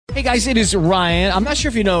Hey guys, it is Ryan. I'm not sure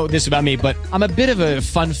if you know this about me, but I'm a bit of a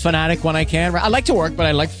fun fanatic when I can. I like to work, but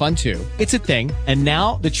I like fun too. It's a thing. And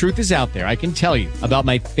now the truth is out there. I can tell you about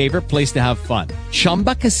my favorite place to have fun.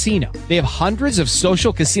 Chumba Casino. They have hundreds of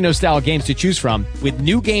social casino style games to choose from with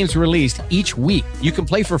new games released each week. You can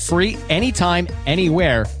play for free anytime,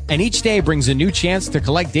 anywhere. And each day brings a new chance to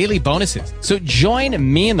collect daily bonuses. So join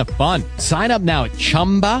me in the fun. Sign up now at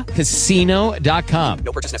ChumbaCasino.com.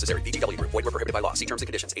 No purchase necessary. VGW Group. Void where prohibited by law. See terms and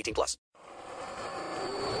conditions. 18+.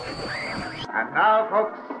 And now,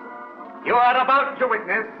 folks, you are about to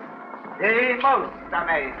witness the most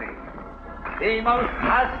amazing, the most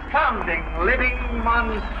astounding living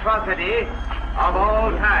monstrosity of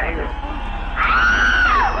all time.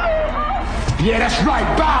 Yeah, that's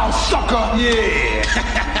right. Bow, sucker. Yeah.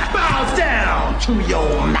 Bow down to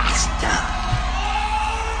your master.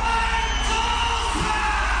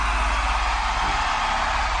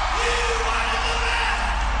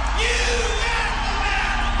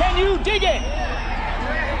 Can you dig it?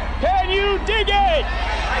 Can you dig it?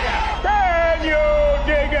 Can you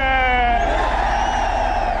dig it?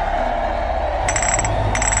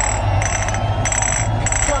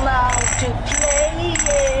 Come out to play.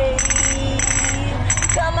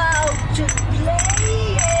 Come out to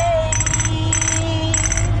play.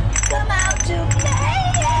 Come out to play.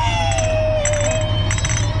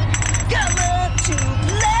 Come out to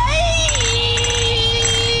play.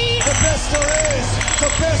 The best there is, the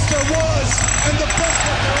best there was, and the best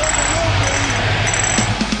that there ever will be.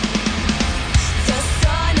 The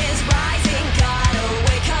sun is rising, gotta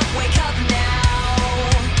wake up now.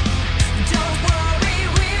 Don't worry,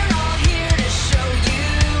 we're all here to show you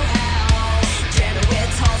how.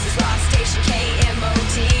 Janowitz, Halsey's Rock Station,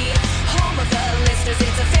 KMOD. Home of the listeners,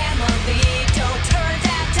 it's a family. Don't turn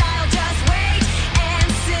that dial, just wait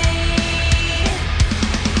and see.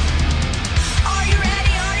 Are you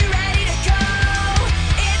ready? Are you ready to go?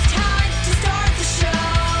 It's time to start the show.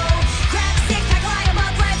 Grab a six pack, line 'em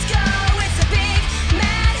up, let's go. It's a big,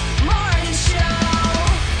 mad morning show.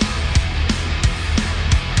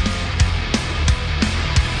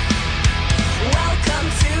 Welcome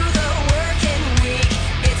to the working week.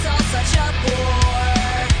 It's all such a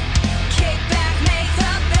bore. Kick back, make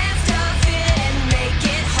the best of it, and make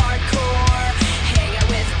it hardcore. Hang out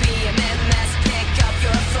with BMMS, pick up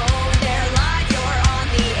your phone. They're live, you're on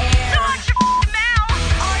the air. Watch your mouth.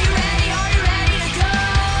 Are you ready? Are you ready to go?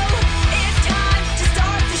 It's time to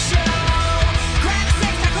start the show. Grab a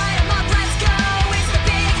six pack, light 'em up, let's go. It's the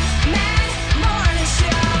big, mad morning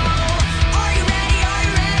show. Are you ready? Are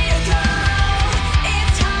you ready to go?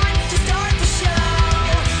 It's time to start the show.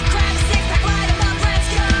 Grab a six pack, light 'em up, let's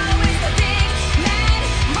go. It's the big, mad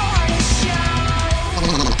morning show.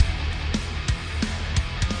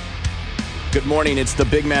 Good morning. It's the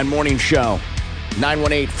Big Man Morning Show.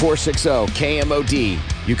 918-460-KMOD.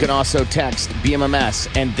 You can also text BMMS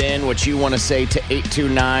and then what you want to say to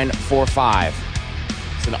 82945.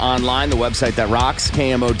 It's an online, the website that rocks,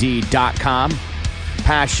 KMOD.com.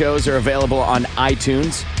 Past shows are available on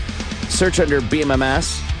iTunes. Search under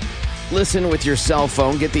BMMS. Listen with your cell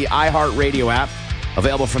phone. Get the iHeartRadio app,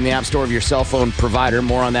 available from the App Store of your cell phone provider.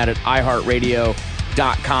 More on that at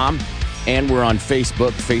iHeartRadio.com. And we're on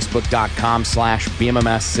Facebook,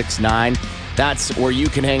 facebook.com/BMMS69. That's where you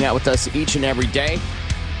can hang out with us each and every day.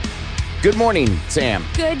 Good morning, Sam.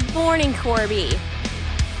 Good morning, Corby.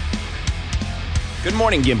 Good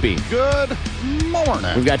morning, Gimpy. Good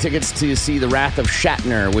morning. We've got tickets to see The Wrath of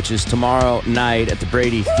Shatner, which is tomorrow night at the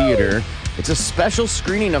Brady Theater. It's a special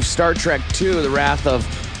screening of Star Trek II, The Wrath of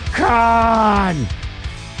Khan,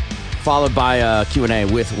 followed by a Q&A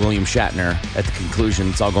with William Shatner at the conclusion.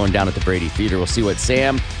 It's all going down at the Brady Theater. We'll see what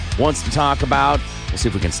Sam wants to talk about. We'll see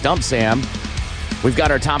if we can stump Sam. We've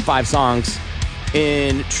got our top 5 songs.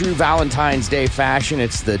 In true Valentine's Day fashion,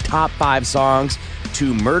 it's the top 5 songs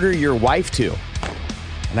to murder your wife to.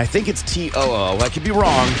 And I think it's T-O-O. I could be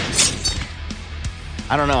wrong.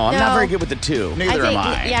 I don't know. I'm not very good with the two. Neither am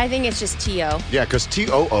I. Yeah, I think it's just T-O. Yeah, because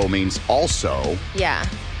T-O-O means also, Yeah.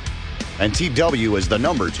 and T-W is the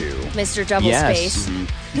number 2. Mr. Double Yes. Space.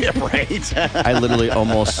 Yeah, right. I literally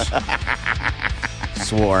almost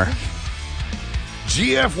swore.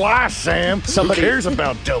 GFY, Sam. Somebody- Who cares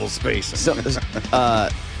about double spacing?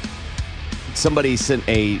 Somebody sent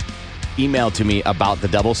a email to me about the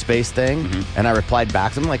double space thing, and I replied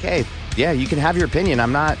back to them like, hey, yeah, you can have your opinion.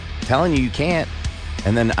 I'm not telling you can't.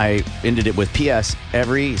 And then I ended it with P.S.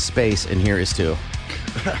 Every space in here is 2.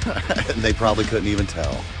 They probably couldn't even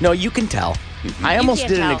tell. No, you can tell. I almost can't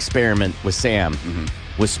did an tell. experiment with Sam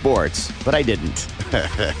with sports, but I didn't.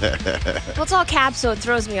 Well, it's all caps, so it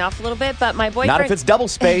throws me off a little bit, but my boyfriend... Not if it's double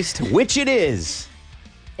spaced, which it is.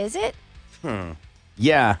 Is it?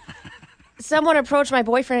 Yeah. Someone approached my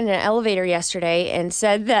boyfriend in an elevator yesterday and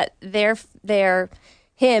said that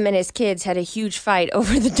him and his kids had a huge fight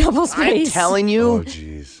over the double space. I'm telling you. Oh,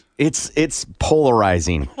 jeez. It's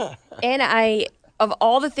polarizing. And of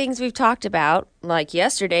all the things we've talked about, like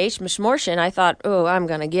yesterday, Schmishmortion, I thought, oh, I'm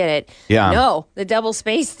going to get it. Yeah. No, the double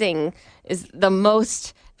space thing is the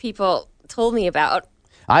most people told me about.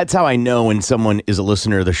 That's how I know when someone is a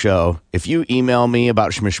listener of the show. If you email me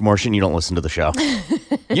about Schmishmortion, you don't listen to the show.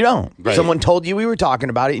 You don't. Right. Someone told you we were talking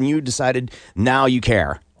about it, and you decided now you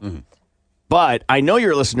care. Mm-hmm. But I know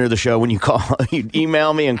you're a listener of the show when you call, you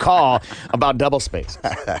email me and call about double space.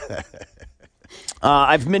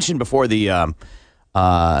 I've mentioned before the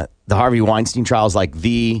Harvey Weinstein trial is like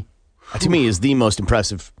to me is the most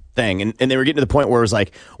impressive thing. And they were getting to the point where it was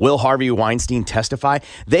like, will Harvey Weinstein testify?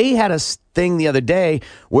 They had a thing the other day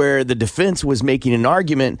where the defense was making an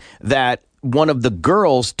argument that one of the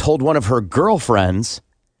girls told one of her girlfriends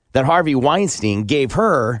that Harvey Weinstein gave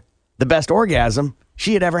her the best orgasm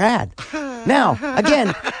she had ever had. Now,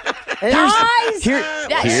 again,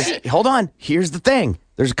 hold on. Here's the thing.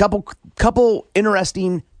 There's a couple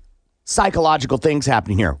interesting psychological things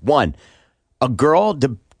happening here. One, a girl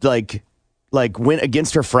went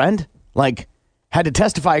against her friend, had to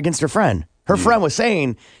testify against her friend. Her friend was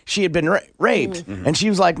saying she had been raped, and she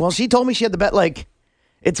was like, well, she told me she had the bet.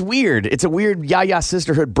 It's weird. It's a weird Yaya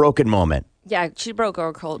sisterhood broken moment. Yeah, she broke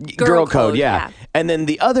girl code. Girl code, yeah. And then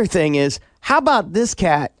the other thing is, how about this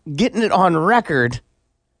cat getting it on record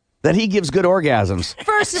that he gives good orgasms?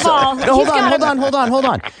 First of all, hold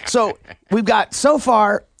on. So we've got so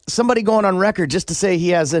far somebody going on record just to say he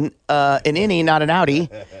has an innie, not an outie.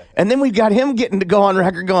 And then we've got him getting to go on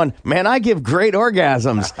record going, man, I give great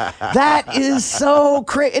orgasms. That is so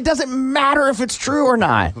crazy. It doesn't matter if it's true or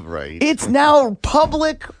not. Right. It's now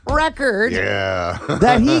public record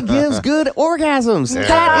that he gives good orgasms. Yeah.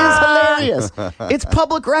 That is hilarious. It's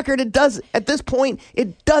public record. At this point,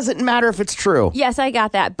 it doesn't matter if it's true. Yes, I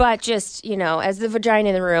got that. But just, as the vagina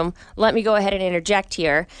in the room, let me go ahead and interject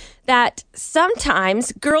here that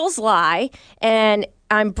sometimes girls lie, and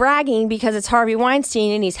I'm bragging because it's Harvey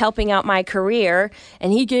Weinstein and he's helping out my career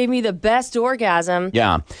and he gave me the best orgasm.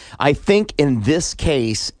 Yeah. I think in this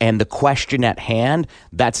case and the question at hand,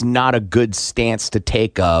 that's not a good stance to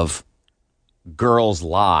take of girls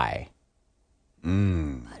lie.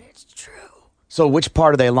 But it's true. So which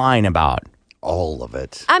part are they lying about? All of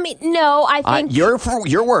it. I mean, no, I think...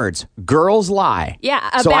 your words, girls lie. Yeah,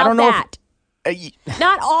 about so I don't know that.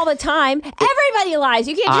 Not all the time. Everybody lies.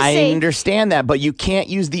 You can't just I say... understand that, but you can't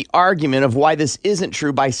use the argument of why this isn't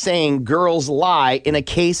true by saying girls lie in a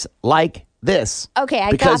case like this. Okay,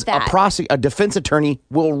 I because got that. A defense attorney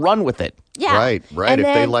will run with it. Yeah. Right. And If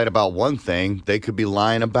they then- lied about one thing, they could be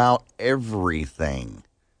lying about everything.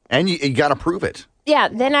 And you got to prove it. Yeah,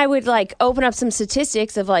 then I would open up some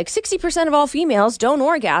statistics of 60% of all females don't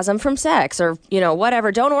orgasm from sex or,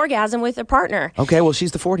 whatever, don't orgasm with their partner. Okay, well,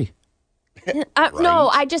 she's the 40. No,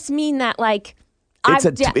 I just mean that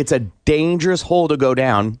It's a dangerous hole to go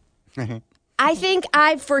down. I think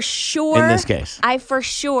I for sure... In this case. I for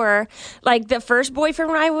sure... the first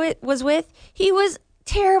boyfriend I was with, he was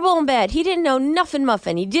terrible in bed. He didn't know nothing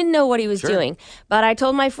muffin. He didn't know what he was doing. But I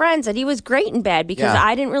told my friends that he was great in bed because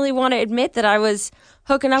I didn't really want to admit that I was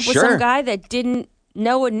hooking up with some guy that didn't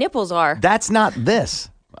know what nipples are. That's not this.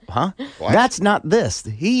 Huh? What? That's not this.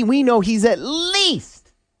 We know he's at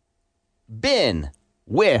least been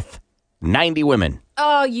with 90 women.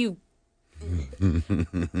 Oh, you...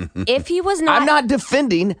 If he was not... I'm not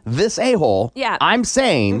defending this a-hole. Yeah. I'm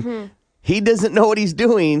saying he doesn't know what he's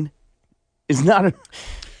doing is not a...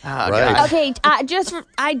 Right. Okay, I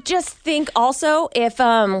just think also if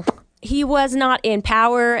he was not in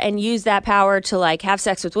power and used that power to have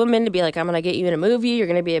sex with women to be I'm going to get you in a movie, you're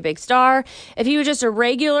going to be a big star. If he was just a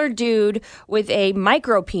regular dude with a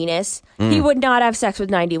micro penis, he would not have sex with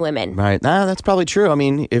 90 women. Right. That's probably true. I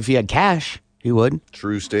mean, if he had cash, he would.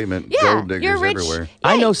 True statement. Yeah, Gold diggers you're rich. everywhere.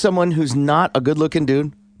 I know someone who's not a good-looking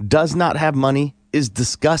dude, does not have money, is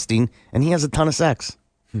disgusting, and he has a ton of sex.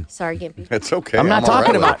 Sorry, Gimpy. It's okay. I'm not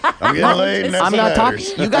talking all right about... with it. I'm getting laid. and that's I'm what not matters.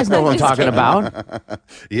 talking... You guys know what I'm talking about.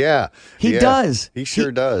 Yeah. He does. He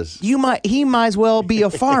sure does. He might as well be a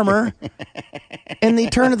farmer in the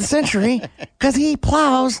turn of the century because he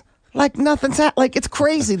plows like nothing's it's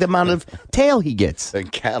crazy the amount of tail he gets. And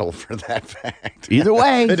cattle for that fact. Either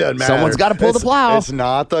way, It doesn't matter. someone's got to pull the plow. It's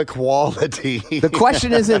not the quality. The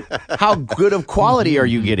question isn't how good of quality are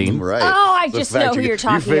you getting. Right. Oh, I The just fact know who you're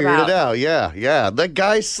talking You figured about. it out. Yeah. That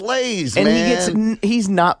guy slays, And man. he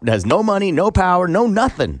has no money, no power, no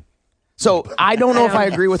nothing. So I don't know if I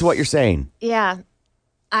agree with what you're saying. Yeah.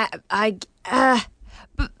 But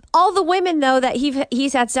all the women though that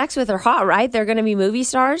he's had sex with are hot, right? They're going to be movie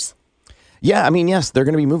stars. Yeah, I mean, yes, they're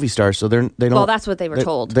going to be movie stars, so they don't. Well, that's what they were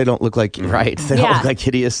told. They don't look like right. They don't look like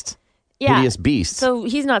hideous beasts. So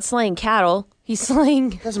he's not slaying cattle. He's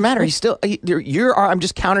slaying. Doesn't matter. He's still. I'm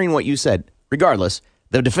just countering what you said. Regardless,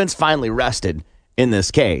 the defense finally rested in this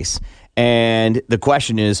case, and the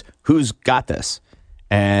question is, who's got this?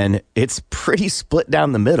 And it's pretty split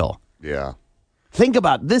down the middle. Yeah. Think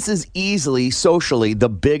about this is easily socially the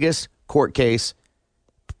biggest court case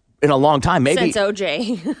in a long time. Maybe since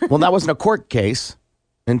OJ. Well, that wasn't a court case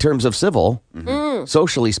in terms of civil,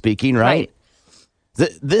 socially speaking, right?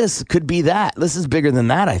 This could be that. This is bigger than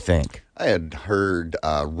that, I think. I had heard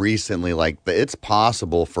recently, like, it's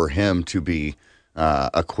possible for him to be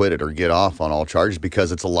acquitted or get off on all charges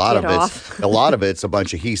because it's a lot of it's a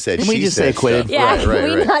bunch of he said, Can she we just said say acquitted? stuff. Yeah, Right,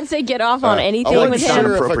 can we not say get off on anything I wasn't with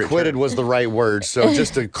sure him? if acquitted was the right word, so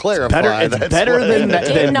just to clarify, It's better than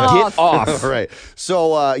Getting get off. Right.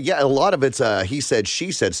 So, a lot of it's he said,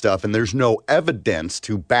 she said stuff, and there's no evidence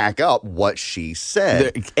to back up what she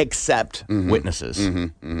said. Except witnesses.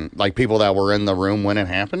 Like people that were in the room when it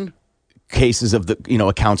happened? Cases of the,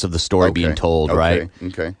 accounts of the story being told, right?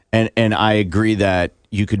 Okay. And I agree that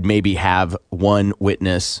you could maybe have one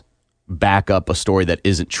witness back up a story that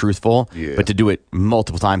isn't truthful, but to do it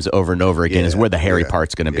multiple times over and over again is where the Harry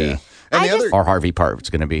part's going to be. And or Harvey part's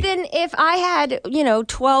going to be. Then if I had,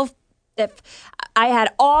 12, if I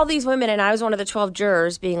had all these women and I was one of the 12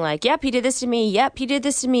 jurors being like, yep, he did this to me. Yep, he did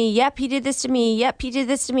this to me. Yep, he did this to me. Yep, he did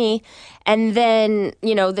this to me. And then,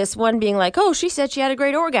 this one being like, oh, she said she had a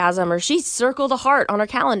great orgasm or she circled a heart on her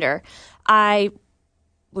calendar. I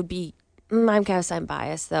would be, I guess I'm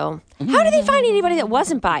biased though. How did they find anybody that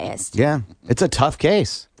wasn't biased? Yeah, it's a tough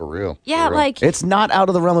case. For real. Yeah, For real. like. It's not out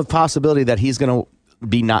of the realm of possibility that he's going to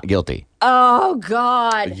be not guilty. Oh,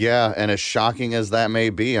 God. Yeah, and as shocking as that may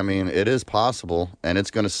be, I mean, it is possible, and it's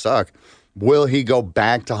going to suck. Will he go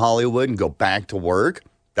back to Hollywood and go back to work?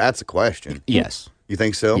 That's a question. Yes. You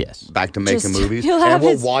think so? Yes. Back to making movies? And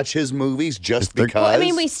we'll watch his movies just because? Well, I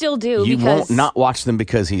mean, we still do. You because won't not watch them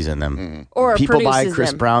because he's in them. Or people buy produces Chris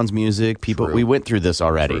them. Brown's music. People, we went through this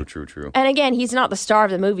already. True. And again, he's not the star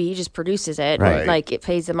of the movie. He just produces it. Right. Like, it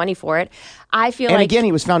pays the money for it. I feel And like. again,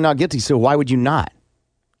 he was found not guilty, so why would you not?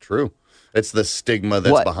 True. It's the stigma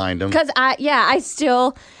that's behind him. Because I'll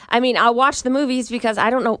watch the movies because I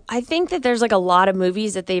don't know. I think that there's like a lot of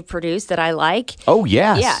movies that they've produced that I like. Oh,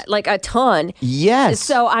 yes. Yeah, like a ton. Yes.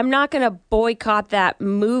 So I'm not going to boycott that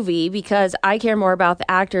movie because I care more about the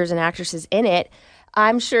actors and actresses in it.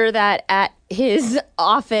 I'm sure that at his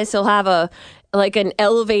office, he'll have an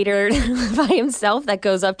elevator by himself that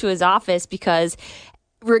goes up to his office because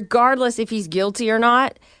regardless if he's guilty or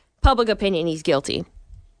not, public opinion, he's guilty.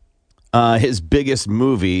 His biggest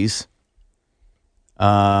movies.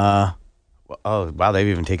 Oh, wow, they've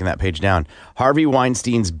even taken that page down. Harvey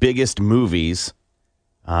Weinstein's biggest movies.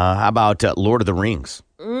 How about Lord of the Rings?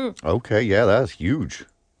 Okay, yeah, that's huge.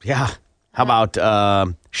 Yeah. How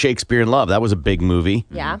about Shakespeare in Love? That was a big movie.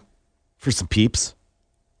 Yeah. For some peeps.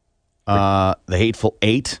 The Hateful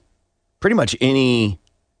Eight. Pretty much any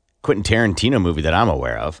Quentin Tarantino movie that I'm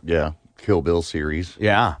aware of. Yeah, Kill Bill series.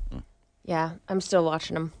 Yeah. Yeah, I'm still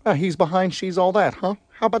watching them. He's behind She's All That, huh?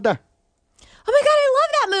 How about that? Oh my God, I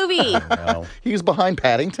love that movie. He's behind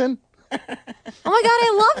Paddington? Oh my God,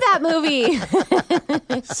 I love that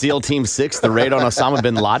movie. SEAL Team 6, The Raid on Osama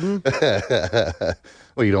bin Laden.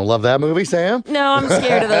 Well, you don't love that movie, Sam? No, I'm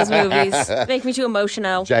scared of those movies. They make me too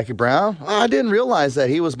emotional. Jackie Brown? I didn't realize that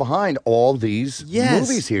he was behind all these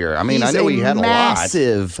movies here. I mean, I know he had a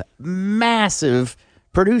lot. Massive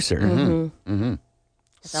producer. Mm-hmm.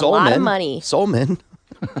 It's a lot of money. Soulman.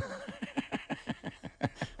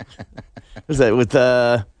 Was that with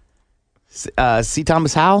C.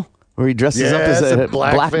 Thomas Howell? Where he dresses up as a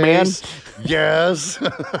black man? Yes.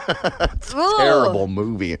 Terrible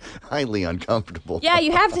movie. Highly uncomfortable. Yeah,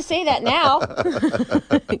 you have to say that now.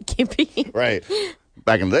 Gimpy. Right.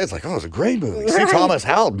 Back in the day, it's like, it's a great movie. See Thomas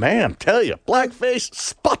Howell, man, tell you, blackface,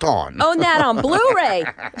 spot on. Own that on Blu-ray.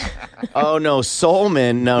 Oh, no,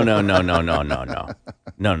 Soulman. No.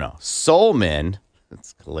 Soulman.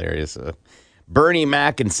 That's hilarious. Bernie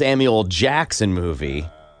Mac and Samuel Jackson movie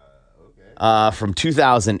from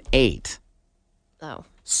 2008. Oh.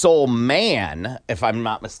 Soul Man, if I'm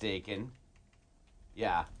not mistaken.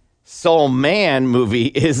 Yeah. Soul Man movie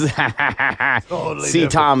is C.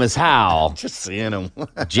 Thomas Howell. Just seeing him.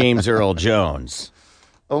 James Earl Jones.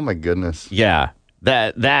 Oh, my goodness. Yeah.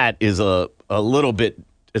 That is a little bit,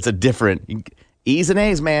 it's a different, E's and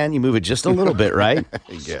A's, man. You move it just a little bit, right?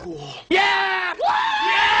 Yeah. Yeah!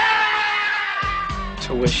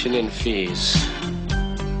 tuition and fees.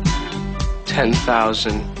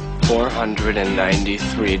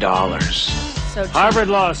 $10,493. So cheap. Harvard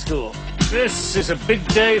Law School. This is a big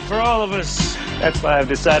day for all of us. That's why I've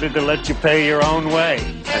decided to let you pay your own way.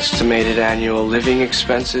 Estimated annual living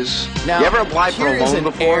expenses. Now, You ever applied for a here is loan an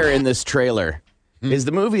before? error in this trailer. Is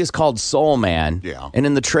the movie is called Soul Man. Yeah. And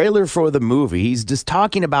in the trailer for the movie, he's just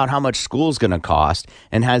talking about how much school's going to cost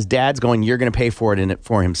and has dads going, you're going to pay for it in it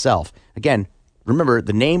for himself. Again, remember,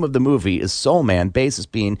 the name of the movie is Soul Man, basis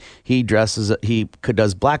being he does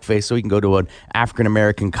blackface so he can go to an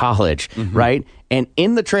African-American college, right? And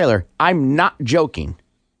in the trailer, I'm not joking,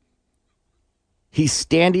 he's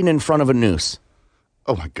standing in front of a noose.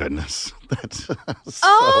 Oh my goodness. That's so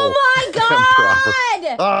Oh my improper.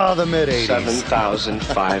 God! Oh, the mid-80s.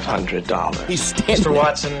 $7,500. He's standing. Mr.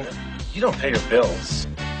 Watson, you don't pay your bills.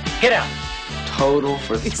 Get out. Total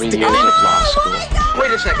for 3 years of law school. Wait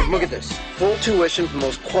a second, look at this. Full tuition for the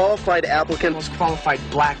most qualified applicant. Most qualified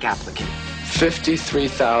black applicant.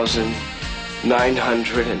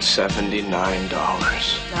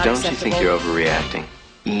 $53,979. Don't you think you're overreacting?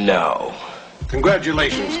 No.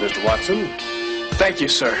 Congratulations, Mr. Watson. Thank you,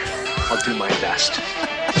 sir. I'll do my best.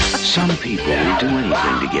 Some people will do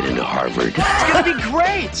anything to get into Harvard. It's gonna be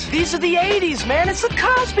great. These are the 80s, man. It's the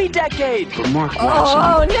Cosby decade. For Mark Watson,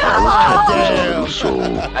 Oh, no!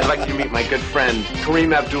 I'd like you to meet my good friend,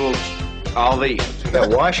 Kareem Abdul-Ali. We got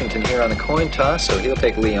Washington here on the coin toss, so he'll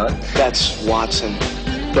take Leon. That's Watson.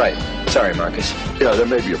 Right. Sorry, Marcus. Yeah, there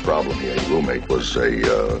may be a problem here. Your roommate was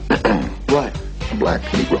a, What? a black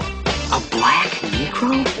Negro. A black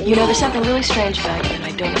Negro? You know, there's something really strange about you, and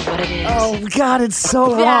I don't know what it is. Oh, God, it's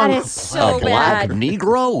so That wrong. is so a black bad.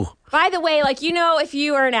 Negro. By the way, like, you know, if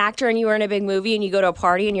you are an actor and you were in a big movie and you go to a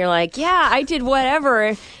party and you're like, yeah, I did whatever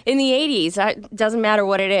in the 80s. It doesn't matter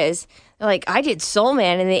what it is. They're like, I did Soul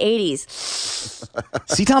Man in the 80s.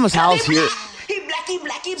 See Thomas Howell's here.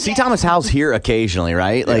 See Thomas Howell's here occasionally,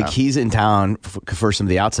 right? Like he's in town for some of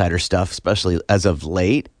the Outsider stuff, especially as of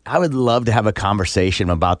late. I would love to have a conversation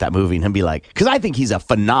about that movie and him be like, because I think he's a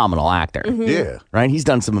phenomenal actor. Yeah. Right? He's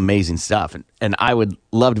done some amazing stuff. And I would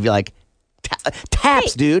love to be like,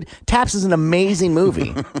 Taps, dude. Taps is an amazing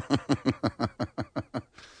movie.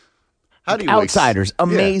 How do you Outsiders,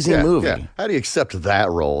 amazing movie. Yeah. How do you accept that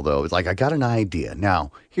role, though? It's like, I got an idea.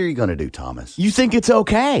 Now, here you're going to do, Thomas. You think it's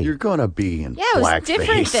okay? You're going to be in Yeah, it was blackface.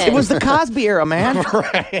 different then. It was the Cosby era, man.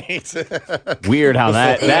 Right. Weird how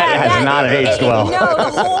that has not aged well. No, the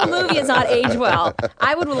whole movie has not aged well.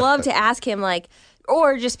 I would love to ask him, like,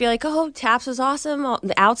 or just be like, oh, Taps was awesome. Oh,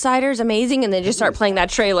 The Outsiders, amazing. And then just start playing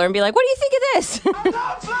that trailer and be like, what do you think of this?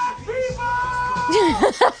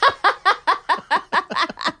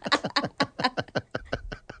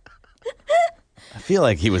 I feel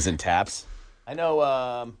like he was in Taps. I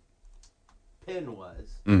know Penn was.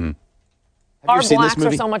 Mm-hmm. Have Our you ever seen blacks this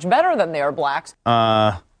movie? are so much better than their blacks.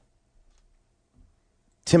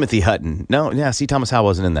 Timothy Hutton. No, yeah, see, Thomas Howell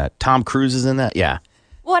wasn't in that. Tom Cruise is in that? Yeah.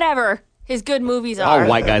 Whatever his good movies are. All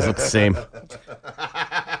white guys look the same.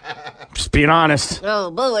 Just being honest.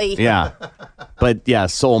 Oh, boy. Yeah. But yeah,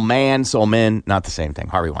 Soul Man, Soul Men, not the same thing.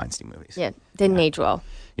 Harvey Weinstein movies. Yeah, didn't age well.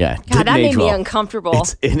 Yeah. God, didn't that age made me well. uncomfortable.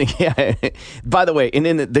 Yeah. By the way, and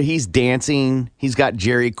in he's dancing. He's got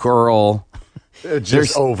Jerry Curl.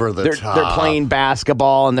 Just over the top. They're playing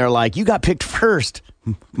basketball, and they're like, you got picked first.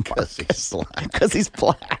 Because he's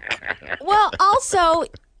black. Well, also,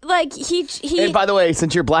 like, he And by the way,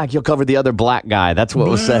 since you're black, you'll cover the other black guy. That's what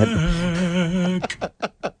was said.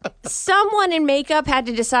 Someone in makeup had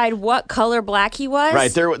to decide what color black he was.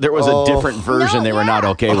 Right. There was a different version they were not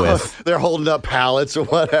okay with. They're holding up pallets or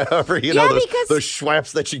whatever. You Yeah, know, because- those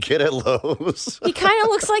Schweppes that you get at Lowe's. He kind of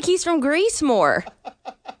looks like he's from Greece more.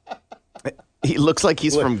 He looks like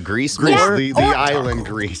he's from Greece. Greece, more? the island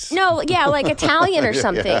Greece. No, yeah, like Italian or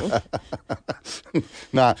something.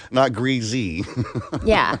 Not greasy.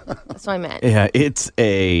 Yeah, that's what I meant. Yeah, it's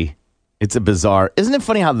a bizarre. Isn't it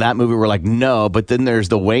funny how that movie we're like, no, but then there's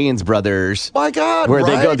the Wayans brothers. My God, where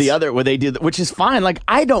they go right? the other, where they do, which is fine. Like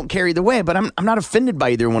I don't care either way, but I'm not offended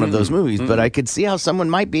by either one of those movies. But I could see how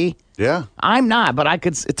someone might be. Yeah, I'm not, but I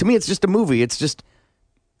could. To me, it's just a movie. It's just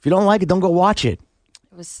if you don't like it, don't go watch it.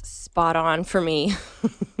 It was spot on for me.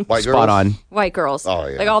 White Spot girls? on. White girls. Oh,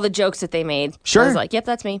 yeah. Like all the jokes that they made. Sure. I was like, yep,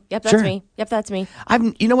 that's me. Yep, that's Sure. me. Yep, that's me.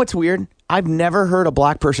 You know what's weird? I've never heard a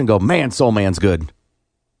black person go, man, Soul Man's good.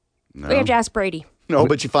 No. We have to ask Brady. No,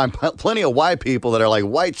 but you find plenty of white people that are like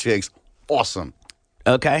white chicks. Awesome.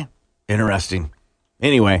 Okay. Interesting.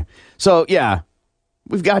 Anyway, so yeah,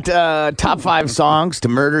 we've got top 5 songs to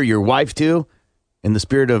murder your wife to in the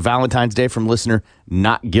spirit of Valentine's Day from listener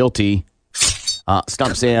Not Guilty.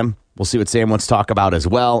 Stump Sam, We'll see what Sam wants to talk about as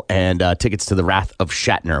well, and tickets to the Wrath of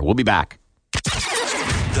Shatner. We'll be back.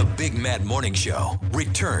 The Big Mad Morning Show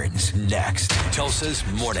returns next. Tulsa's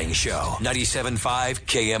Morning Show, 97.5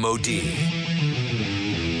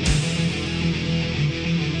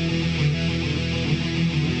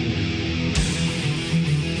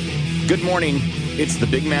 KMOD. Good morning. It's the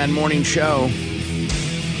Big Mad Morning Show.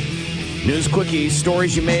 News quickies,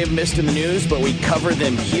 stories you may have missed in the news, but we cover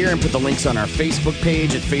them here and put the links on our Facebook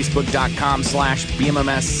page at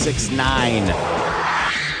facebook.com/BMMS69.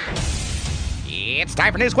 It's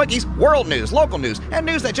time for News Quickies, world news, local news, and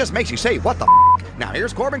news that just makes you say, what the f***? Now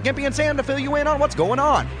here's Corbin, Gimpy, and Sam to fill you in on what's going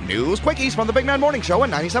on. News Quickies from the Big Mad Morning Show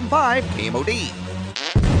at 97.5 KMOD.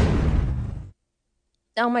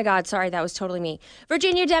 Oh my God, sorry, that was totally me.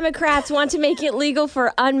 Virginia Democrats want to make it legal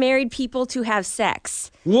for unmarried people to have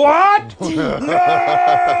sex. What?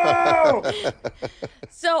 No!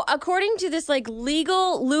 So according to this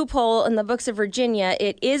legal loophole in the books of Virginia,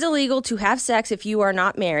 it is illegal to have sex if you are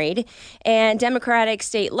not married. And Democratic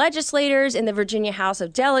state legislators in the Virginia House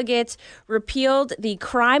of Delegates repealed the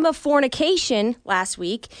crime of fornication last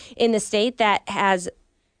week in the state that has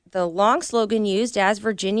the long slogan used as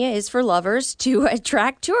Virginia is for lovers to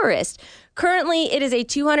attract tourists. Currently, it is a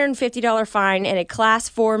 $250 fine and a Class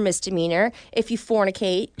 4 misdemeanor if you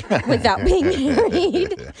fornicate without being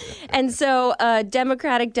married. And so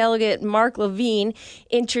Democratic delegate Mark Levine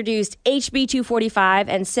introduced HB 245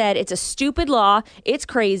 and said it's a stupid law, it's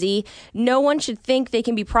crazy, no one should think they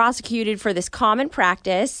can be prosecuted for this common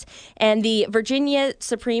practice. And the Virginia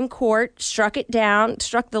Supreme Court struck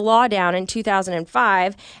the law down in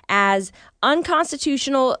 2005 as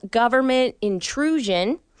unconstitutional government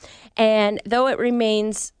intrusion. And though it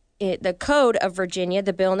remains the code of Virginia,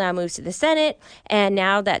 the bill now moves to the Senate. And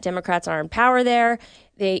now that Democrats are in power there,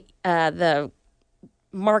 the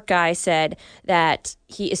Mark guy said that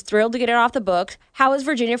he is thrilled to get it off the books. How is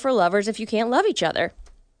Virginia for lovers if you can't love each other?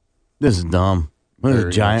 This is dumb. What a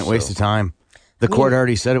giant waste of time. The court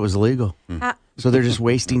already said it was illegal. So they're just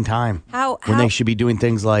wasting time when they should be doing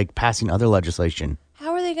things like passing other legislation.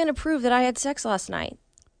 How are they going to prove that I had sex last night?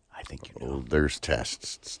 I think you know. Oh, there's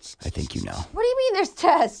tests. I think you know. What do you mean there's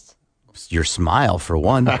tests? Your smile, for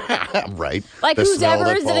one. Right. Like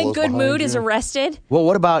whoever is in a good mood is arrested? Well,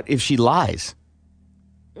 what about if she lies?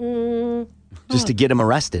 Just to get him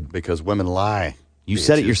arrested. Because women lie. You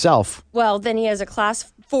said it yourself. Well, then he has a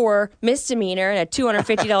Class 4 misdemeanor and a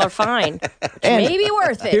 $250 fine. And maybe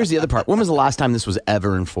worth it. Here's the other part. When was the last time this was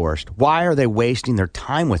ever enforced? Why are they wasting their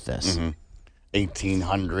time with this?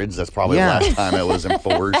 1800s. That's probably the last time it was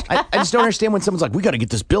enforced. I just don't understand when someone's like, we got to get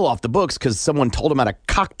this bill off the books because someone told them at a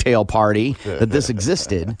cocktail party that this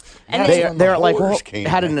existed. And they're like, well,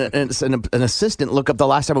 had an assistant look up the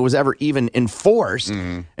last time it was ever even enforced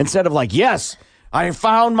instead of like, yes, I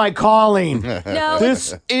found my calling. No.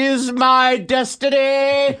 This is my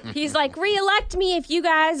destiny. He's like, reelect me if you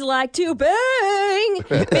guys like to bang.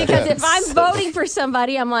 Because if I'm voting for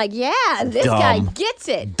somebody, I'm like, yeah, this guy gets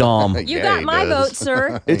it. Dumb. You got my vote,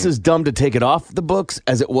 sir. It's as dumb to take it off the books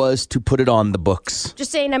as it was to put it on the books.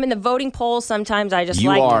 Just saying, I'm in the voting polls. Sometimes I just you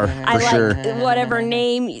are, I for like sure. whatever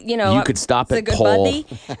name, You could stop it's at a good poll. buddy.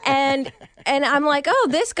 And I'm like, oh,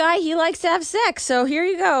 this guy, he likes to have sex. So here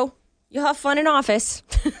you go. You'll have fun in office.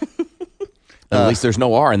 At least there's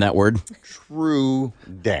no R in that word. True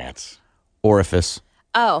dance. Orifice.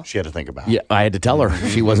 Oh. She had to think about it. Yeah, I had to tell her.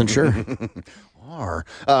 She wasn't sure.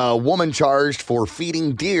 Woman charged for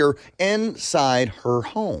feeding deer inside her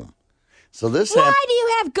home. So this Why do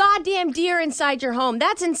you have goddamn deer inside your home?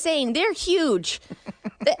 That's insane. They're huge.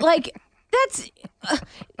 That's...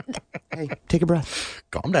 Hey, take a breath.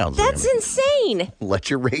 Calm down. That's insane. Let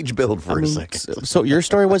your rage build for a second. So your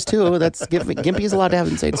story was too. That's Gimpy is allowed to have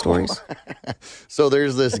insane stories. So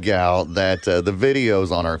there's this gal that the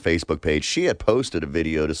video's on our Facebook page. She had posted a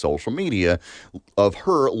video to social media of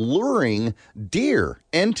her luring deer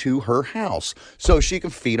into her house so she can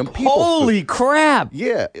feed them people. Holy crap.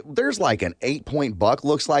 Yeah, there's like an 8-point buck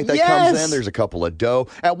looks like that comes in. There's a couple of doe.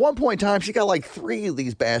 At one point in time, she got like 3 of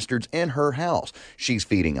these bastards in her house. She's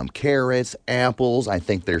feeding them carrots, apples. I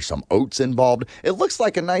think there's some oats involved. It looks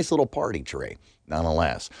like a nice little party tray,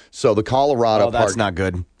 nonetheless. So the Colorado that's not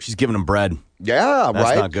good. She's giving them bread. Yeah, that's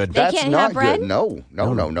right. Not good. They can't have bread? Good. No.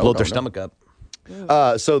 Bloat their stomach up.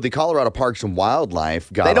 So the Colorado Parks and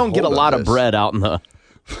Wildlife got. They don't get a lot of bread out in the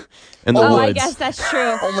woods. I guess that's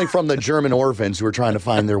true. Only from the German orphans who are trying to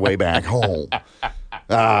find their way back home.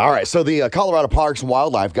 All right, so the Colorado Parks and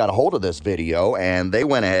Wildlife got a hold of this video, and they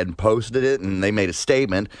went ahead and posted it, and they made a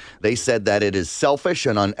statement. They said that it is selfish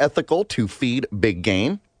and unethical to feed big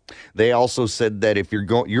game. They also said that if you're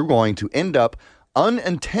going to end up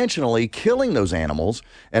unintentionally killing those animals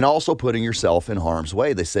and also putting yourself in harm's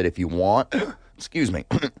way. They said if you want, excuse me,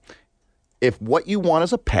 if what you want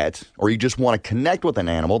is a pet or you just want to connect with an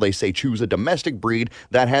animal, they say choose a domestic breed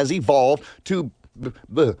that has evolved to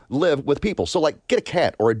live with people. So like get a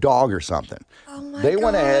cat or a dog or something. They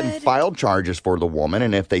went ahead and filed charges for the woman,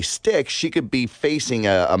 and if they stick, she could be facing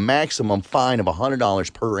a maximum fine of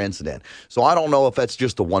 $100 per incident. So I don't know if that's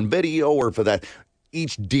just the one video or for that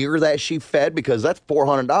each deer that she fed, because that's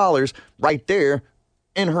 $400 right there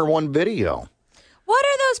in her one video. What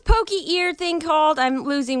are those pokey ear thing called? I'm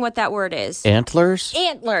losing what that word is. Antlers?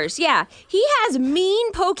 Antlers, yeah. He has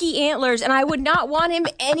mean pokey antlers, and I would not want him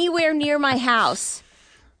anywhere near my house.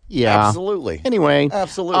 Yeah. Absolutely. Anyway.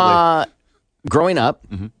 Absolutely. Growing up,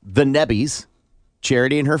 the Nebbies,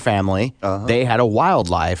 Charity and her family, they had a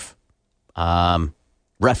wildlife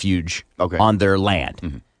refuge on their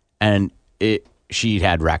land. And she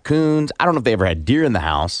had raccoons. I don't know if they ever had deer in the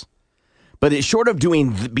house. But it's short of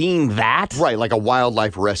being that. Right, like a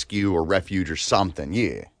wildlife rescue or refuge or something,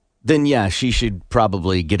 yeah. Then, yeah, she should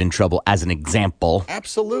probably get in trouble as an example.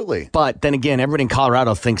 Absolutely. But then again, everybody in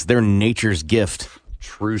Colorado thinks they're nature's gift.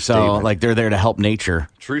 True statement. So, like, they're there to help nature.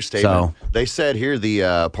 True statement. So, they said here,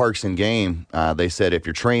 the Parks and Game, they said if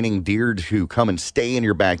you're training deer to come and stay in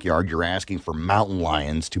your backyard, you're asking for mountain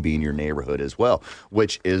lions to be in your neighborhood as well,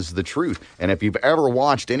 which is the truth. And if you've ever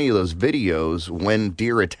watched any of those videos when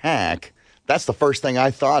deer attack, that's the first thing I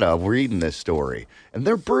thought of reading this story. And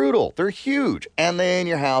they're brutal. They're huge. And they're in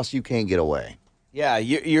your house. You can't get away. Yeah,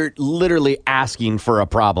 you're literally asking for a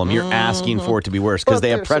problem. You're asking for it to be worse because they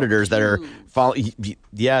have predators that are following.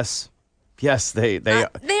 Yes, they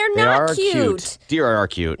not cute. Deer are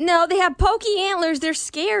cute. No, they have pokey antlers. They're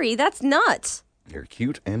scary. That's nuts. They're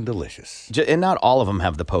cute and delicious. And not all of them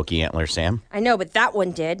have the pokey antlers, Sam. I know, but that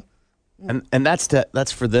one did. And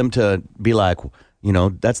that's for them to be like,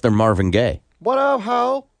 that's their Marvin Gaye. What up,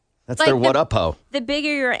 ho? That's like their what up, ho. The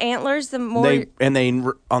bigger your antlers, the more... They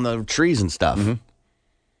on the trees and stuff. They're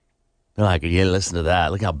like, yeah, listen to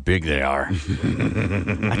that. Look how big they are.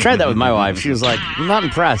 I tried that with my wife. She was like, I'm not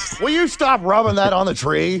impressed. Will you stop rubbing that on the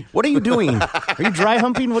tree? What are you doing? Are you dry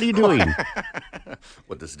humping? What are you doing?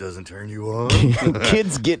 What, this doesn't turn you on?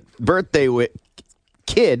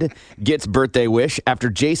 Kid gets birthday wish after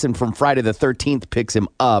Jason from Friday the 13th picks him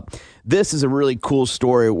up. This is a really cool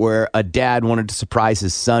story where a dad wanted to surprise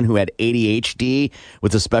his son who had ADHD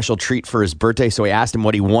with a special treat for his birthday. So he asked him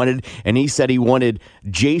what he wanted, and he said he wanted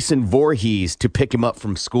Jason Voorhees to pick him up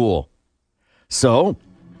from school. So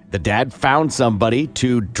the dad found somebody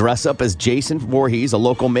to dress up as Jason Voorhees, a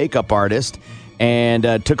local makeup artist, and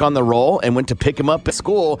took on the role and went to pick him up at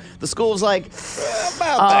school. The school was like,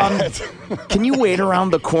 can you wait around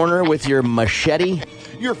the corner with your machete?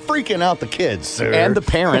 You're freaking out the kids, sir. And the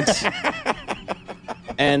parents.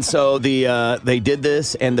 And so they did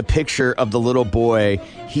this, and the picture of the little boy,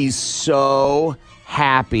 he's so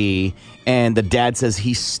happy, and the dad says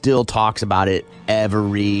he still talks about it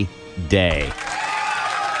every day.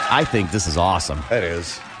 I think this is awesome. It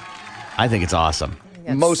is. I think it's awesome.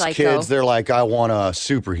 Most kids, they're like, I want a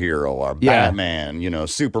superhero or Batman,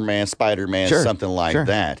 Superman, Spider-Man, something like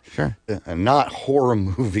that. Sure. Not horror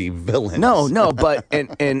movie villains. No, but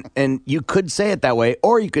and you could say it that way,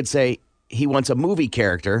 or you could say he wants a movie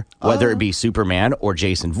character, whether it be Superman or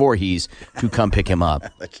Jason Voorhees, to come pick him up.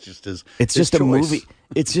 That's just his. It's just choice. a movie.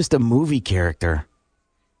 It's just a movie character.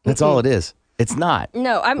 That's all it is. It's not.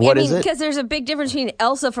 No, I mean, because there's a big difference between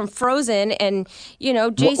Elsa from Frozen and,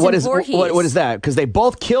 Jason Voorhees. What is that? Because they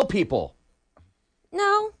both kill people.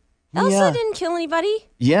 No. Elsa didn't kill anybody.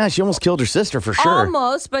 Yeah, she almost killed her sister for sure.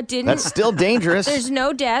 Almost, but didn't. That's still dangerous. There's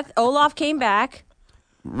no death. Olaf came back.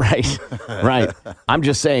 Right. I'm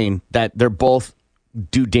just saying that they're both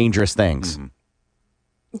do dangerous things.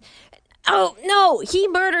 Oh, no, he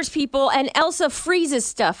murders people and Elsa freezes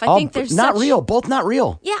stuff. I think there's not real. Both not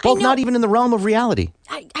real. Yeah, both not even in the realm of reality.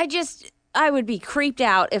 I would be creeped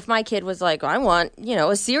out if my kid was like, I want,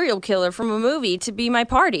 a serial killer from a movie to be my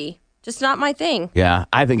party. Just not my thing. Yeah,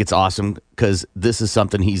 I think it's awesome because this is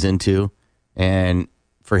something he's into. And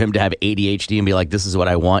for him to have ADHD and be like, this is what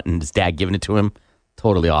I want, and his dad giving it to him,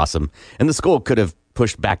 totally awesome. And the school could have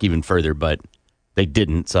pushed back even further, but they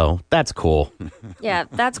didn't, so that's cool. Yeah,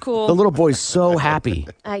 that's cool. The little boy's so happy.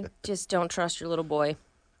 I just don't trust your little boy.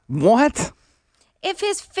 What? if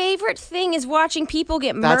his favorite thing is watching people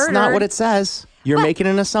get murdered. That's not what it says. You're making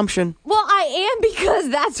an assumption. Well, I am because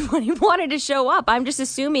that's when he wanted to show up. I'm just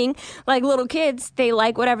assuming, like little kids, they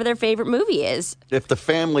like whatever their favorite movie is. If the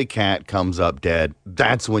family cat comes up dead,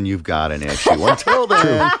 that's when you've got an issue. Until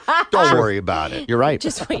then, don't worry about it. You're right.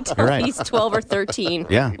 Just wait till he's 12 or 13.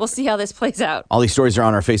 Yeah. We'll see how this plays out. All these stories are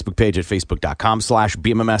on our Facebook page at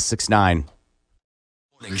facebook.com/BMMS69.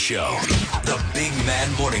 Morning Show. The Big Mad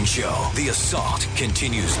Morning Show. The assault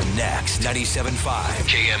continues next. 97.5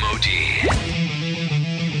 KMOD.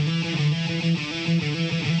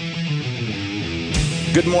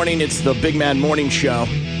 Good morning. It's the Big Mad Morning Show.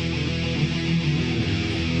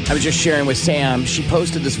 I was just sharing with Sam. She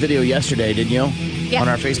posted this video yesterday, didn't you? Yeah. On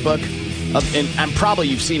our Facebook. And probably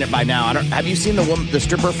you've seen it by now. Have you seen the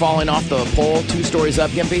stripper falling off the pole 2 stories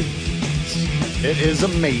up, Gimpy? It is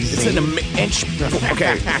amazing. It's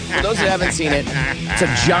okay. For those that haven't seen it,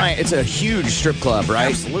 it's a huge strip club, right?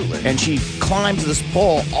 Absolutely. And she climbs this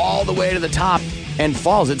pole all the way to the top and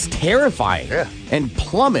falls. It's terrifying. Yeah. And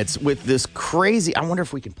plummets with this crazy. I wonder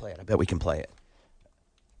if we can play it. I bet we can play it.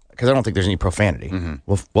 Because I don't think there's any profanity.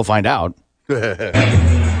 Mm-hmm. We'll find out.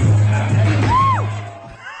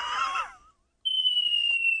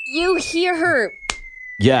 You hear her.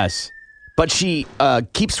 Yes. But she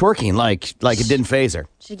keeps twerking like it didn't faze her.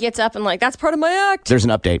 She gets up and that's part of my act. There's an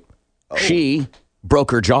update. Oh. She broke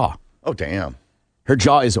her jaw. Oh, damn. Her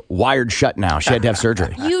jaw is wired shut now. She had to have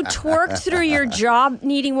surgery. You twerked through your jaw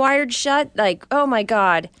needing wired shut? Oh, my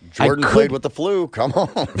God. Jordan played with the flu. Come on.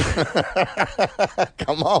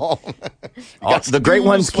 Come on. The great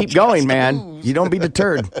ones keep going, man. You don't be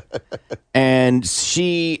deterred. And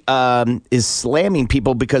she is slamming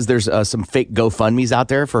people because there's some fake GoFundMes out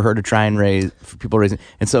there for her to try and raise, for people raising.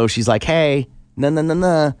 And so she's like, hey,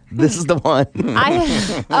 no. This is the one.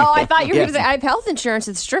 I thought you were going to say, I have health insurance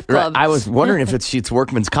at the strip club. Right. I was wondering if it's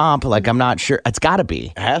workman's comp. I'm not sure. It's got to be.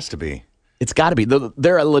 It has to be. It's got to be.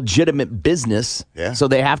 They're a legitimate business, so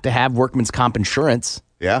they have to have workman's comp insurance.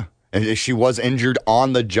 Yeah, and she was injured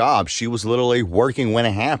on the job. She was literally working when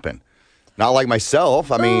it happened. Not like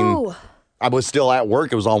myself. I mean, I was still at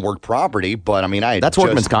work. It was on work property, but I mean, that's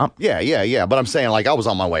workman's comp. Yeah. But I'm saying I was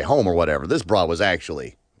on my way home or whatever. This broad was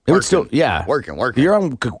actually. It would still, working. You're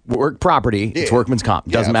on work property. Yeah. It's workman's comp.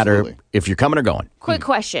 Doesn't matter if you're coming or going. Quick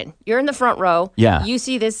question. You're in the front row. Yeah. You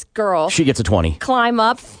see this girl. She gets a 20. Climb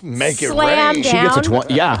up. Make it slam rain. down. She gets a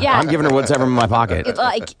 20. Yeah. I'm giving her whatever in my pocket.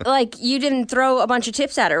 Like you didn't throw a bunch of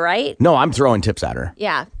tips at her, right? No, I'm throwing tips at her.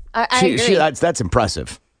 Yeah. I agree. That's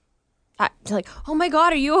impressive. Oh my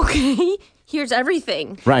God, are you okay? Here's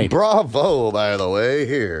everything. Right. Bravo, by the way,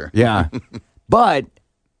 here. Yeah. But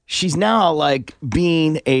she's now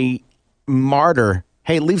being a martyr.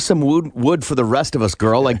 Hey, leave some wood for the rest of us,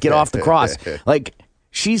 girl. Get off the cross.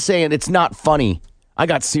 She's saying it's not funny. I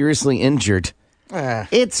got seriously injured.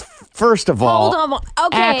 It's, first of all, hold on.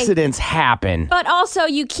 Okay. Accidents happen. But also,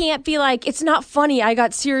 you can't be it's not funny. I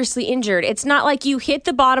got seriously injured. It's not like you hit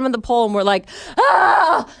the bottom of the pole and we're like,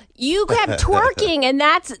 ah! You kept twerking, and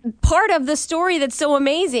that's part of the story that's so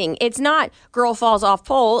amazing. It's not girl falls off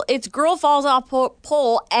pole. It's girl falls off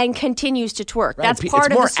pole and continues to twerk. Right. That's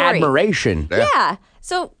part of the story. It's more admiration. Yeah.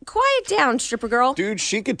 So quiet down, stripper girl. Dude,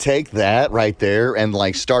 she could take that right there and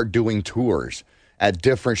start doing tours at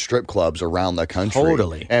different strip clubs around the country.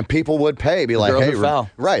 Totally. And people would pay, be like, hey,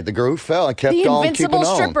 right, the girl who fell and kept on keeping on. The invincible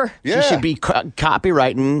stripper. Yeah. She should be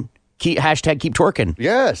copywriting, hashtag keep twerking.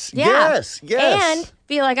 Yes. And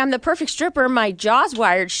be like, I'm the perfect stripper. My jaw's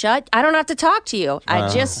wired shut. I don't have to talk to you.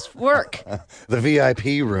 I just work. The VIP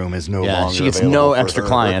room is no longer she gets available no extra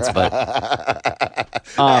clients, but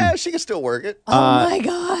she can still work it. Oh my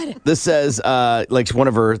God. This says, one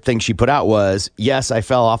of her things she put out was, yes, I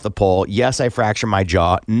fell off the pole. Yes, I fractured my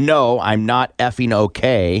jaw. No, I'm not effing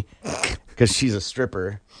okay. Because she's a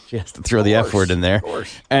stripper. She has to throw the F word in there. Of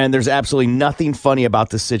course. And there's absolutely nothing funny about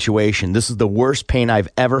this situation. This is the worst pain I've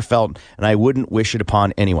ever felt, and I wouldn't wish it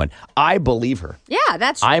upon anyone. I believe her.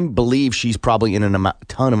 Yeah, I believe she's probably in a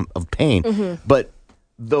ton of pain. Mm-hmm. But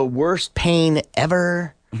the worst pain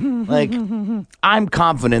ever? I'm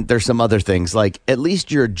confident there's some other things. At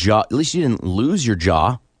least your jaw, at least you didn't lose your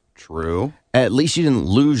jaw. True. At least you didn't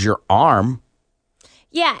lose your arm.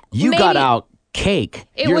 Yeah. You got out cake.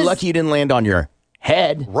 You're lucky you didn't land on your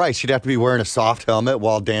head. Right. She'd have to be wearing a soft helmet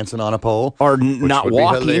while dancing on a pole. Or not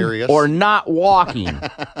walking.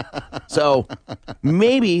 So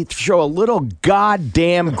maybe show a little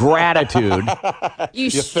goddamn gratitude.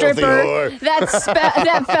 You stripper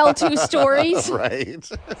that fell 2 stories. Right.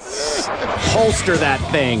 Holster that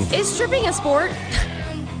thing. Is stripping a sport?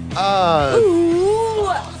 Ooh,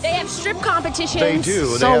 They have strip competitions. They do.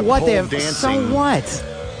 So have what? pole They have. dancing. So what?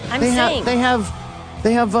 I'm They saying.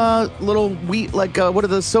 They have little wheat what are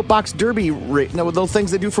the soapbox derby? Those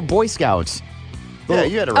things they do for Boy Scouts. Yeah,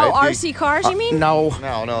 you had it right. Oh, RC cars, you mean? No.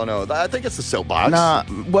 No. I think it's the soapbox. Nah,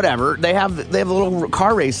 whatever. They have little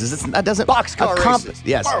car races. That doesn't Boxcar races.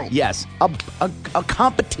 Yes, Boom. yes. A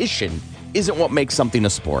competition isn't what makes something a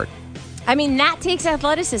sport. I mean, that takes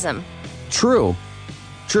athleticism. True.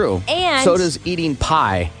 And So does eating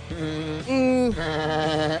pie.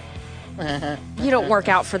 you don't work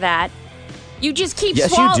out for that. You just keep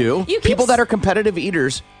Yes, you do. People that are competitive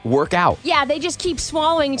eaters work out. Yeah, they just keep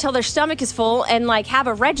swallowing until their stomach is full and like have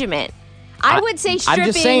a regiment. I would say stripping. I'm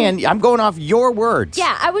just saying. I'm going off your words.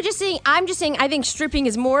 Yeah, I'm just saying. I think stripping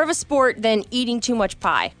is more of a sport than eating too much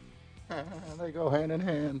pie. They go hand in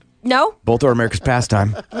hand. No. Both are America's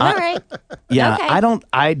pastime. All right. Yeah, Okay.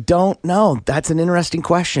 I don't know. That's an interesting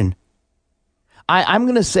question. I'm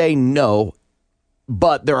going to say no,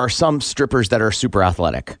 but there are some strippers that are super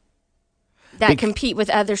athletic. That compete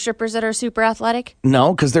with other strippers that are super athletic?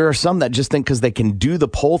 No, because there are some that just think because they can do the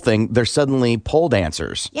pole thing, they're suddenly pole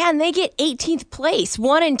dancers. Yeah, and they get 18th place,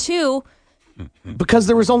 1 and 2. Because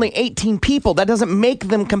there was only 18 people. That doesn't make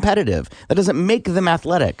them competitive. That doesn't make them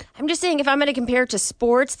athletic. I'm just saying, if I'm going to compare it to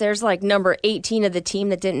sports, there's like number 18 of the team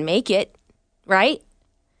that didn't make it, right?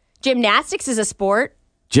 Gymnastics is a sport.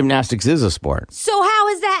 Gymnastics is a sport. So how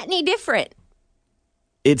is that any different?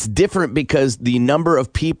 It's different because the number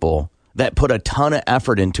of people that put a ton of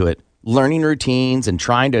effort into it, learning routines and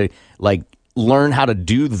trying to learn how to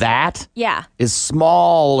do that Yeah. is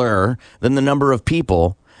smaller than the number of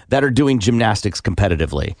people that are doing gymnastics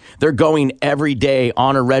competitively. They're going every day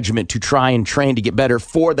on a regiment to try and train to get better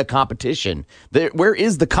for the competition. Where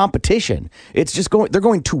is the competition? It's just they're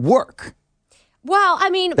going to work. Well, I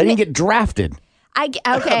mean, They didn't get drafted.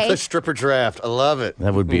 Okay. The stripper draft. I love it.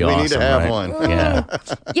 That would be we awesome. We need to have right? one. Yeah.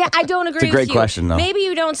 Yeah, I don't agree It's a great with you. question, though. Maybe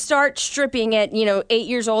you don't start stripping at, 8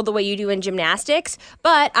 years old the way you do in gymnastics,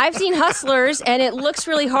 but I've seen hustlers and it looks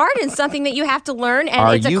really hard and something that you have to learn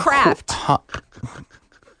and it's a craft.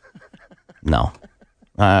 No.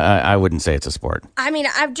 I wouldn't say it's a sport. I mean,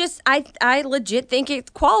 I legit think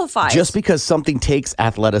it qualifies. Just because something takes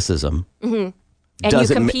athleticism And you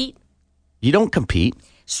doesn't compete. You don't compete.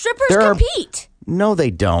 Strippers There are- compete. No, they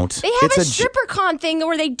don't. They have It's a stripper con thing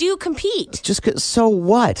where they do compete. So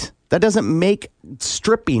what? That doesn't make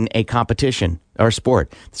stripping a competition or a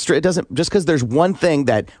sport. It doesn't, just because there's one thing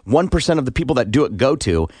that 1% of the people that do it go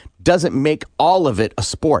to doesn't make all of it a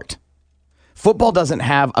sport. Football doesn't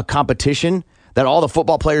have a competition that all the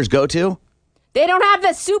football players go to. They don't have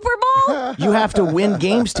the Super Bowl? You have to win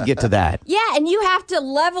games to get to that. Yeah, and you have to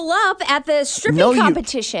level up at the stripping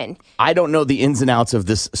competition. I don't know the ins and outs of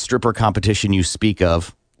this stripper competition you speak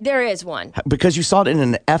of. There is one. Because you saw it in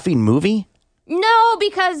an effing movie? No,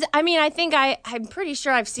 because I think I'm pretty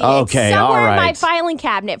sure I've seen Okay, it somewhere all in my right. filing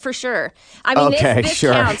cabinet for sure. I mean, Okay, this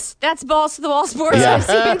sure. counts. That's Balls to the Wall Sports. Yeah. With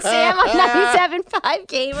Sue and Sam on 97.5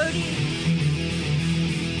 KMOD.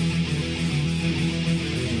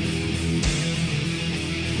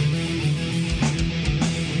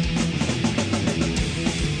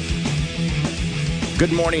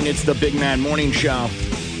 Good morning. It's the Big Man Morning Show.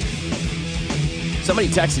 Somebody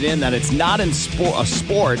texted in that it's not a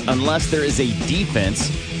sport unless there is a defense.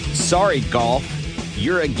 Sorry, golf.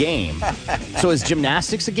 You're a game. So is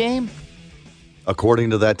gymnastics a game? According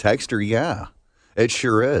to that texter, yeah. It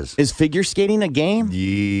sure is. Is figure skating a game?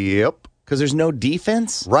 Yep. Because there's no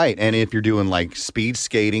defense? Right. And if you're doing like speed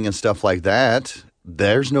skating and stuff like that,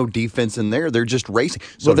 there's no defense in there. They're just racing.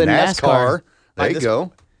 So Well, then NASCAR, there you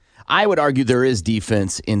go. I would argue there is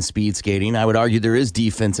defense in speed skating. I would argue there is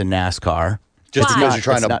defense in NASCAR. Just Why? because you're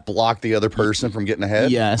trying It's to not- block the other person from getting ahead?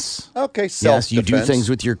 Yes. Okay, Yes, you do self-defense. things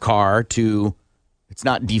with your car to, it's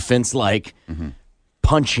not defense like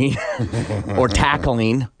punching or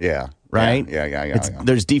tackling. Yeah. Right? Yeah.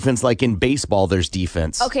 There's defense like in baseball, there's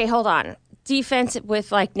defense. Okay, hold on. Defense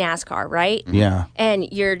with like NASCAR, right? Yeah. And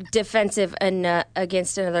you're defensive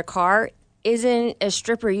against another car. Isn't a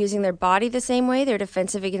stripper using their body the same way? They're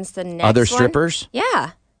defensive against the next Other one? strippers?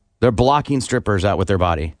 Yeah. They're blocking strippers out with their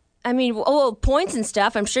body. I mean, well, points and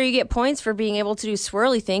stuff. I'm sure you get points for being able to do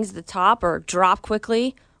swirly things at the top or drop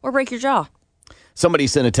quickly or break your jaw. Somebody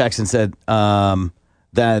sent a text and said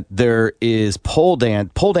that there is pole dance.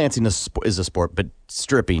 Pole dancing is a sport, but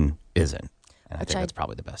stripping isn't. And I think that's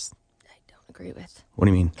probably the best. Agree with. What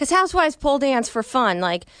do you mean? Because housewives pole dance for fun.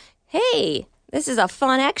 Like, hey, this is a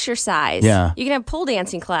fun exercise. Yeah. You can have pole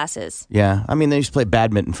dancing classes. Yeah. I mean, they used to play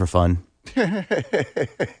badminton for fun.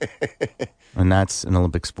 And that's an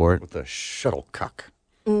Olympic sport. With a shuttlecock.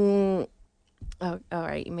 Oh, all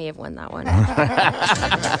right. You may have won that one. Now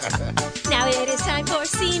it is time for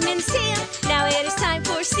Seaman Sam. Now it is time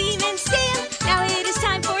for Seaman Sam. Now it is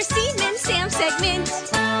time for Seaman Sam segment.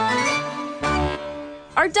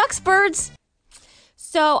 Are ducks birds?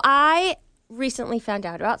 So I recently found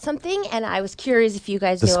out about something, and I was curious if you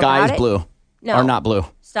guys knew about it. The sky is blue. No. Or not blue.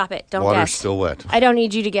 Stop it. Don't Water's guess. still wet. I don't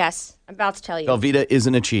need you to guess. I'm about to tell you. Velveeta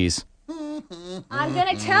isn't a cheese. I'm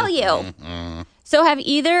going to tell you. So have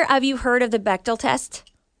either of you heard of the Bechdel test?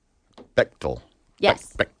 Bechdel.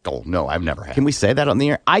 Yes. Bechdel. No, I've never had. Can we say that on the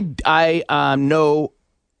air? I know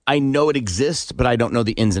it exists, but I don't know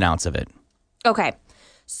the ins and outs of it. Okay.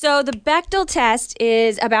 So the Bechdel test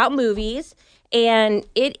is about movies, and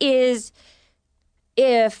it is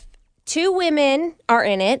if two women are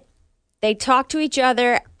in it, they talk to each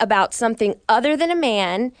other about something other than a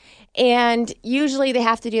man, and usually they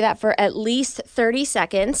have to do that for at least 30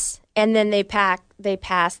 seconds, and then they pass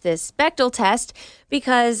this Bechdel test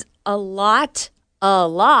because a lot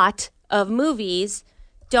of movies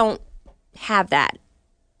don't have that.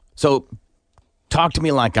 So talk to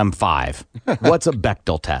me like I'm 5. What's a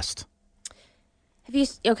Bechdel test?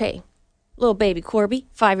 Okay, little baby Corby,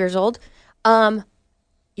 5 years old.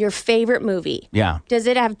 Your favorite movie. Yeah. Does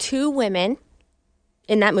it have 2 women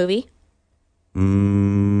in that movie?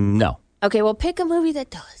 No. Okay, well, pick a movie that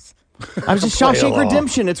does. I was just Shawshank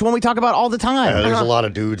Redemption. It's one we talk about all the time. There's a lot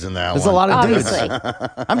of dudes in that There's one. a lot of Obviously.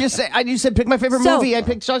 dudes. I'm just saying. You said pick my favorite movie. I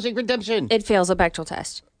picked Shawshank Redemption. It fails a Bechdel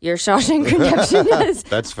test. Your Shawshank Redemption does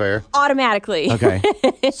That's fair. automatically. Okay.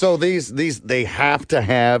 So these they have to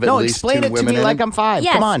have at least explain 2 it to women me in like it? I'm 5.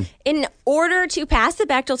 Yes. Come on. In order to pass the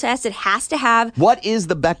Bechdel test, it has to have What is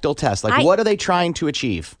the Bechdel test? Like, what are they trying to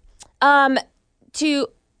achieve? to.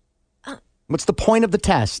 What's the point of the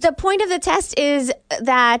test? The point of the test is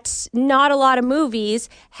that not a lot of movies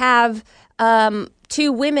have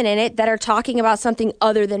 2 women in it that are talking about something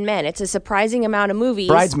other than men. It's a surprising amount of movies.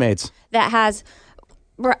 Bridesmaids. That has.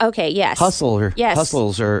 Okay, yes. Yes.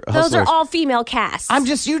 Hustlers or hustlers. Those are all female casts. I'm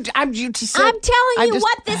telling you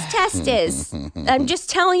what this test is. I'm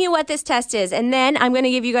just telling you what this test is. And then I'm going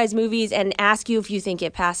to give you guys movies and ask you if you think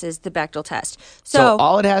it passes the Bechdel test. So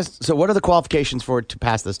all it has. So what are the qualifications for it to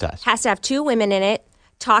pass this test? Has to have 2 women in it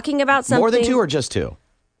talking about something. More than 2 or just 2?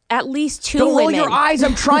 At least 2 Don't women. roll your eyes.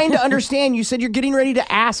 I'm trying to understand. You said you're getting ready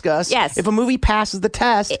to ask us if a movie passes the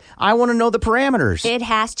test. I want to know the parameters. It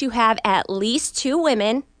has to have at least 2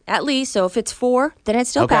 women. At least. So if it's 4, then it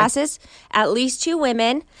still passes. At least 2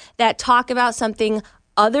 women that talk about something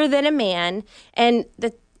other than a man, and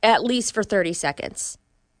at least for 30 seconds.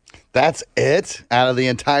 That's it? Out of the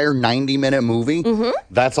entire 90-minute movie? Mm-hmm.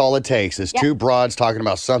 That's all it takes is 2 broads talking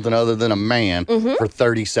about something other than a man for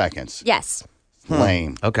 30 seconds. Yes.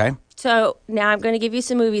 Lame. Okay. So now I'm going to give you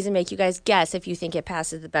some movies and make you guys guess if you think it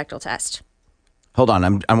passes the Bechdel test. Hold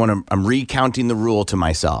on. I'm recounting the rule to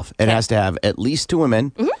myself. It has to have at least 2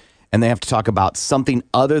 women, and they have to talk about something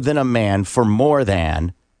other than a man for more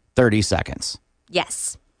than 30 seconds.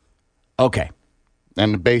 Yes. Okay.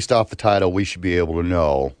 And based off the title, we should be able to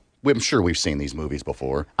know. I'm sure we've seen these movies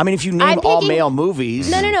before. I mean, if you name all male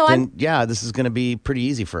movies, No, then yeah, this is going to be pretty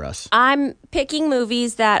easy for us. I'm picking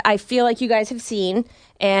movies that I feel like you guys have seen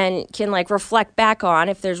and can like reflect back on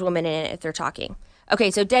if there's women in it if they're talking.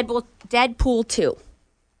 Okay, so Deadpool 2.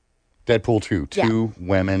 Deadpool 2. 2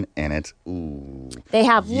 women in it. Ooh. They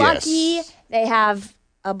have Yes. Lucky. They have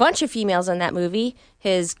a bunch of females in that movie.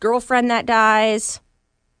 His girlfriend that dies.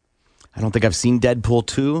 I don't think I've seen Deadpool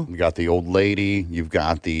 2. You got the old lady. You've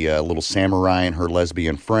got the little samurai and her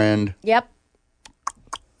lesbian friend. Yep.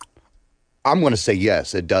 I'm going to say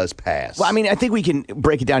yes, it does pass. Well, I mean, I think we can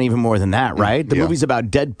break it down even more than that, right? The movie's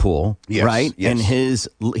about Deadpool, right? Yes.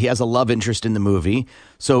 And he has a love interest in the movie.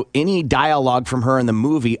 So any dialogue from her in the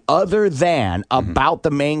movie other than about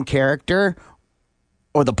the main character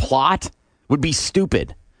or the plot would be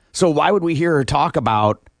stupid. So why would we hear her talk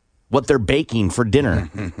about what they're baking for dinner?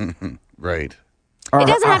 Right. Or, It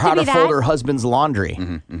doesn't or have to how be to that. fold her husband's laundry.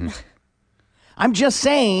 I'm just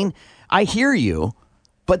saying, I hear you,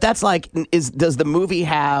 but that's like, does the movie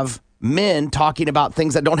have men talking about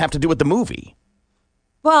things that don't have to do with the movie?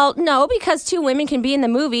 Well, no, because 2 women can be in the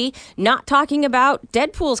movie not talking about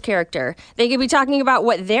Deadpool's character. They could be talking about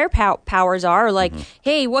what their powers are, like,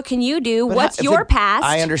 hey, what can you do? But What's if your past?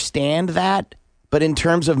 I understand that, but in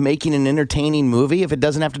terms of making an entertaining movie, if it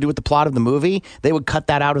doesn't have to do with the plot of the movie, they would cut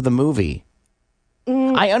that out of the movie.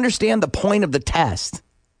 I understand the point of the test.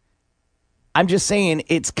 I'm just saying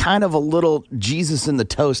it's kind of a little Jesus in the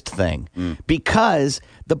toast thing because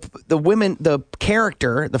the women, the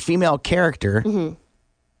character, the female character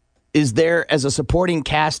is there as a supporting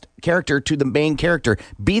cast character to the main character,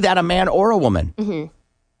 be that a man or a woman. Mm-hmm.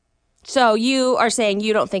 So you are saying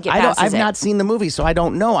you don't think it passes I've not seen the movie, so I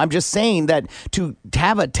don't know. I'm just saying that to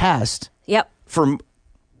have a test. Yep. For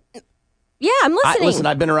Yeah, I'm listening. Listen,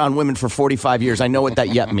 I've been around women for 45 years. I know what that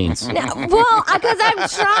yep means. Well, because I'm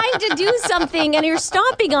trying to do something and you're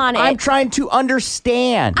stomping on it. I'm trying to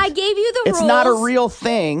understand. I gave you the rules. It's not a real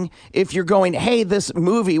thing if you're going, hey, this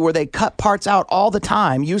movie where they cut parts out all the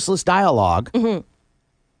time, useless dialogue. Mm-hmm.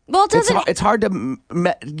 Well, it doesn't. It's hard to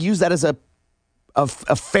use that as a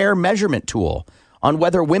fair measurement tool on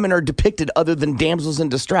whether women are depicted other than damsels in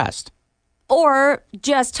distress. Or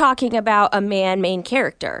just talking about a main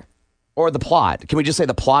character. Or the plot. Can we just say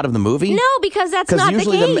the plot of the movie? No, because that's not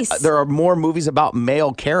usually the case. There are more movies about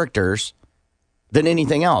male characters than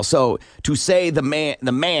anything else. So to say the man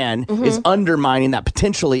Mm-hmm. is undermining that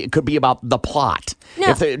potentially it could be about the plot. No.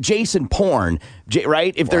 If they're Jason Bourne,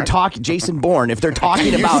 right? If they're talking Jason Bourne, if they're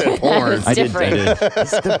talking about porn. I did.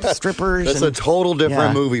 The strippers. That's a total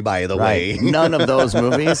different movie, by the way. None of those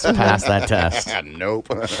movies pass that test. Nope.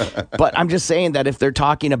 But I'm just saying that if they're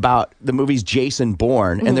talking about the movie's Jason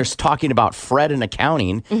Bourne and they're talking about Fred and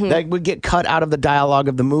accounting, that would get cut out of the dialogue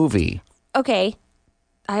of the movie. Okay.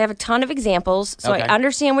 I have a ton of examples, so Okay. I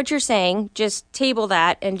understand what you're saying. Just table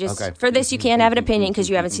that, and just for this, you can't have an opinion because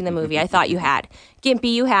you haven't seen the movie. I thought you had.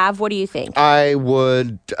 Gimpy, you have. What do you think? I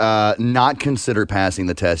would not consider passing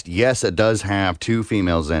the test. Yes, it does have two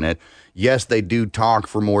females in it. Yes, they do talk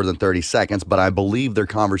for more than 30 seconds, but I believe their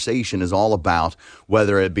conversation is all about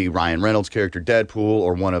whether it be Ryan Reynolds' character Deadpool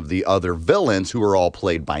or one of the other villains who are all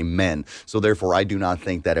played by men. So therefore, I do not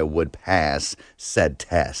think that it would pass said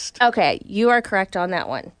test. Okay, you are correct on that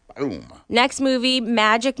one. Boom. Next movie,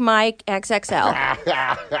 Magic Mike XXL.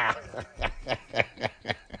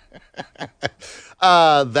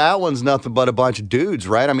 That one's nothing but a bunch of dudes,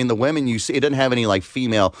 right? I mean, the women you see, it doesn't have any like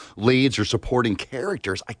female leads or supporting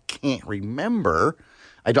characters. I can't remember.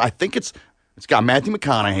 I think it's got Matthew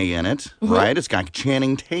McConaughey in it, right? It's got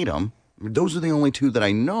Channing Tatum. Those are the only two that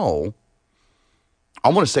I know. I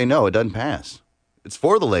want to say no, it doesn't pass. It's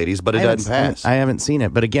for the ladies, but it doesn't pass. I haven't seen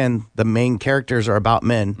it, but again, the main characters are about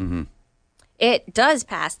men. Mm-hmm. It does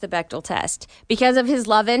pass the Bechdel test because of his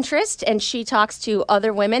love interest, and she talks to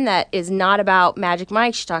other women that is not about Magic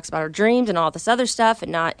Mike. She talks about her dreams and all this other stuff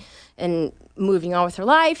and moving on with her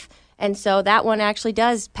life. And so that one actually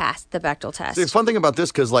does pass the Bechdel test. See, the fun thing about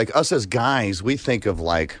this, because like us as guys, we think of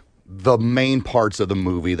like the main parts of the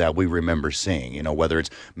movie that we remember seeing, you know, whether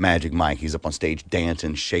it's Magic Mike, he's up on stage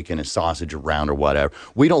dancing, shaking his sausage around or whatever.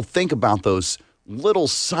 We don't think about those little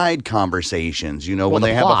side conversations, you know, when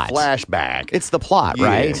they plot. have a flashback. It's the plot,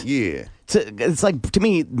 right? Yeah. It's like, to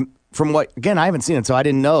me, from what, again, I haven't seen it, so I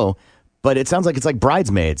didn't know, but it sounds like it's like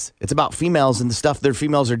Bridesmaids. It's about females and the stuff their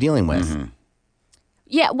females are dealing with. Mm-hmm.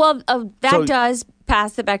 Yeah, well, that does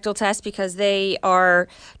pass the Bechdel test because they are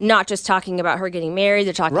not just talking about her getting married,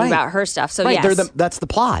 they're talking about her stuff. So, yes. That's the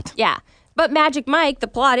plot. Yeah. But Magic Mike, the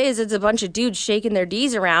plot is it's a bunch of dudes shaking their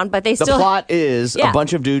D's around, but they The still... plot is a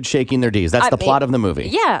bunch of dudes shaking their D's. That's the plot of the movie.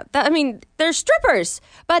 Yeah. They're strippers,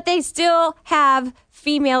 but they still have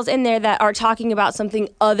females in there that are talking about something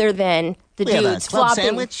other than the We have a dudes club flopping.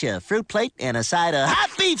 sandwich, a fruit plate, and a side of hot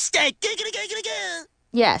beef steak.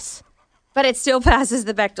 Yes. But it still passes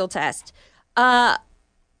the Bechdel test.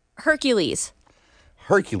 Hercules.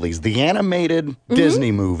 Hercules, the animated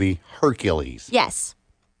Disney movie, Hercules. Yes.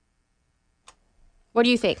 What do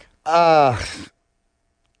you think? I'm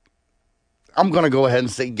going to go ahead and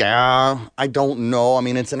say, yeah, I don't know. I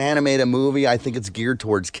mean, it's an animated movie. I think it's geared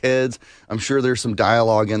towards kids. I'm sure there's some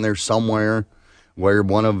dialogue in there somewhere where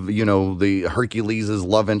one of, you know, the Hercules'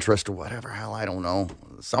 love interest or whatever. Hell, I don't know.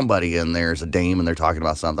 Somebody in there is a dame and they're talking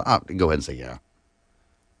about something. I'll go ahead and say, yeah.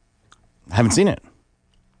 I haven't seen it.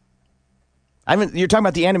 You're talking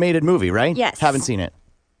about the animated movie, right? Yes. Haven't seen it.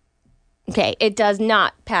 Okay, it does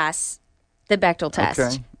not pass the Bechdel test.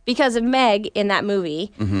 Okay. Because of Meg in that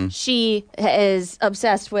movie, she is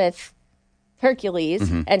obsessed with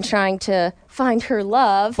Hercules and trying to find her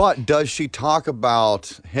love. But does she talk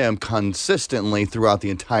about him consistently throughout the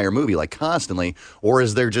entire movie, like constantly? Or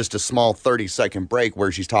is there just a small 30-second break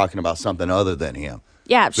where she's talking about something other than him?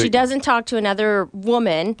 Yeah, she doesn't talk to another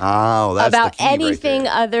woman that's about the key right anything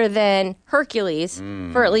there. other than Hercules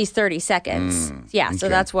for at least 30 seconds. Yeah, so okay.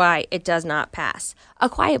 that's why it does not pass. A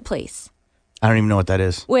Quiet Place I don't even know what that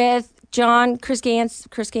is. with John Krasinski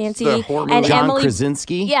The horror and movie. John Emily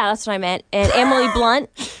Krasinski? Yeah, that's what I meant. And Emily Blunt.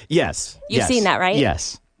 Yes. You've seen that, right?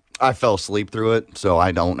 Yes. I fell asleep through it, so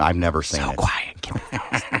I've never seen it. Quiet.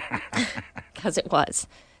 Because it was.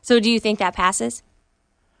 So do you think that passes?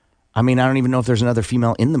 I mean, I don't even know if there's another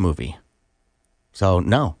female in the movie. So,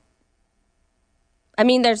 no. I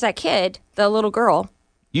mean, there's that kid, the little girl.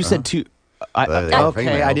 You said two. are Okay,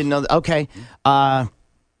 females. I didn't know. Okay.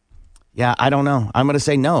 Yeah, I don't know. I'm going to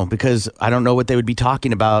say no because I don't know what they would be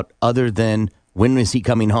talking about other than when is he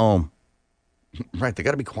coming home? Right, they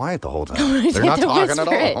got to be quiet the whole time. They're not talking at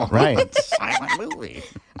all. Right. It's a silent movie.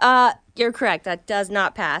 You're correct. That does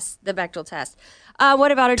not pass the Bechdel test.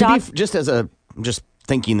 What about a dog? Just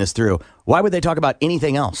thinking this through, why would they talk about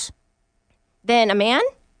anything else? Then a man?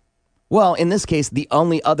 Well, in this case, the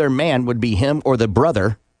only other man would be him or the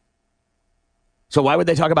brother. So why would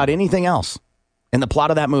they talk about anything else in the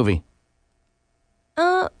plot of that movie?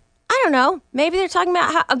 I don't know. Maybe they're talking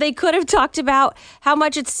about how they could have talked about how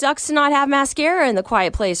much it sucks to not have mascara in the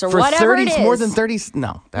quiet place or For whatever 30s, it is. more than 30s?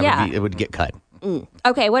 No, it would get cut.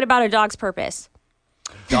 Okay, what about a dog's purpose?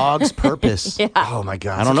 Dog's Purpose. Yeah. Oh my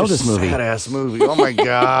God. I don't know such a this movie. Sad-ass movie. Oh my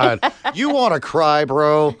God. You want to cry,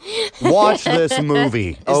 bro? Watch this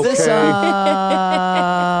movie. Is this,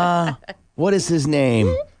 what is his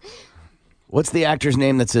name? What's the actor's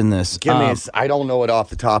name that's in this? I don't know it off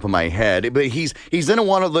the top of my head, but he's in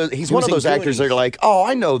one of those actors that are like, oh,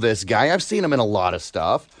 I know this guy. I've seen him in a lot of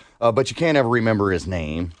stuff, but you can't ever remember his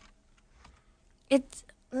name. It's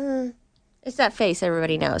that face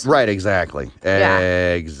everybody knows. Right, exactly.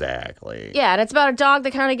 Yeah. Exactly. Yeah, and it's about a dog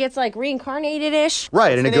that kind of gets like reincarnated-ish.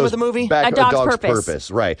 Right, and it goes the movie? back A to Dog's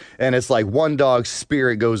Purpose. Right. And it's like one dog's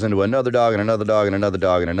spirit goes into another dog and another dog and another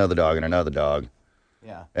dog and another dog and another dog.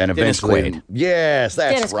 Yeah. And Dennis eventually, Quaid. yes,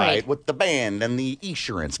 that's Dennis right, Quaid. with the band and the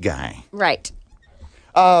insurance guy. Right.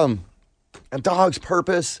 A Dog's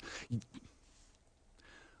Purpose.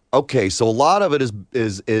 Okay, so a lot of it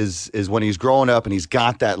is when he's growing up and he's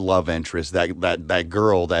got that love interest, that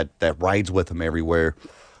girl that rides with him everywhere.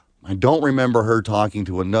 I don't remember her talking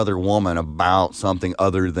to another woman about something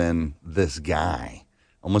other than this guy.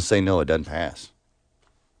 I'm gonna say no, it doesn't pass.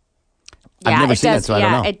 Yeah, I've never seen it, so I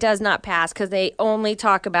don't know. It does not pass because they only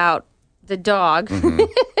talk about the dog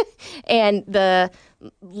and the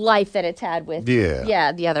life that it's had with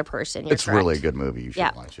the other person. You're It's correct. really a good movie. You should Yeah.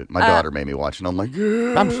 watch it. My daughter made me watch it. I'm like,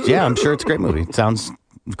 I'm sure it's a great movie. It sounds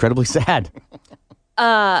incredibly sad.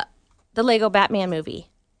 The Lego Batman movie.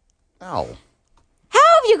 Oh. How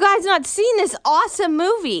have you guys not seen this awesome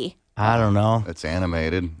movie? I don't know. It's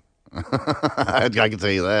animated. I can tell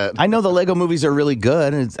you that. I know the Lego movies are really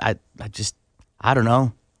good, and I don't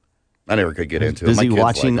know. I never could get into it. Busy My kids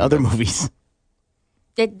watching like it. other movies.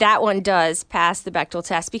 That one does pass the Bechdel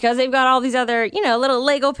test because they've got all these other, little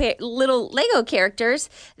Lego characters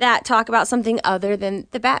that talk about something other than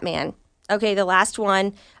the Batman. Okay, the last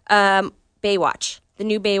one, Baywatch, the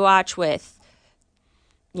new Baywatch with,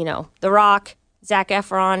 The Rock, Zac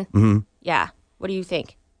Efron. Mm-hmm. Yeah, what do you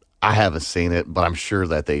think? I haven't seen it, but I'm sure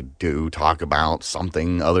that they do talk about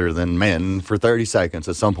something other than men for 30 seconds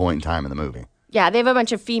at some point in time in the movie. Yeah, they have a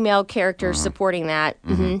bunch of female characters supporting that.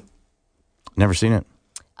 Mm-hmm. Never seen it.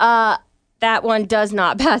 That one does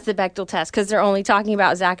not pass the Bechdel test because they're only talking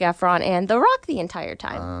about Zac Efron and The Rock the entire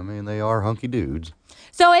time. I mean, they are hunky dudes.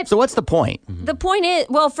 So what's the point? The point is,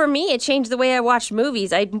 well, for me, it changed the way I watched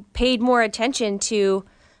movies. I paid more attention to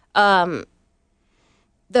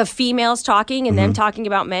the females talking and them talking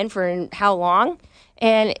about men for how long.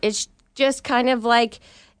 And it's just kind of like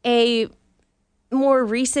a more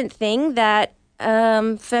recent thing that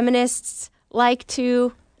feminists like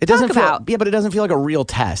to talk about. Yeah, but it doesn't feel like a real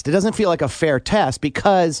test. It doesn't feel like a fair test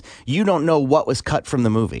because you don't know what was cut from the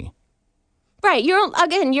movie. Right.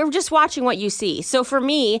 You're just watching what you see. So for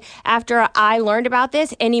me, after I learned about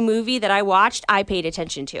this, any movie that I watched, I paid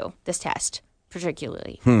attention to this test,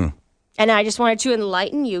 particularly. And I just wanted to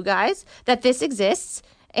enlighten you guys that this exists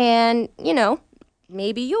and,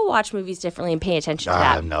 maybe you'll watch movies differently and pay attention to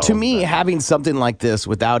that. No, to me, having something like this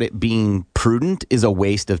without it being prudent is a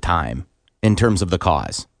waste of time in terms of the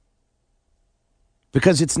cause.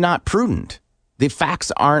 Because it's not prudent. The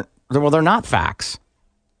facts aren't, they're not facts.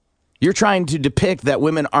 You're trying to depict that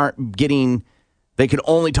women aren't they can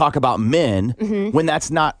only talk about men when that's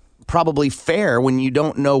not probably fair when you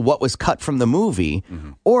don't know what was cut from the movie.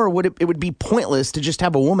 Or it would be pointless to just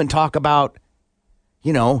have a woman talk about,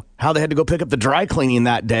 how they had to go pick up the dry cleaning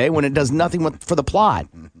that day when it does nothing for the plot.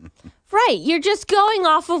 Right. You're just going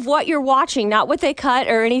off of what you're watching, not what they cut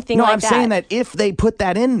or anything No, like I'm that. saying that if they put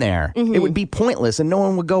that in there, it would be pointless and no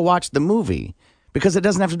one would go watch the movie because it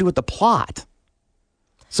doesn't have to do with the plot.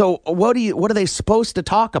 So what are they supposed to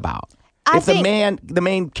talk about? The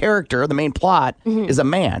main character, the main plot is a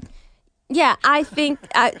man. Yeah, I think,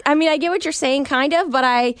 I mean, I get what you're saying kind of, but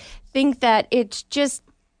I think that it's just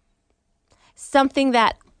something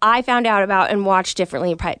that I found out about and watched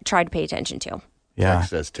differently and tried to pay attention to. Yeah. It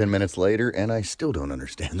says 10 minutes later, and I still don't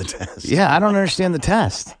understand the test. Yeah, I don't understand the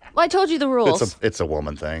test. Well, I told you the rules. It's a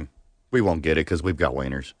woman thing. We won't get it because we've got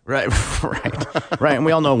wieners. Right. Right. And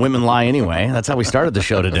we all know women lie anyway. That's how we started the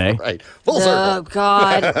show today. Right. Full circle. Oh,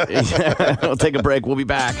 God. We'll take a break. We'll be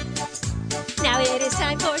back. Now it is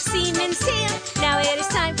time for Seaman Sam. Now it is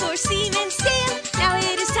time for Seaman Sam. Now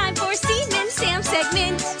it is time for Seaman Sam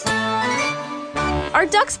segment. Are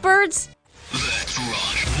ducks birds? Let's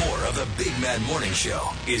rock. More of the Big Mad Morning Show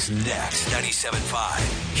is next.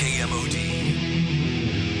 97.5 KMOD.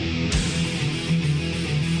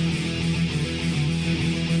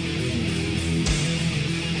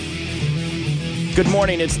 Good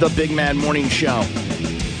morning. It's the Big Mad Morning Show.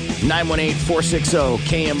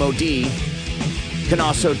 918-460-KMOD. You can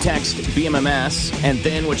also text BMMS and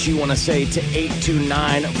then what you want to say to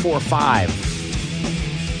 82945.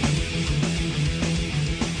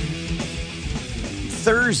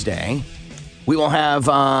 Thursday, we will have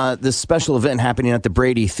this special event happening at the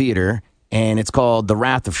Brady Theater, and it's called The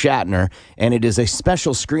Wrath of Shatner, and it is a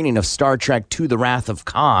special screening of Star Trek II: The Wrath of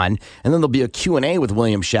Khan, and then there'll be a Q&A with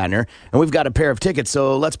William Shatner, and we've got a pair of tickets,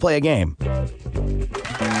 so let's play a game.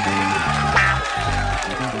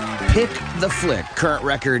 Pick the flick. Current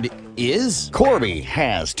record is... Corby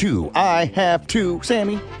has 2. I have 2.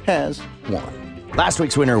 Sammy has 1. Last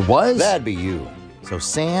week's winner was... That'd be you. So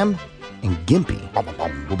Sam and Gimpy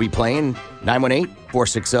will be playing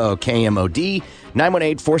 918-460-KMOD.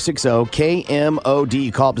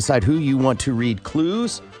 918-460-KMOD. Call up, decide who you want to read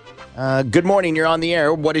clues. Good morning. You're on the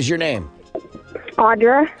air. What is your name?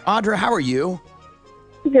 Audra. Audra, how are you?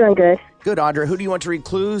 Doing good. Good, Audra. Who do you want to read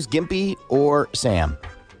clues, Gimpy or Sam?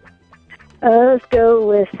 Let's go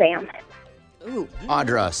with Sam. Ooh.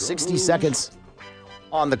 Audra, 60 seconds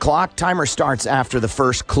on the clock. Timer starts after the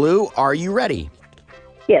first clue. Are you ready?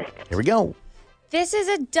 Yes. Here we go. This is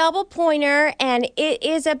a double pointer, and it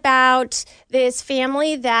is about this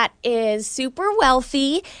family that is super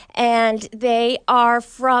wealthy, and they are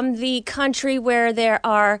from the country where there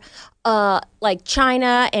are like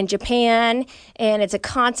China and Japan, and it's a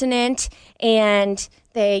continent, and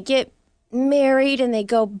they get married, and they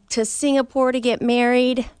go to Singapore to get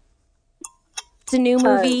married. It's a new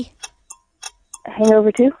movie.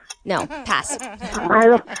 Hangover 2? No, pass. I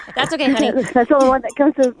don't, That's okay, honey. That's the only one that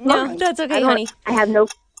comes to mind. No, that's okay, honey. I don't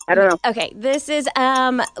know. Okay, this is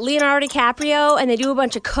Leonardo DiCaprio, and they do a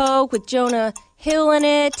bunch of coke with Jonah Hill in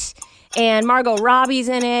it, and Margot Robbie's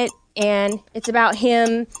in it, and it's about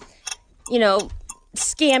him,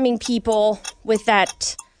 scamming people with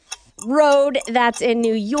that road that's in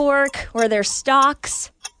New York where there's stocks.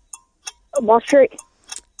 Wall Street.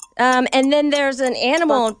 And then there's an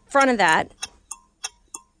animal in front of that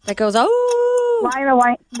goes, oh. Lion of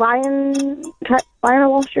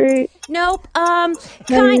Wall Street. Nope. Like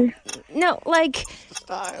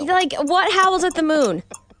what howls at the moon?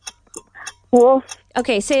 Wolf.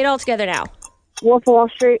 Okay, say it all together now. Wolf of Wall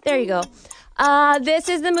Street. There you go. This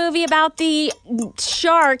is the movie about the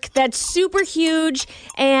shark that's super huge,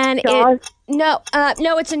 and it's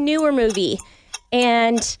a newer movie,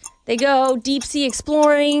 and they go deep sea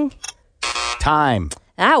exploring. Time.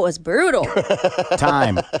 That was brutal.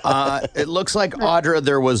 Time. It looks like, Audra,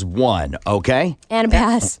 there was one, okay? And a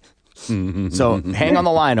pass. So hang on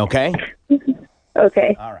the line, okay?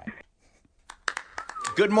 Okay. All right.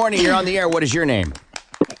 Good morning. You're on the air. What is your name?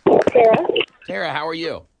 Tara. Tara, how are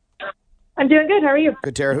you? I'm doing good. How are you?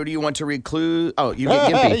 Good, Tara. Who do you want to read clues? Oh, you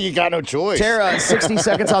get Gimpy. You got no choice. Tara, 60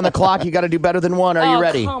 seconds on the clock. You got to do better than one. Are you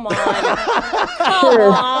ready? Come on. All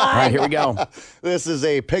right, here we go. This is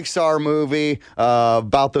a Pixar movie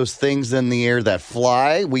about those things in the air that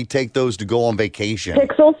fly. We take those to go on vacation.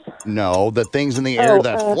 Pixels? No, the things in the air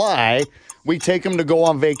that fly, we take them to go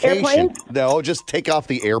on vacation. Airplanes? No, just take off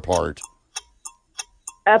the air part.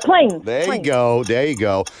 Plane. There you go. There you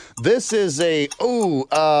go. This is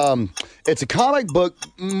it's a comic book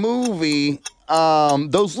movie.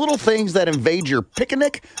 Those little things that invade your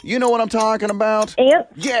picnic. You know what I'm talking about? Ant?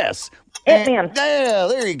 Yes. Ant-Man. Yeah,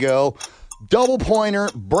 there you go. Double pointer,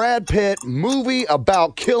 Brad Pitt, movie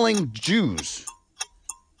about killing Jews.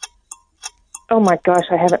 Oh my gosh,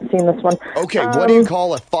 I haven't seen this one. Okay, what do you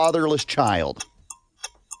call a fatherless child?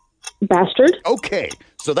 Bastard. Okay,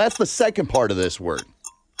 so that's the second part of this word.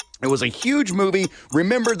 It was a huge movie.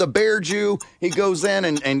 Remember the bear Jew? He goes in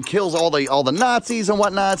and kills all the Nazis and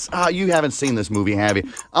whatnots. You haven't seen this movie, have you?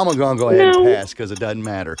 I'm going to go ahead and pass because it doesn't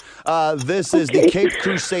matter. This is the Caped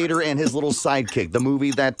Crusader and his little sidekick, the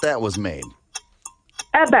movie that was made.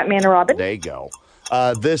 Batman and Robin. There you go.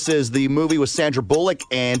 This is the movie with Sandra Bullock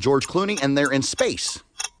and George Clooney, and they're in space.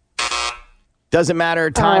 Doesn't matter.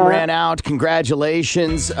 Time ran out.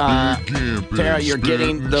 Congratulations. Tara, you're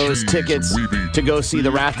getting those tickets to go see The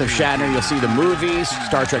Wrath of Shatner. You'll see the movies,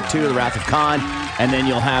 Star Trek II, The Wrath of Khan, and then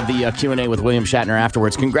you'll have the Q&A with William Shatner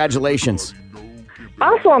afterwards. Congratulations.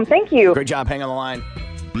 Awesome. Thank you. Great job. Hang on the line.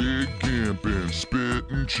 Big camping,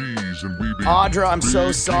 spitting cheese, and we be... Audra, I'm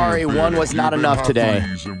so sorry. One was not enough today.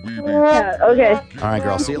 Yeah, okay. All right,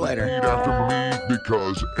 girl. See you later.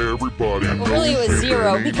 Because everybody Well, really, it was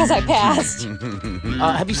 0 because I passed.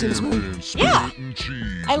 Have you seen this movie? Yeah.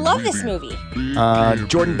 I love this movie.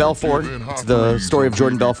 Jordan Belfort. It's the story of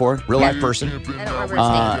Jordan Belfort, real life person. I don't remember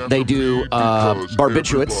his name. They do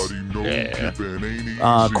barbiturates,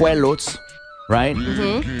 quaaludes, right?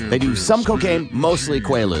 Mm-hmm. They do some cocaine, mostly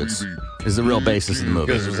quaaludes. Is the real basis of the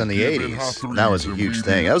movie. Because it was in the 80s. That was a huge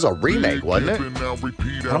thing. That was a remake, wasn't it?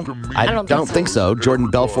 I don't think so.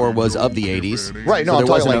 Jordan Belfort was of the 80s. Right, no, so I'm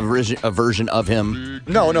there talking wasn't a version of him.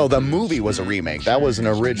 No, the movie was a remake. That was an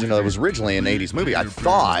original. It was originally an 80s movie, I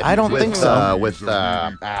thought. I don't think so.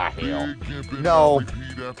 Hell. No.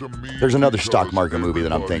 There's another stock market movie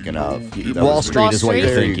that I'm thinking of. Wall Street is what you're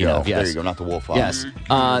thinking of. Yes. There you go, not the Wolf Hall. Yes.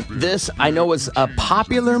 This, I know, was a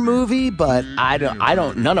popular movie, but I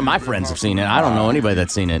don't. None of my friends have seen it. I don't know anybody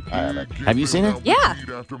that's seen it. I haven't. Have you seen it? Yeah.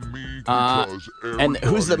 And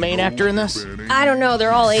who's the main actor in this? I don't know.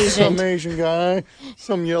 They're all Asian. Some Asian guy,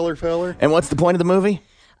 some yeller feller. And what's the point of the movie?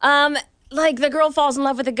 Like the girl falls in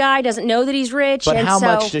love with the guy, doesn't know that he's rich. But and how so...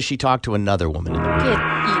 much does she talk to another woman in the movie? Eat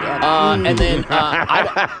up. And then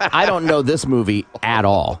I don't know this movie at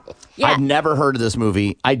all. Yeah. I've never heard of this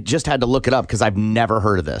movie. I just had to look it up because I've never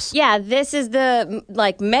heard of this. Yeah, this is the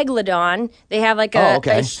megalodon. They have like a,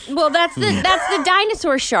 that's the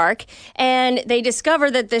dinosaur shark, and they discover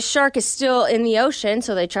that this shark is still in the ocean,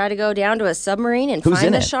 so they try to go down to a submarine and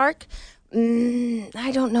find the shark.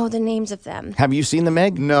 I don't know the names of them. Have you seen the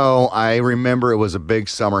Meg? No, I remember it was a big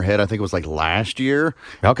summer hit. I think it was like last year.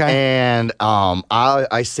 Okay. And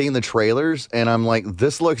I seen the trailers, and I'm like,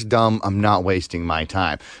 this looks dumb. I'm not wasting my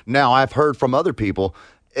time. Now, I've heard from other people,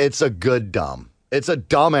 it's a good dumb. It's a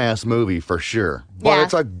dumbass movie for sure, but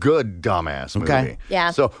it's a good dumbass movie. Okay.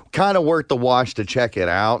 Yeah. So kind of worth the watch to check it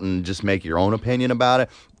out and just make your own opinion about it.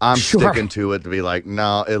 I'm sticking to it to be like,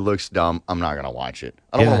 no, it looks dumb. I'm not going to watch it.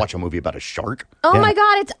 I don't want to watch a movie about a shark. Oh my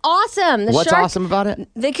God, it's awesome. What's awesome about it?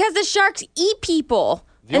 Because the sharks eat people.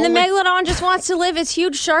 And the megalodon just wants to live its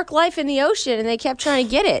huge shark life in the ocean, and they kept trying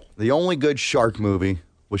to get it. The only good shark movie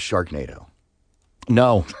was Sharknado.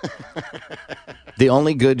 No. The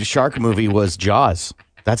only good shark movie was Jaws.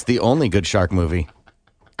 That's the only good shark movie.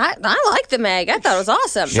 I like the Meg. I thought it was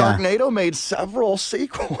awesome. Sharknado made several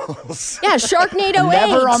sequels. Yeah, Sharknado 8.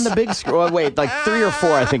 Never on the big screen. Well, wait, like 3 or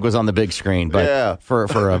 4 I think was on the big screen, but for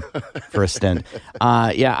a stint.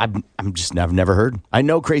 I've never heard. I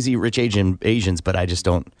know Crazy Rich Asians, but I just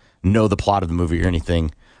don't know the plot of the movie or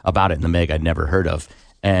anything about it. In the Meg, I'd never heard of.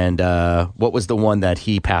 And what was the one that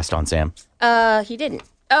he passed on, Sam? He didn't.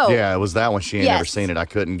 Oh. Yeah, it was that one. She ain't never seen it. I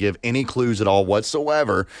couldn't give any clues at all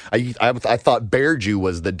whatsoever. I thought Bear Jew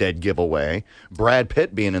was the dead giveaway. Brad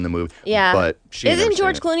Pitt being in the movie. Yeah. But she ain't Isn't never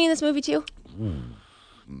George seen it. Clooney in this movie too?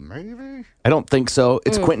 Maybe. I don't think so.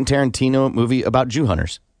 It's Quentin Tarantino movie about Jew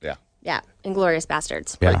hunters. Yeah. Yeah. Inglourious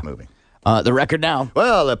Bastards. Great movie. The record now.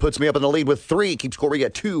 Well, that puts me up in the lead with 3. Keeps Corey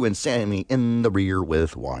at 2 and Sammy in the rear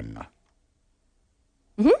with 1.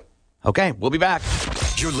 Okay, we'll be back.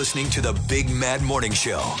 You're listening to the Big Mad Morning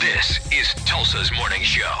Show. This is Tulsa's Morning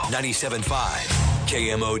Show. 97.5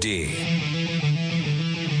 KMOD.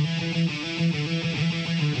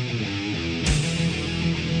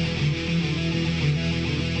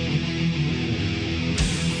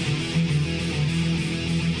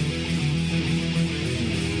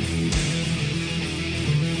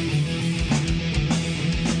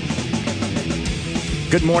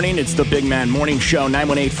 Good morning. It's the Big Man Morning Show,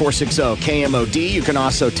 918-460-KMOD. You can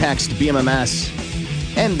also text BMMS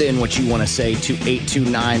and then what you want to say to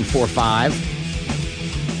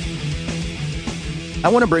 82945. I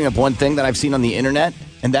want to bring up one thing that I've seen on the internet,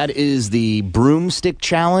 and that is the broomstick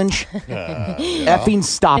challenge. Effing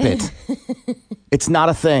stop it. It's not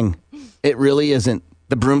a thing. It really isn't.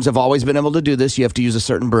 The brooms have always been able to do this. You have to use a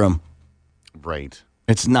certain broom. Right.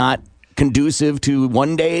 It's not conducive to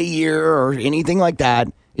one day a year or anything like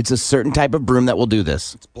that. It's a certain type of broom that will do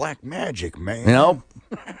this. It's black magic, man. You know?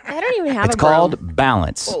 I don't even have It's a broom. called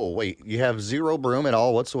balance. Oh, wait. You have 0 broom at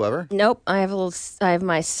all whatsoever? Nope. I have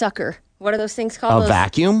my sucker. What are those things A called?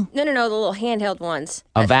 vacuum? No, the little handheld ones.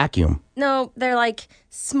 A vacuum. No, they're like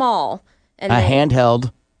small. And A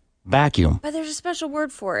handheld vacuum. But there's a special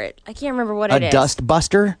word for it. I can't remember what it A is. dust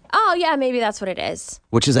buster, Oh, yeah, maybe that's what it is.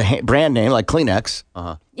 which is a brand name like Kleenex.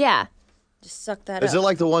 Uh-huh. Yeah. Just suck that Is up. it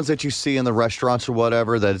like the ones that you see in the restaurants or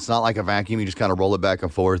whatever, that it's not like a vacuum, you just kind of roll it back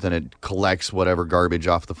and forth and it collects whatever garbage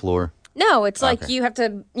off the floor? No, it's like you have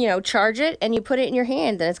to, charge it and you put it in your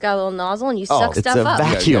hand and it's got a little nozzle and you suck it's stuff a up.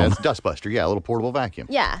 vacuum. Yeah, it's a dustbuster. Yeah, a little portable vacuum.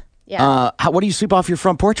 Yeah. What do you sweep off your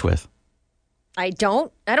front porch with? I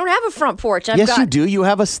don't have a front porch. Yes, you do. You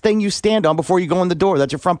have a thing you stand on before you go in the door.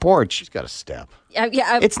 That's your front porch. She's got a step.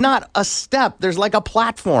 It's not a step. There's like a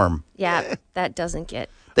platform. Yeah, that doesn't get.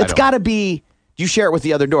 It's got to be. You share it with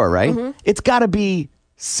the other door, right? Mhm. It's got to be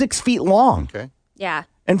 6 feet long. Okay. Yeah.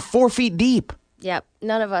 And 4 feet deep. Yep.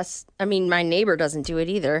 None of us. I mean, my neighbor doesn't do it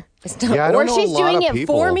either. Yeah, I don't or know she's a lot doing of it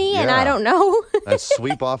for people. me, and Yeah. I don't know. That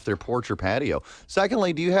sweep off their porch or patio.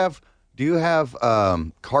 Secondly, do you have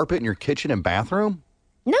carpet in your kitchen and bathroom?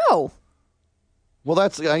 No. Well,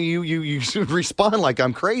 that's you should respond like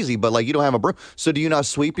I'm crazy, but like you don't have a broom. So do you not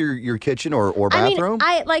sweep your kitchen or bathroom?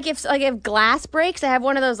 I mean, if glass breaks, I have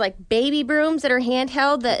one of those like baby brooms that are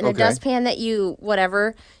handheld in a dustpan that you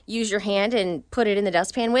use your hand and put it in the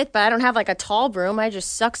dustpan with. But I don't have like a tall broom. I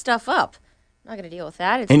just suck stuff up. I'm not gonna deal with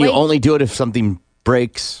that. And you only do it if something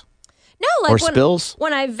breaks. No, like or when, spills?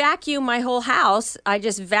 When I vacuum my whole house, I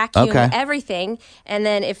just vacuum everything. And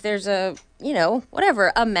then if there's a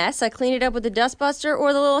mess, I clean it up with the dustbuster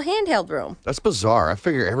or the little handheld broom. That's bizarre. I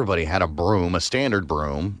figure everybody had a broom, a standard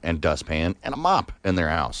broom and dustpan and a mop in their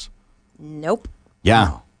house. Nope.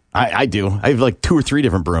 Yeah, I do. I have like 2 or 3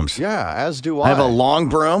 different brooms. Yeah, as do I. I have a long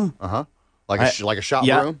broom. Like a shop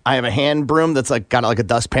broom? I have a hand broom that's got like a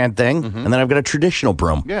dustpan thing. And then I've got a traditional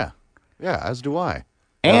broom. Yeah, as do I.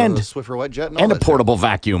 And the Swiffer wet jet and a portable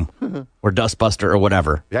vacuum or dustbuster or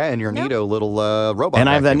whatever. Yeah, and your Nito little robot. And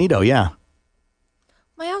I have that Nito, yeah.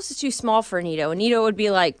 My house is too small for a Nito. A Nito would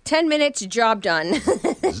be like 10 minutes, job done.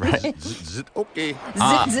 Okay.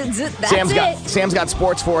 That's Sam's got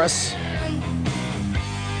sports for us.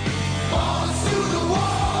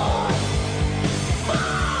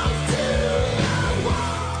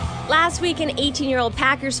 Last week, an 18-year-old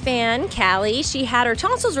Packers fan, Callie, she had her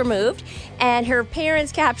tonsils removed, and her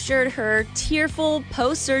parents captured her tearful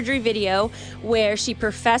post-surgery video where she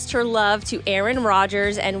professed her love to Aaron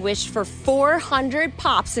Rodgers and wished for 400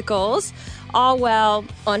 popsicles, all while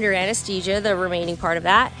under anesthesia, the remaining part of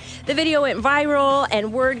that. The video went viral,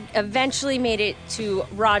 and word eventually made it to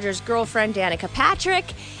Rodgers' girlfriend, Danica Patrick,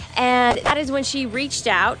 and that is when she reached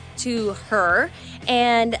out to her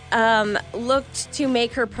and looked to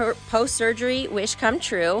make her post-surgery wish come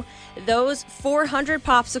true. Those 400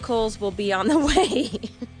 popsicles will be on the way.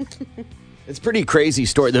 It's a pretty crazy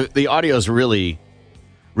story. The audio is really,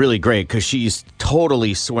 really great because she's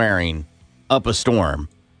totally swearing up a storm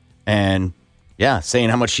and, saying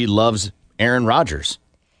how much she loves Aaron Rodgers.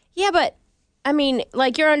 Yeah, but, I mean,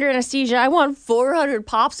 like, you're under anesthesia. I want 400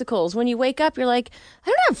 popsicles. When you wake up, you're like, I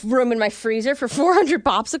don't have room in my freezer for 400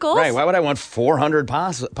 popsicles. Right, why would I want 400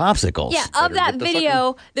 popsicles? Yeah, of that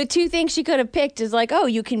video, the 2 things she could have picked is like, oh,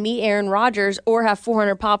 you can meet Aaron Rodgers or have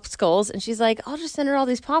 400 popsicles. And she's like, I'll just send her all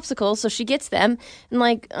these popsicles. So she gets them. And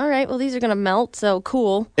like, all right, well, these are going to melt. So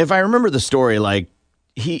cool. If I remember the story, like,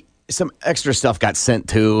 some extra stuff got sent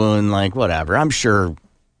to and like, whatever. I'm sure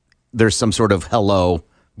there's some sort of hello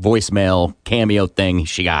voicemail cameo thing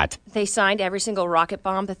she got. They signed every single rocket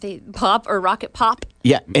bomb that they pop or rocket pop.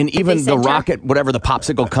 Yeah, and even the sent her? rocket, whatever the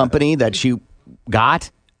popsicle company that she got,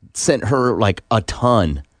 sent her like a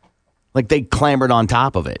ton. Like they clambered on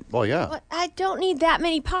top of it. Well, yeah. But I don't need that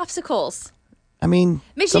many popsicles. I mean,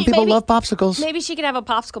 some people love popsicles. Maybe she could have a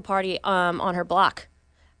popsicle party on her block.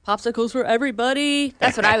 Popsicles for everybody.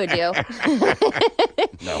 That's what I would do.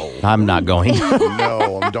 No. I'm not going.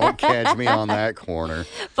 No, don't catch me on that corner.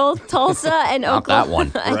 Both Tulsa and Not Oklahoma.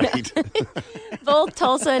 that one. Right. Both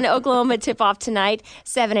Tulsa and Oklahoma tip off tonight,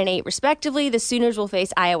 7 and 8 respectively. The Sooners will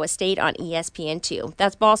face Iowa State on ESPN2.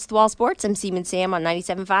 That's Balls to the Wall Sports. I'm Seaman Sam on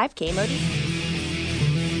 97.5 KMOD.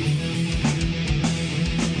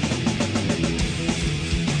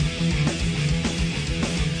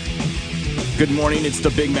 Good morning. It's the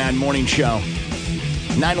Big Mad Morning Show.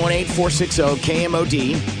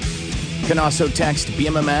 918-460-KMOD. Can also text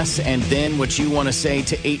BMMS and then what you want to say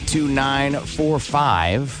to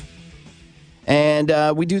 82945. And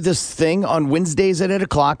we do this thing on Wednesdays at 8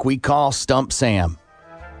 o'clock we call Stump Sam.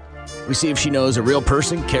 We see if she knows a real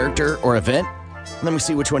person, character, or event. And then we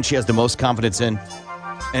see which one she has the most confidence in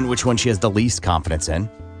and which one she has the least confidence in.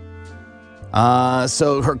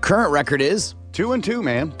 So her current record is 2-2,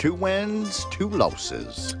 man. 2 wins, 2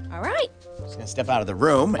 losses. All right. Just going to step out of the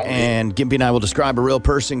room, and Gimpy and I will describe a real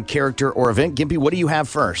person, character, or event. Gimpy, what do you have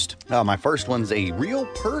first? My first one's a real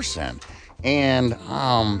person. And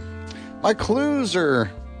my clues are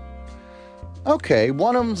Okay,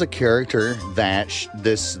 one of them's a character that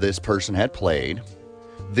this person had played.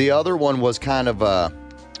 The other one was kind of a,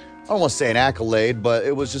 I don't want to say an accolade, but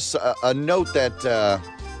it was just a note that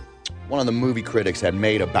one of the movie critics had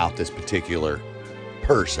made about this particular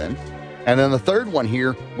person. And then the third one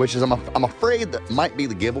here, which is I'm afraid that might be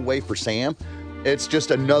the giveaway for Sam. It's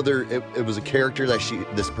just another. It was a character that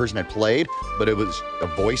this person had played, but it was a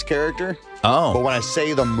voice character. Oh. But when I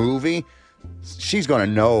say the movie, she's gonna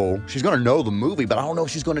know the movie, but I don't know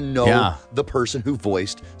if she's gonna know the person who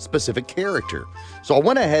voiced specific character. So I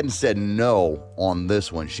went ahead and said no on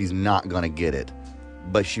this one. She's not gonna get it,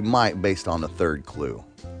 but she might based on the third clue.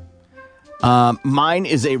 Mine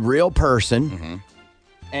is a real person,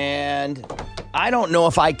 and I don't know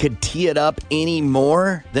if I could tee it up any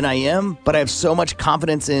more than I am, but I have so much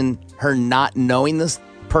confidence in her not knowing this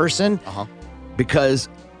person because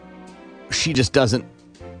she just doesn't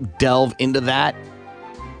delve into that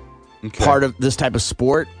part of this type of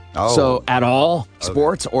sport. So at all,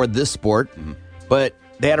 sports or this sport. But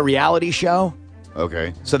they had a reality show.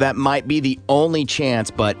 Okay. So that might be the only chance,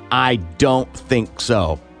 but I don't think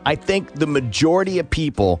so. I think the majority of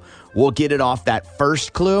people will get it off that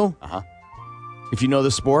first clue, if you know the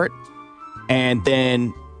sport. And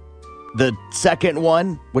then the second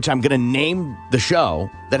one, which I'm going to name the show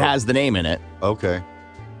that has the name in it. Okay.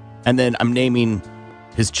 And then I'm naming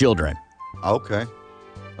his children. Okay.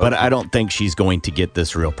 But I don't think she's going to get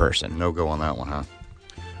this real person. No go on that one,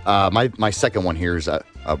 huh? My second one here is a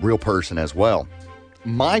real person as well.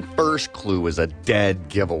 My first clue is a dead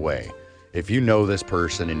giveaway. If you know this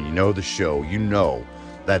person and you know the show, you know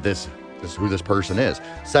that this is who this person is.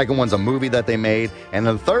 Second one's a movie that they made. And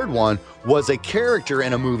the third one was a character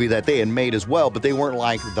in a movie that they had made as well, but they weren't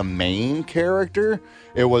like the main character.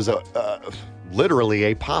 It was literally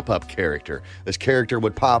a pop-up character. This character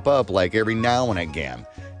would pop up like every now and again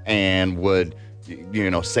and would,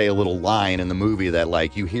 say a little line in the movie that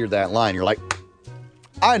like you hear that line, you're like,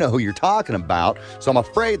 I know who you're talking about. So I'm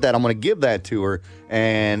afraid that I'm going to give that to her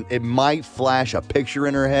and it might flash a picture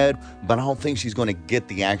in her head, but I don't think she's going to get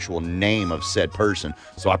the actual name of said person.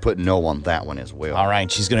 So I put no on that one as well. All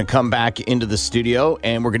right. She's going to come back into the studio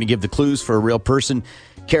and we're going to give the clues for a real person,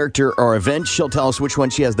 character, or event. She'll tell us which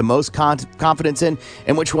one she has the most confidence in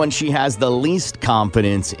and which one she has the least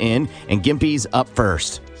confidence in. And Gimpy's up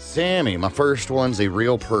first. Sammy, my first one's a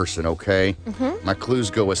real person, okay? My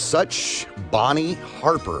clues go as such. Bonnie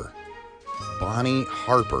Harper. Bonnie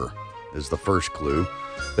Harper is the first clue.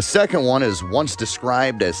 The second one is once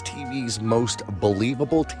described as TV's most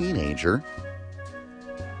believable teenager.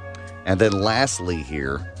 And then lastly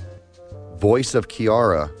here, voice of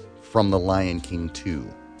Kiara from The Lion King 2.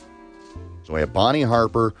 So we have Bonnie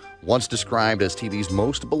Harper, once described as TV's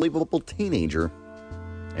most believable teenager,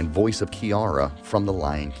 and voice of Kiara from The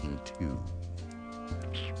Lion King 2.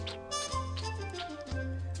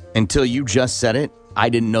 Until you just said it, I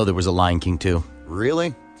didn't know there was a Lion King 2.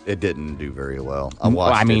 Really? It didn't do very well. I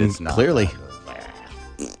watched it. It's not clearly.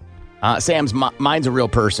 Sam's, mine's a real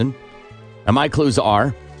person. And my clues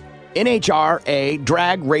are NHRA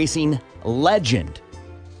drag racing legend.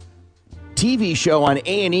 TV show on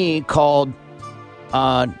A&E called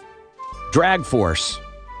Drag Force.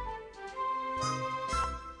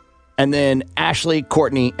 And then Ashley,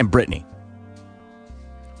 Courtney, and Brittany.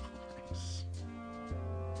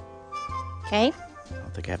 Okay. I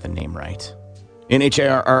don't think I have the name right.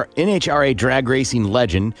 NHRA drag racing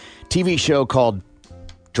legend. TV show called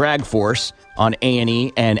Drag Force on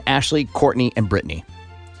A&E. And Ashley, Courtney, and Brittany.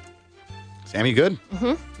 Sammy, good?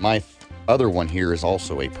 My other one here is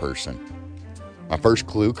also a person. My first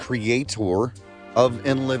clue, creator of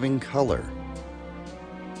In Living Color.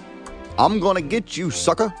 I'm gonna get you,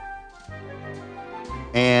 sucker.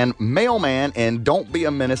 And mailman, and don't be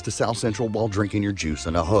a menace to South Central while drinking your juice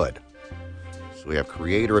in a hood. So we have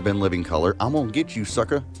creator of In Living Color. I'm gonna get you,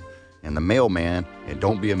 sucker. And the mailman, and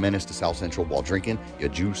don't be a menace to South Central while drinking your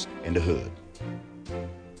juice in the hood.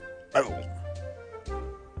 Oh.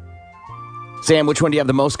 Sam, which one do you have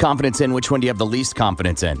the most confidence in? Which one do you have the least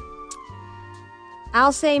confidence in?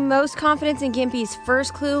 I'll say most confidence in Gimpy's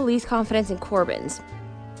first clue, least confidence in Corbin's.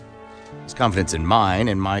 Confidence in mine,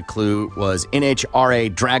 and my clue was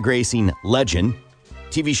NHRA drag racing legend,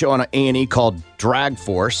 TV show on A&E called Drag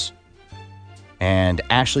Force, and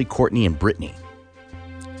Ashley, Courtney, and Brittany.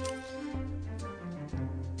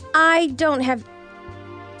 I don't have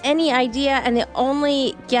any idea, and the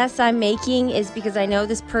only guess I'm making is because I know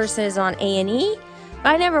this person is on A&E, but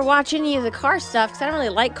I never watch any of the car stuff because I don't really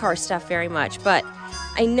like car stuff very much, but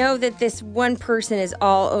I know that this one person is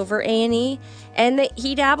all over A&E, and that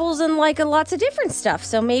he dabbles in like lots of different stuff.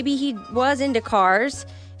 So maybe he was into cars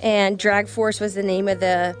And Drag Force was the name of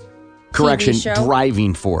the Correction, TV show?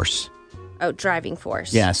 Driving Force. Oh, Driving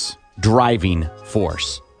Force. Yes, Driving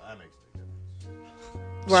Force.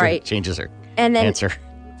 Right. Changes her And then answer.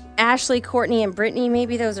 Ashley, Courtney, and Brittany,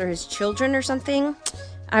 maybe those are his children or something.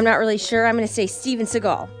 I'm not really sure. I'm going to say Steven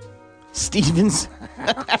Seagal. Stevens.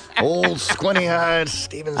 Old squinty-eyed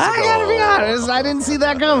Steven Seagal. I gotta be honest, I didn't see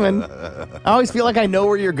that coming. I always feel like I know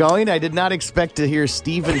where you're going. I did not expect to hear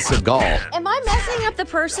Steven Seagal. Am I messing up the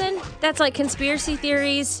person that's like conspiracy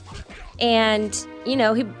theories and, you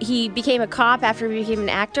know, he became a cop after he became an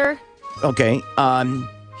actor? Okay.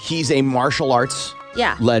 He's a martial arts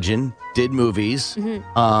Yeah. legend, did movies. Mhm.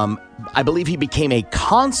 I believe he became a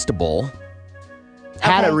constable,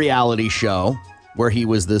 had a reality show where he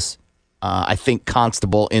was this, I think,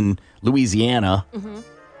 constable in Louisiana.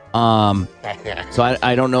 So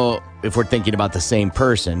I don't know if we're thinking about the same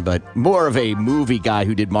person, but more of a movie guy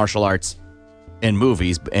who did martial arts in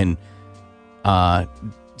movies and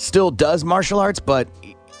still does martial arts, but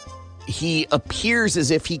he appears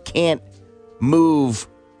as if he can't move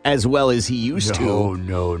as well as he used to.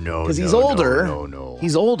 No. Because he's older. No.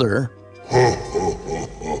 He's older.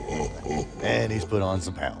 And he's put on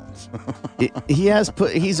some pounds.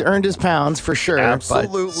 He's earned his pounds for sure.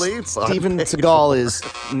 Absolutely. But Steven Seagal is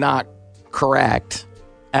not correct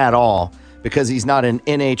at all because he's not an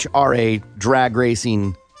NHRA drag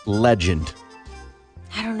racing legend.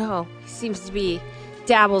 I don't know. He seems to be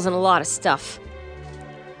dabbles in a lot of stuff.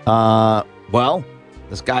 Well,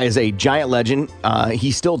 this guy is a giant legend.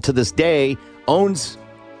 He still to this day owns,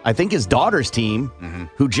 I think, his daughter's team,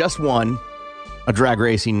 who just won a drag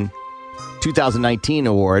racing 2019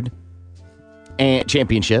 award and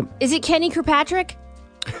championship. Is it Kenny Kirkpatrick?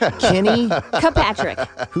 Kenny Kirkpatrick.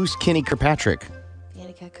 Who's Kenny Kirkpatrick?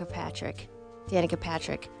 Danica Kirkpatrick.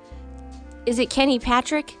 Is it Kenny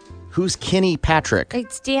Patrick? Who's Kenny Patrick?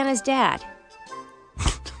 It's Dana's dad.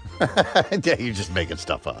 Yeah, you're just making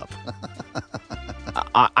stuff up.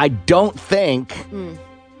 I don't think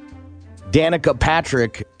Danica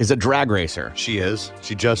Patrick is a drag racer. She is.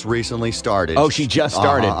 She just recently started. Oh, she just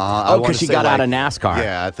started. Because she got out of NASCAR.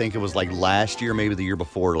 Yeah, I think it was like last year, maybe the year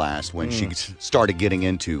before last, when she started getting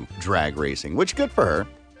into drag racing, which good for her.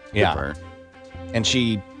 Good for her. And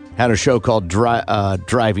she had a show called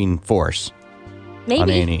Driving Force.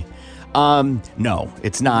 Maybe. On A&E. No,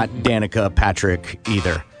 it's not Danica Patrick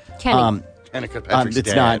either. Kenny. Danica Patrick's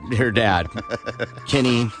it's dad. not her dad.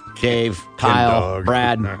 Kenny, Dave, Kyle, Dog.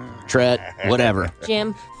 Brad, Tret, whatever.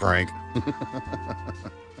 Jim. Frank.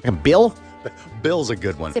 And Bill? Bill's a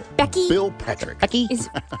good one. Is it Becky? Bill Patrick. Becky? Is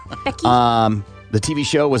Becky? The TV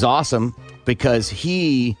show was awesome because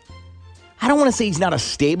I don't want to say he's not a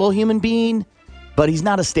stable human being, but he's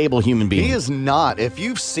not a stable human being. He is not. If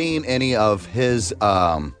you've seen any of his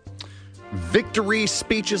victory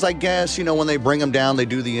speeches, I guess, when they bring him down, they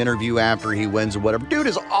do the interview after he wins or whatever. Dude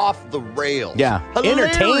is off the rails. Yeah.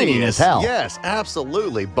 Hilarious. Entertaining as hell. Yes,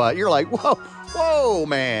 absolutely. But you're like, whoa,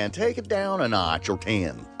 man, take it down a notch or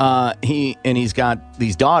 10. He's got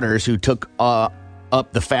these daughters who took up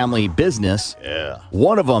the family business. Yeah.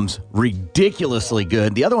 One of them's ridiculously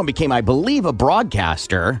good. The other one became, I believe, a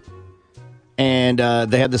broadcaster. And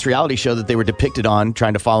they had this reality show that they were depicted on,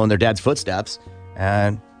 trying to follow in their dad's footsteps.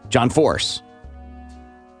 And John Force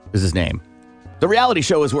is his name. The reality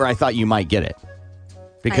show is where I thought you might get it.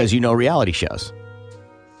 Because you know reality shows.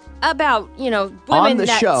 About, women On the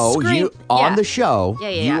that show, scream.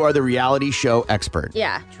 you are the reality show expert.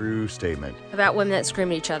 Yeah. True statement. About women that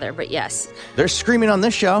scream at each other, but yes. They're screaming on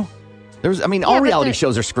this show. All reality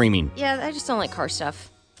shows are screaming. Yeah, I just don't like car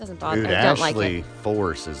stuff. Doesn't bother Dude, me. I don't like Ashley it.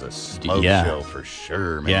 Force is a smoke Yeah. show for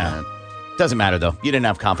sure, man. Yeah. Doesn't matter, though. You didn't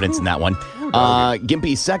have confidence in that one.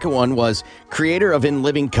 Gimpy's second one was creator of In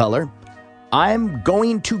Living Color. I'm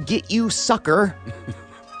going to get you, sucker.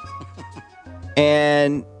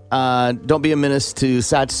 And don't be a menace to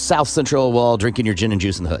South Central while drinking your gin and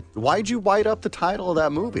juice in the hood. Why'd you white up the title of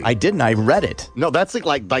that movie? I didn't. I read it. No, that's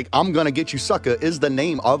like I'm gonna get you, sucker is the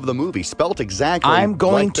name of the movie, spelt exactly. I'm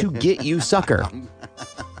going like to get you, sucker.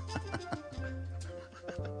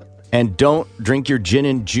 And don't drink your gin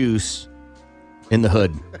and juice in the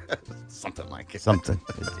hood. Something like it. Something.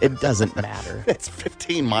 It doesn't matter. It's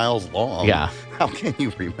 15 miles long. Yeah. How can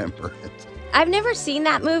you remember it? I've never seen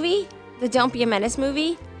that movie, the Don't Be a Menace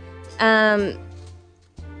movie. I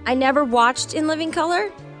never watched In Living Color,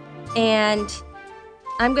 and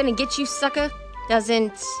I'm Gonna Get You, Sucker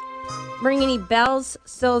doesn't ring any bells.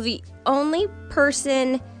 So the only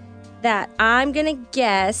person that I'm gonna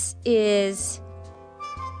guess is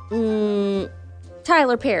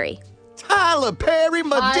Tyler Perry. Tyler Perry,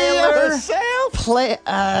 Madonna herself. play.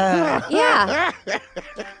 Yeah.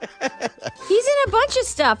 He's in a bunch of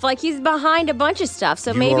stuff. Like, he's behind a bunch of stuff.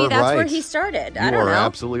 So You maybe are that's where right. he started. You I don't are know.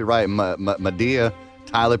 absolutely right. Medea,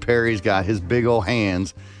 Tyler Perry's got his big old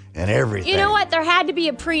hands and everything. You know what? There had to be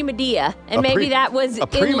a pre-Medea. And A maybe pre- that was... a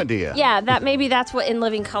pre-Medea. Yeah, maybe that's what In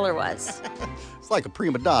Living Color was. It's like a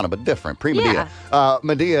prima donna, but different. Pre-Medea.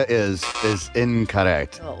 Medea is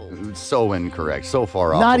incorrect. So incorrect. So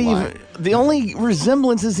far off Not the even. line. The only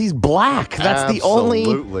resemblance is he's black. That's the only.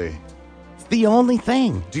 Absolutely. The only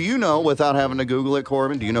thing. Do you know, without having to Google it,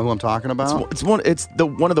 Corbin, do you know who I'm talking about? It's one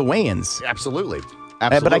of the Wayans. Absolutely.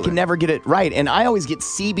 But I can never get it right. And I always get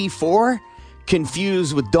CB4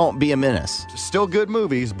 confused with Don't Be a Menace. Still good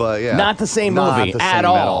movies, but yeah. Not the same Not movie the same at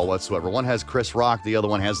all. whatsoever. One has Chris Rock, the other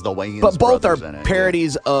one has the Wayans But both are brothers in it.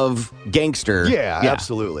 parodies of gangster. Yeah,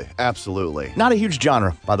 absolutely. Absolutely. Not a huge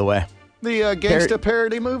genre, by the way. The gangsta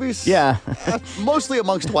parody movies? Yeah. Mostly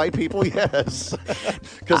amongst white people, yes.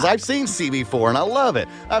 Because I've seen CB4 and I love it.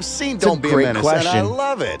 I've seen It's a Don't Be a great Menace question. and I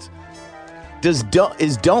love it. Is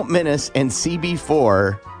Don't Menace and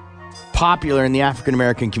CB4 popular in the African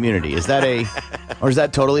American community? Is that or is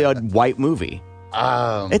that totally a white movie?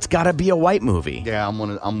 It's got to be a white movie. Yeah, I'm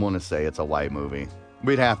gonna say it's a white movie.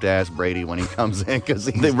 We'd have to ask Brady when he comes in because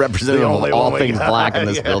he's They represent the only all one we things got. black in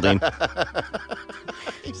this Yeah. building.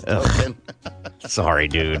 He's Ugh. talking. Sorry,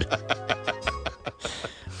 dude.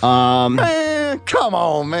 Man, come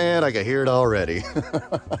on, man! I can hear it already.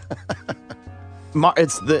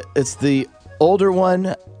 It's the older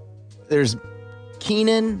one. There's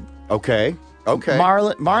Keenan. Okay.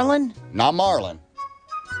 Marlon? Not Marlon.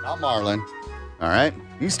 All right.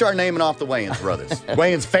 You start naming off the Wayans brothers.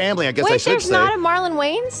 Wayans family, I guess I Wait, should there's say. not a Marlon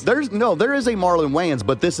Wayans? There is a Marlon Wayans,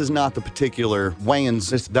 but this is not the particular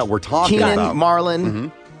Wayans that we're talking Keenan, about.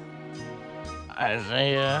 Marlon.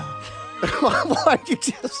 Isaiah. Why are you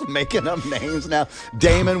just making up names now?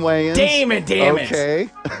 Damon Wayans. Damon. Okay.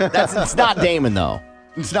 It's not Damon though.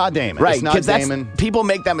 It's not Damon. Right, It's not because Damon. people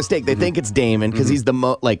make that mistake. They think it's Damon because he's the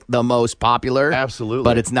most popular. Absolutely.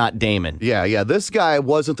 But it's not Damon. Yeah. This guy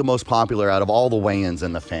wasn't the most popular out of all the Wayans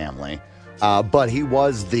in the family, but he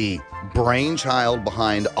was the brainchild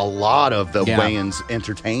behind a lot of the Wayans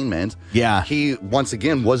entertainment. Yeah. He, once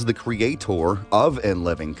again, was the creator of In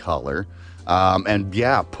Living Color.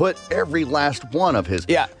 Put every last one of his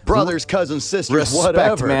brothers, cousins, sisters, Respect,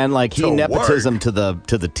 whatever, man. Like he to nepotism work.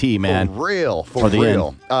 to the T, man. For real. For the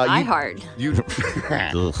real. Die Hard.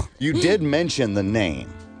 You did mention the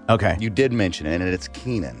name. Okay. You did mention it, and it's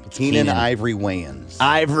Keenan. Keenan Ivory Wayans.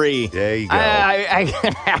 Ivory. There you go.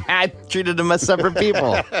 I treated them as separate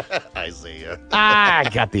people. I see you. I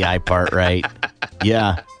got the I part right.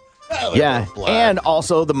 Yeah. Yeah, and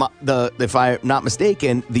also the if I'm not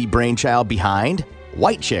mistaken, the brainchild behind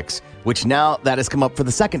White Chicks, which now that has come up for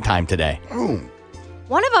the second time today.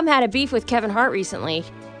 One of them had a beef with Kevin Hart recently.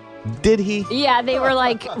 Did he? Yeah, they were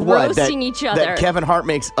like What, roasting each other. That Kevin Hart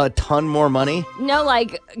makes a ton more money? No,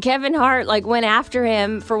 like Kevin Hart went after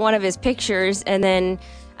him for one of his pictures, and then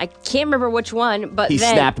I can't remember which one, but He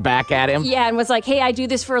then snapped back at him? Yeah, and was like, "Hey, I do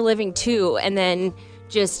this for a living too," and then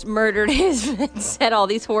just murdered and said all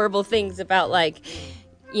these horrible things about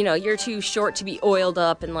you're too short to be oiled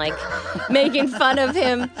up and making fun of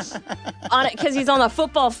him on it because he's on the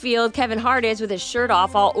football field. Kevin Hart is with his shirt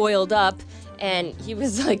off, all oiled up, and he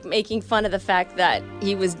was making fun of the fact that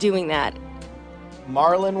he was doing that.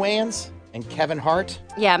 Marlon Wayans and Kevin Hart?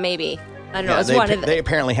 Yeah, maybe. I don't know. It's they, one of they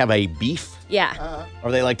apparently have a beef. Yeah.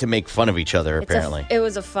 Or they like to make fun of each other, apparently. It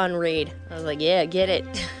was a fun read. I was like, yeah, get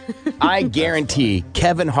it. I guarantee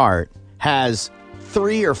Kevin Hart has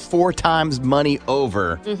 3 or 4 times money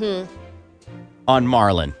over on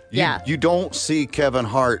Marlon. You don't see Kevin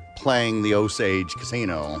Hart playing the Osage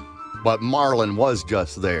Casino, but Marlon was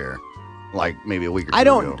just there, maybe a week or two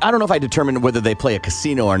ago. I don't know if I determined whether they play a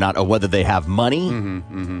casino or not, or whether they have money,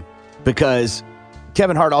 because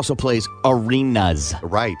Kevin Hart also plays arenas.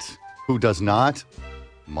 Right. Who does not?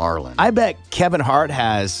 Marlon. I bet Kevin Hart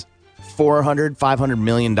has $400-500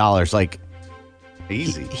 million.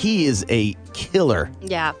 Easy. He is a killer.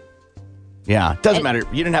 Yeah. Yeah. Doesn't matter.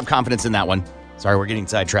 You didn't have confidence in that one. Sorry, we're getting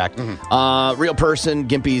sidetracked. Real person,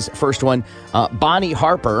 Gimpy's first one. Bonnie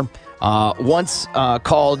Harper, once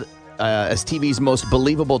called as TV's most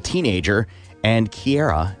believable teenager, and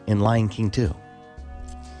Kiara in Lion King 2.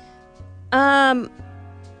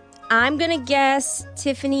 I'm going to guess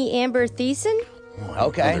Tiffany Amber Thiessen.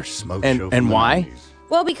 Okay. And why?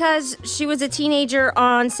 Well, because she was a teenager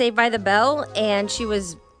on Saved by the Bell, and she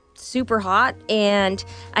was super hot, and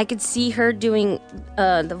I could see her doing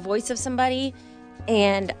the voice of somebody,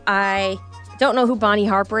 and I don't know who Bonnie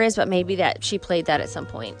Harper is, but maybe that she played that at some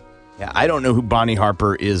point. Yeah, I don't know who Bonnie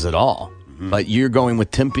Harper is at all, but you're going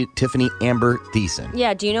with Tiffany Amber Thiessen.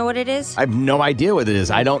 Yeah, do you know what it is? I have no idea what it is.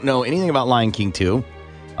 I don't know anything about Lion King 2.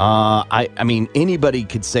 I mean, anybody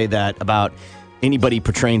could say that about anybody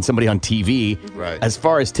portraying somebody on TV. Right. As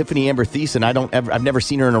far as Tiffany Amber Thiessen, I've never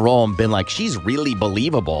seen her in a role and been like, she's really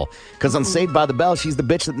believable. Because on Saved by the Bell, she's the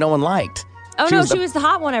bitch that no one liked. Oh, she was the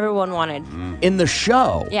hot one everyone wanted. In the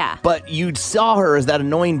show. Yeah. But you saw her as that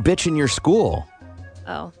annoying bitch in your school.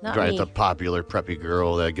 Oh, not Right, me. the popular preppy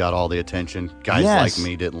girl that got all the attention. Guys Yes. like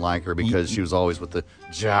me didn't like her because she was always with the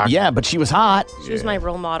jock. Yeah, but she was hot. She was my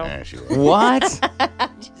role model. Yeah, she was. What?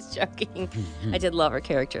 Just joking. I did love her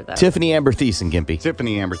character, though. Tiffany Amber Thiessen, Gimpy.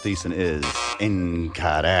 Tiffany Amber Thiessen is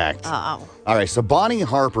incorrect. Oh. All right, so Bonnie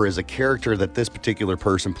Harper is a character that this particular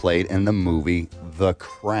person played in the movie The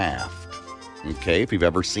Craft. Okay, if you've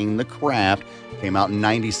ever seen The Craft, came out in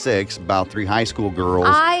 96, about 3 high school girls.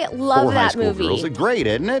 I love 4 high that school movie. girls. It's great,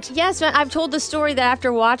 isn't it? Yes, man, I've told the story that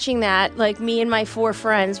after watching that, like me and my 4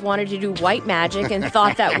 friends wanted to do white magic and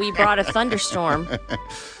thought that we brought a thunderstorm.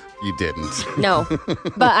 You didn't. No,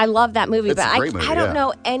 but I love that movie. It's But a great movie, I don't yeah.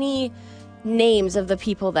 know any names of the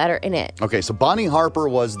people that are in it. Okay, so Bonnie Harper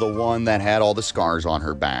was the one that had all the scars on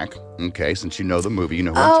her back. Okay, since you know the movie, you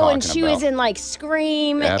know who I'm talking about. And she was in like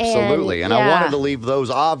Scream. Absolutely. And yeah. I wanted to leave those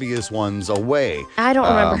obvious ones away. I don't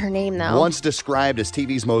remember her name, though. Once described as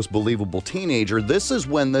TV's most believable teenager, this is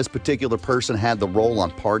when this particular person had the role on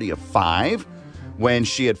Party of 5, when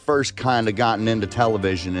she had first kind of gotten into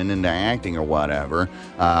television and into acting or whatever.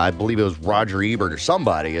 I believe it was Roger Ebert or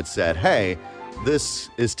somebody had said, hey, this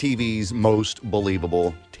is TV's most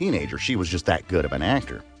believable teenager. She was just that good of an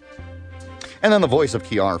actor. And then the voice of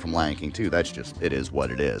Kiara from Lion King 2, that's just, it is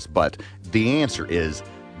what it is. But the answer is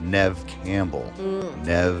Neve Campbell.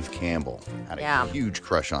 Neve Campbell. Had a huge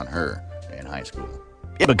crush on her in high school.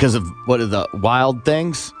 Yeah, because of, what are the Wild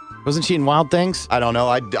Things? Wasn't she in Wild Things? I don't know.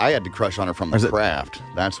 I had to crush on her from The Craft.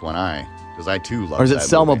 That's when because I too loved Or is it that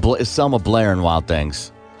Selma, movie. is Selma Blair in Wild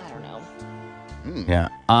Things? I don't know. Yeah.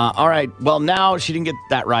 All right. Well, now she didn't get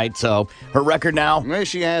that right, so her record now. Well,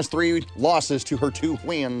 she has 3 losses to her 2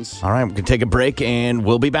 wins. All right, we're going to take a break, and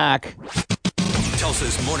we'll be back.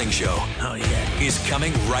 Tulsa's Morning Show. Oh, yeah. Is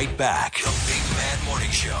coming right back. The Big Mad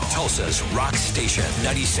Morning Show. Tulsa's Rock Station.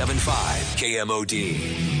 97.5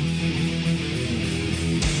 KMOD.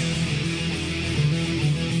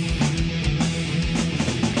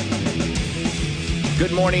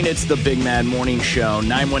 Good morning. It's the Big Mad Morning Show.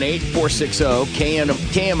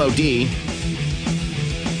 918-460-KMOD.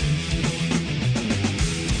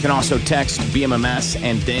 You can also text BMMS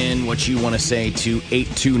and then what you want to say to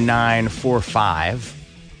 82945.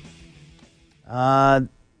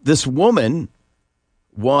 This woman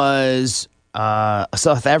was a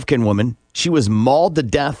South African woman. She was mauled to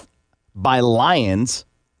death by lions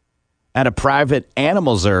at a private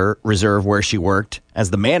animal reserve where she worked as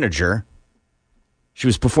the manager. She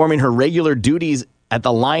was performing her regular duties at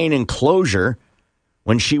the lion enclosure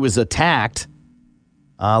when she was attacked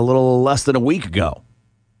a little less than a week ago.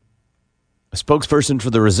 A spokesperson for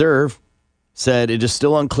the reserve said it is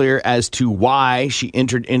still unclear as to why she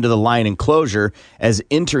entered into the lion enclosure, as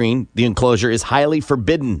entering the enclosure is highly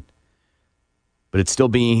forbidden. But it's still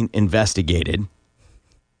being investigated.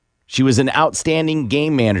 She was an outstanding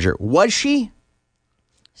game manager. Was she?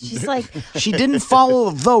 She's like, she didn't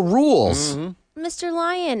follow the rules. Mm-hmm. Mr.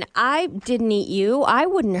 Lion, I didn't eat you. I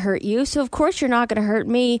wouldn't hurt you, so of course you're not going to hurt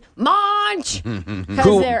me. Munch! Because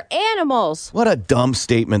Cool. they're animals. What a dumb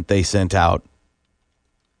statement they sent out.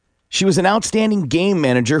 She was an outstanding game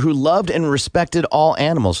manager who loved and respected all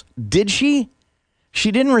animals. Did she?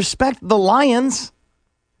 She didn't respect the lions,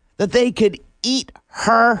 that they could eat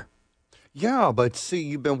her. Yeah, but see,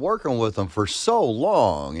 you've been working with them for so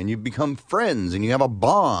long, and you've become friends, and you have a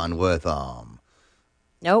bond with them.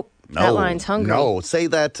 Nope. That lion's hungry. No, say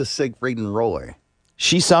that to Siegfried and Roy.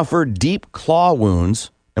 She suffered deep claw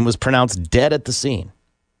wounds and was pronounced dead at the scene.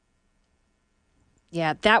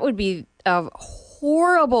 Yeah, that would be a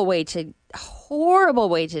horrible way to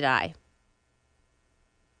die.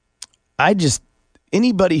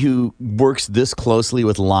 Anybody who works this closely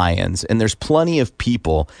with lions, and there's plenty of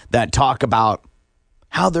people that talk about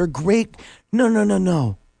how they're great.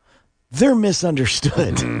 No. They're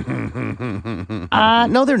misunderstood.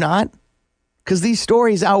 No, they're not. Because these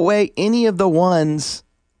stories outweigh any of the ones,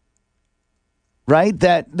 right,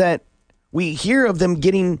 that we hear of them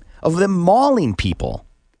mauling people.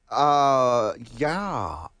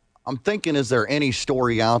 Yeah. I'm thinking, is there any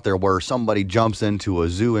story out there where somebody jumps into a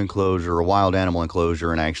zoo enclosure, a wild animal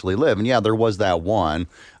enclosure, and actually live? And yeah, there was that one.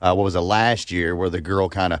 What was it, last year, where the girl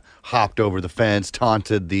kind of hopped over the fence,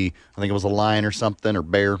 taunted I think it was a lion or something, or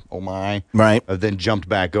bear, oh my. Right. Then jumped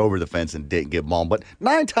back over the fence and didn't get mauled. But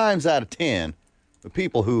 9 times out of 10, the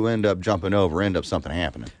people who end up jumping over end up something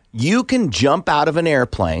happening. You can jump out of an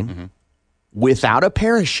airplane without a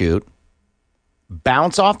parachute,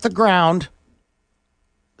 bounce off the ground,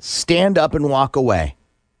 stand up and walk away.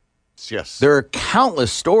 Yes. There are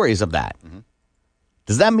countless stories of that.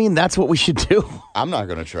 Does that mean that's what we should do? I'm not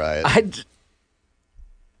going to try it.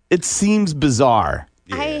 It seems bizarre.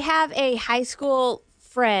 I have a high school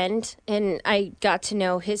friend, and I got to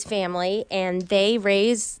know his family, and they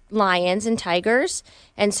raise lions and tigers.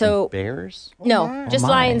 And so bears? No, just my.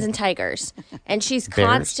 lions and tigers. And she's Bears?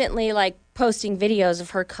 constantly like posting videos of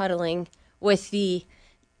her cuddling with the,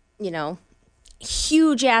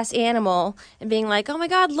 huge ass animal and being like, oh my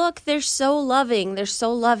God, look, they're so loving. They're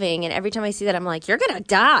so loving. And every time I see that, I'm like, you're going to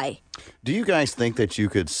die. Do you guys think that you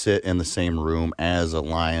could sit in the same room as a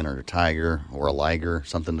lion or a tiger or a liger,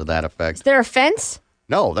 something to that effect? Is there a fence?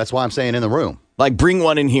 No, that's why I'm saying in the room. Like bring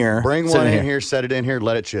one in here. Bring one in here, set it in here,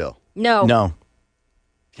 let it chill. No. No.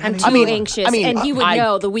 I'm too anxious, and he would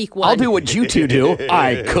know the weak one. I'll do what you two do.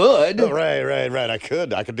 I could. Right. I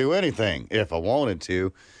could do anything if I wanted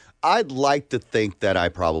to. I'd like to think that I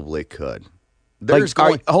probably could.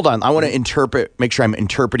 Hold on. I want to make sure I'm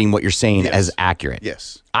interpreting what you're saying as accurate.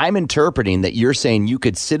 Yes. I'm interpreting that you're saying you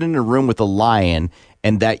could sit in a room with a lion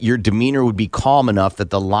and that your demeanor would be calm enough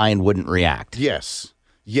that the lion wouldn't react.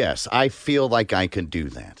 Yes, I feel like I can do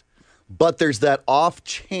that. But there's that off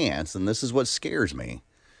chance, and this is what scares me,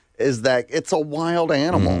 is that it's a wild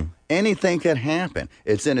animal. Anything can happen.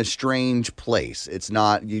 It's in a strange place. It's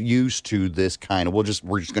not used to this kind of, we're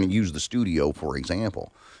just going to use the studio, for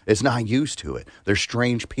example. It's not used to it. There's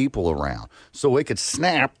strange people around. So it could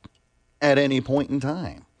snap at any point in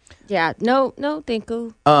time. Yeah, no, thank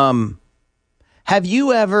you. Have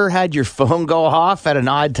you ever had your phone go off at an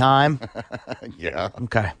odd time? Yeah.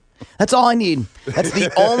 Okay. That's all I need. That's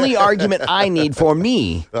the only argument I need for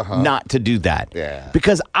me not to do that. Yeah.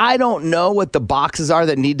 Because I don't know what the boxes are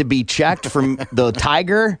that need to be checked from the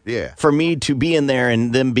tiger for me to be in there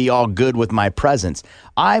and then be all good with my presence.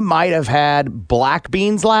 I might have had black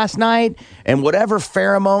beans last night, and whatever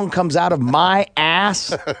pheromone comes out of my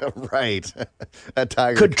ass right. That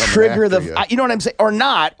tiger could trigger you know what I'm saying? Or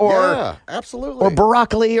not. Or yeah, absolutely. Or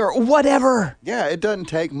broccoli or whatever. Yeah, it doesn't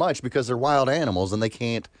take much because they're wild animals and they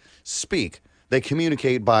can't speak. They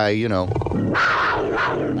communicate by,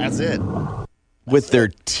 that's it. With their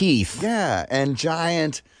teeth. Yeah, and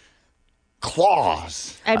giant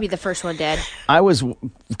claws. I'd be the first one dead.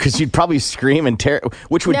 Because you'd probably scream and tear,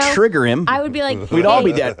 which would trigger him. I would be like, we'd all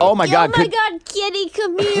be dead. Oh my God. Oh my God, kitty,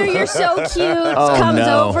 come here. You're so cute. Comes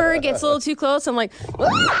over, gets a little too close. I'm like,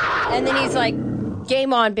 and then he's like,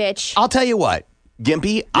 game on, bitch. I'll tell you what,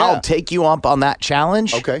 Gimpy, I'll take you up on that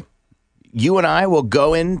challenge. Okay. You and I will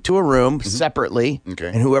go into a room separately,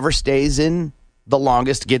 and whoever stays in the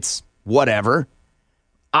longest gets whatever.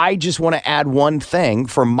 I just want to add one thing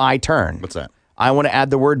for my turn. What's that? I want to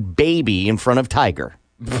add the word baby in front of tiger.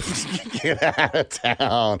 Get out of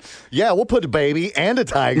town. Yeah, we'll put a baby and a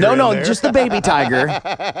tiger. No, there. just the baby tiger.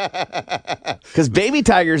 Because baby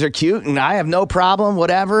tigers are cute, and I have no problem,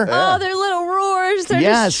 whatever. Oh, they're little roars. They're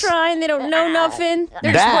just trying. They don't know nothing.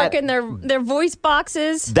 They're just working their voice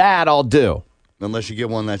boxes. That I'll do. Unless you get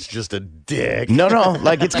one that's just a dick. No,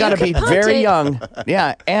 like it's got to be very young.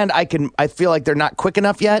 Yeah, and I feel like they're not quick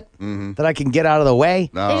enough yet that I can get out of the way.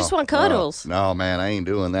 No, they just want cuddles. No, man, I ain't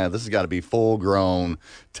doing that. This has got to be full-grown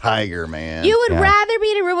tiger, man. You would rather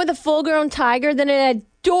be in a room with a full-grown tiger than an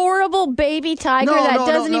adorable baby tiger that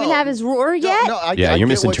doesn't even have his roar yet? You're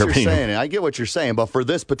misinterpreting. I get what you're saying, but for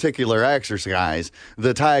this particular exercise,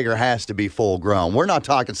 the tiger has to be full-grown. We're not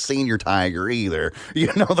talking senior tiger either.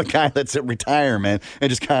 The guy that's at retirement and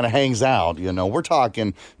just kind of hangs out. We're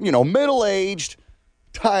talking, middle-aged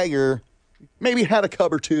tiger, maybe had a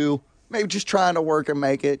cub or two, maybe just trying to work and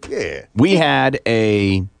make it. Yeah. We had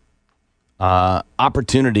a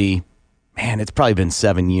opportunity, man, it's probably been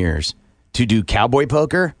 7 years, to do cowboy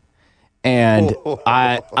poker. And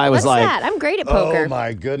I was What's like, that? I'm great at poker. Oh,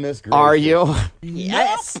 my goodness gracious. Are you?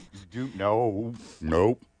 Yes.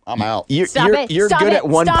 Nope. I'm out. You're Stop good at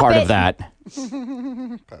one part of that.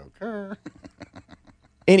 Poker.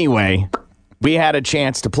 Anyway, we had a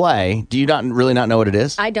chance to play. Do you not know what it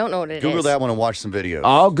is? I don't know what it is. Google that one and watch some videos.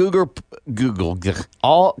 All Google.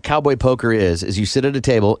 All cowboy poker is you sit at a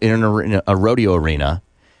table in a rodeo arena,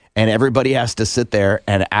 and everybody has to sit there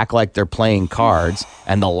and act like they're playing cards,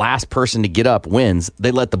 and the last person to get up wins,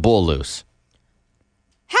 they let the bull loose.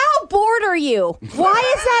 How bored are you?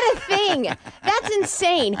 Why is that a thing? That's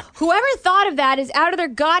insane. Whoever thought of that is out of their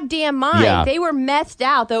goddamn mind. Yeah. They were messed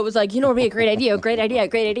out. Though it was like, you know, it would be a great idea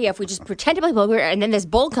if we just pretend to play poker and then this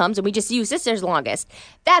bull comes and we just use sisters longest.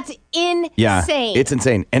 That's insane. Yeah, it's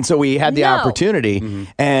insane. And so we had the opportunity,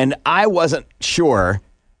 and I wasn't sure,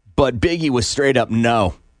 but Biggie was straight up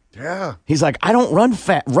no. Yeah. He's like, I don't run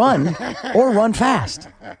or run fast.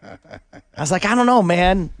 I was like, I don't know,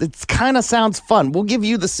 man. It kind of sounds fun. We'll give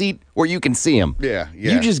you the seat where you can see him. Yeah.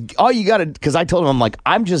 All you got to, because I told him, I'm like,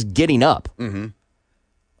 I'm just getting up. Mm-hmm.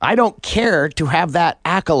 I don't care to have that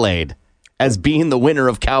accolade as being the winner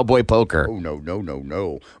of Cowboy Poker. Oh,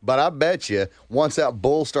 no. But I bet you once that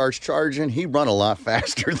bull starts charging, he'd run a lot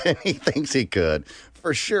faster than he thinks he could.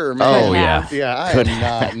 For sure, man. Oh, yeah. Yeah, I Could am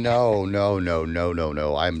not. No.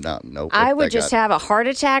 I'm not. No. I would just have a heart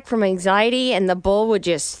attack from anxiety, and the bull would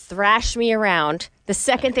just thrash me around. The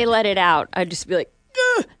second they let it out, I'd just be like,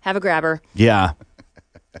 "Ugh," have a grabber. Yeah.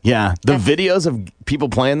 The videos of people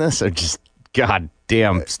playing this are just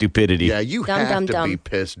goddamn stupidity. Yeah, you have to be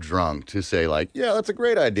pissed drunk to say, like, yeah, that's a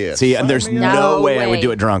great idea. See, and there's no way I would way. do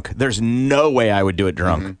it drunk. There's no way I would do it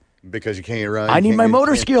drunk. Because you can't run. I need my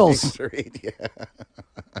motor can't skills. straight, yeah.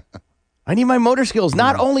 I need my motor skills,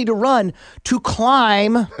 not only to run, to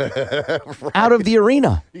climb out of the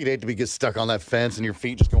arena. You'd hate to get stuck on that fence and your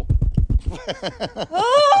feet just go.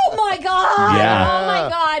 Oh my god! Yeah. Oh my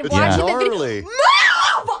god! It's Watching the gnarly. video. Move!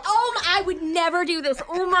 I would never do this.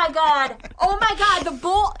 Oh my god! Oh my god! The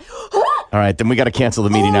bull. All right, then we got to cancel the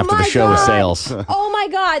meeting after the show with sales. Oh my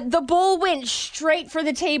god! The bull went straight for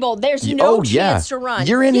the table. There's no chance to run.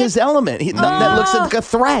 You're in his element. That looks like a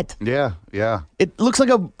threat. Yeah. It looks like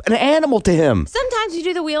an animal to him. Sometimes you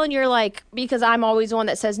do the wheel and you're like, because I'm always the one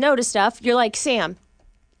that says no to stuff. You're like, Sam,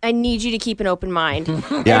 I need you to keep an open mind.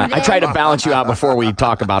 Yeah, I try to balance you out before we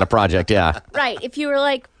talk about a project. Yeah. Right. If you were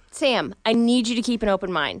like, Sam, I need you to keep an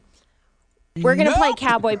open mind. We're going to play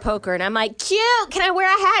cowboy poker. And I'm like, cute. Can I wear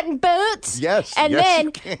a hat and boots? Yes. And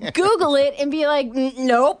then Google it and be like,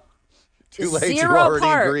 nope. Too late. You Zero already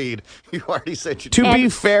part. agreed. You already said you. To be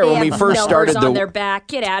fair, when we first started on their back.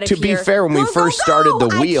 Get out of To here. be fair, when we first started the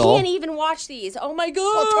wheel, I can't even watch these. Oh my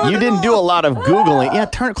god. you didn't do a lot of Googling. Yeah,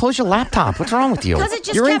 close your laptop. What's wrong with you? 'Cause it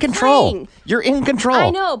just You're in kept control. playing. You're in control.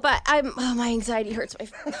 I know, but my anxiety hurts my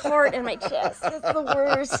heart and my chest. It's the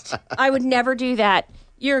worst. I would never do that.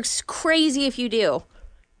 You're crazy if you do.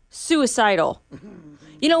 Suicidal.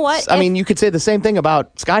 You know what? I mean, you could say the same thing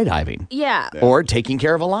about skydiving. Yeah. Or taking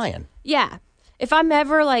care of a lion. Yeah. If I'm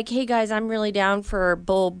ever like, hey guys, I'm really down for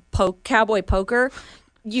cowboy poker,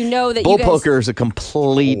 you know that Bull you guys... poker is a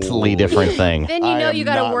completely different thing. Then you know you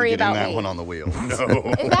got to worry about that me. one on the wheel.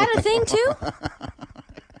 No. Is that a thing too?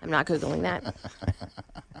 I'm not Googling that.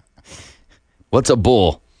 What's a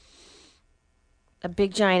bull? A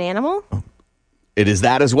big giant animal? It is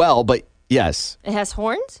that as well, but yes. It has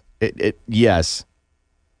horns? Yes.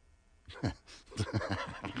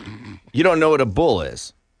 You don't know what a bull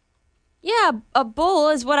is. Yeah, a bull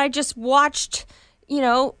is what I just watched,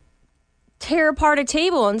 tear apart a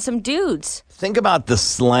table and some dudes. Think about the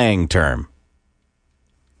slang term.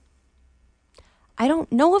 I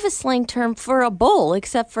don't know of a slang term for a bull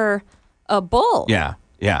except for a bull. Yeah.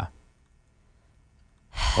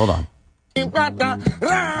 Hold on.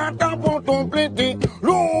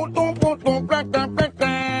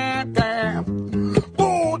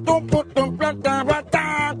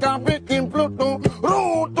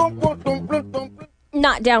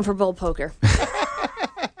 Not down for bull poker.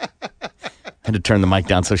 Had to turn the mic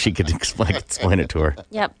down so she could explain it to her.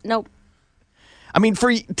 Yep. Nope. I mean,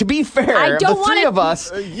 to be fair, I don't the three wanna- of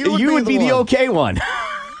us, you would be the okay one.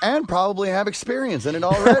 And probably have experience in it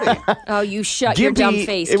already. Oh, you shut your dumb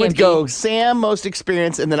face. It would Gimpy. go Sam, most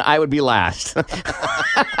experienced, and then I would be last. We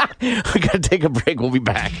got to take a break. We'll be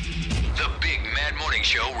back. The Big Mad Morning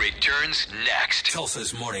Show returns next.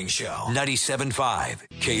 Tulsa's Morning Show. 97.5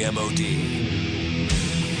 KMOD.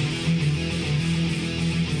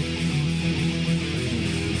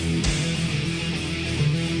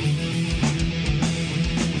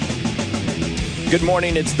 Good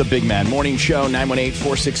morning. It's the Big Mad Morning Show,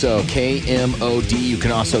 918-460-KMOD. You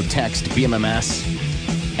can also text BMMS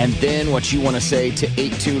and then what you want to say to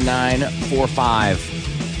 82945.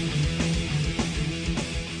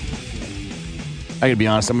 I gotta be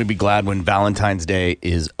honest, I'm gonna be glad when Valentine's Day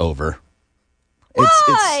is over.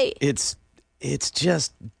 Why? It's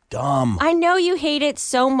just dumb. I know you hate it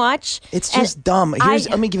so much. It's just dumb.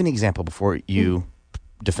 Let me give you an example before you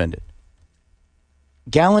defend it.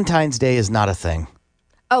 Galentine's Day is not a thing.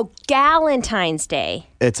 Oh, Galentine's Day.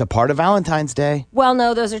 It's a part of Valentine's Day. Well,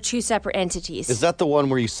 no, those are two separate entities. Is that the one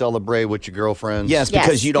where you celebrate with your girlfriends? Yes,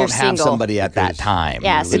 because you don't you're have single. somebody at that time.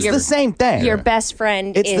 Yeah, so it's the same thing. Your best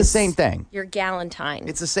friend It's is the same thing. your Galentine.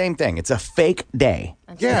 It's the same thing. It's a fake day.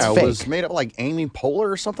 Yeah, it's it fake. was made up like Amy Poehler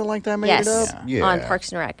or something like that made yes, it up? Yeah. on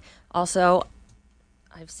Parks and Rec. Also,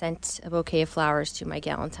 I've sent a bouquet of flowers to my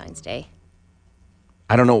Galentine's Day.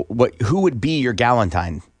 I don't know who would be your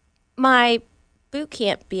Galentine. My boot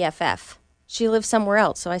camp BFF. She lives somewhere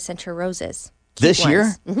else, so I sent her roses. This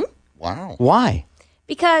year? Mm-hmm. Wow. Why?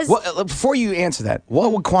 Because Before you answer that,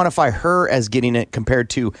 what would quantify her as getting it compared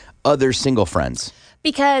to other single friends?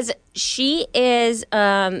 Because she is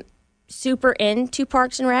super into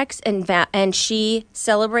Parks and Recs, and she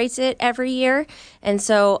celebrates it every year. And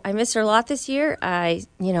so I missed her a lot this year. I,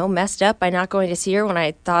 messed up by not going to see her when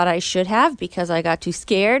I thought I should have because I got too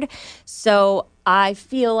scared. So I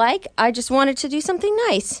feel like I just wanted to do something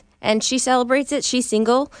nice. And she celebrates it. She's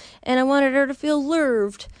single, and I wanted her to feel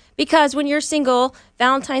loved. Because when you're single,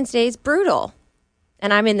 Valentine's Day is brutal.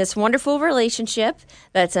 And I'm in this wonderful relationship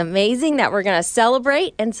that's amazing that we're going to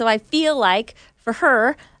celebrate. And so I feel like for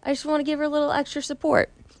her, I just want to give her a little extra support.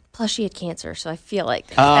 Plus, she had cancer, so I feel like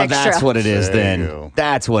extra. That's what it is then.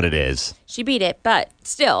 That's what it is. She beat it, but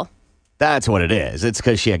still. That's what it is. It's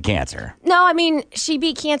because she had cancer. No, I mean, she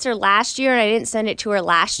beat cancer last year, and I didn't send it to her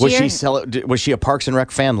last year. Was she a Parks and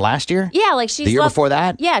Rec fan last year? Yeah, like she's... The year before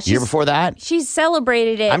that? Yeah. The year before that? She's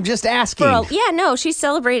celebrated it. I'm just asking. She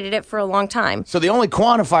celebrated it for a long time. So the only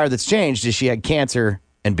quantifier that's changed is she had cancer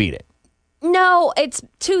and beat it. No, it's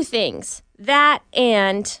two things. That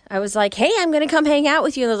and I was like, hey, I'm going to come hang out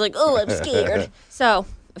with you. And I was like, oh, I'm scared. So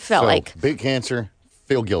it felt like... Big cancer,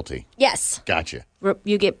 feel guilty. Yes. Gotcha.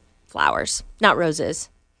 You get flowers, not roses.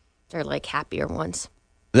 They're like happier ones.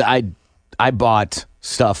 I bought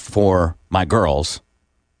stuff for my girls,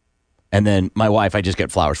 and then my wife I just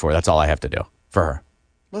get flowers for. That's all I have to do for her.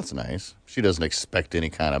 That's nice. She doesn't expect any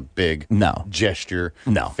kind of big gesture.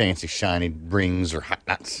 No. Fancy shiny rings or hot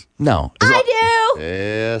nuts. No. I do.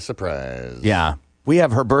 Yeah, surprise. Yeah. We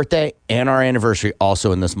have her birthday and our anniversary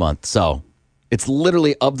also in this month. So it's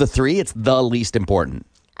literally of the three, it's the least important.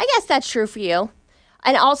 I guess that's true for you.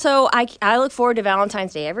 And also, I look forward to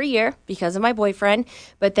Valentine's Day every year because of my boyfriend,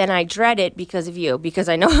 but then I dread it because of you, because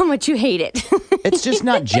I know how much you hate it. It's just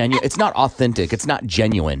not genuine. It's not authentic. It's not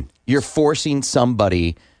genuine. You're forcing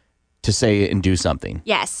somebody to say and do something.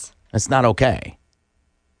 Yes. That's not okay.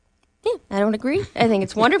 Yeah, I don't agree. I think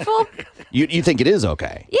it's wonderful. You think it is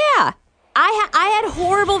okay? Yeah. I had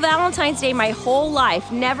horrible Valentine's Day my whole life.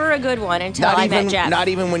 Never a good one until I met Jeff. Not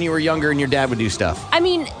even when you were younger and your dad would do stuff. I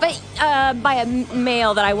mean, but by a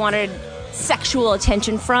male that I wanted sexual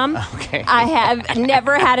attention from. Okay. I have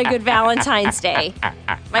never had a good Valentine's Day.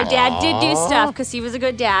 My dad did do stuff because he was a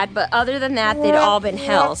good dad, but other than that, they'd all been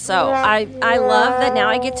hell. So I love that now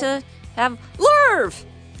I get to have love.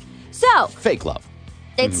 So fake love.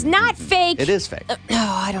 It's not fake. It is fake.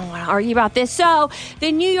 I don't want to argue about this. So,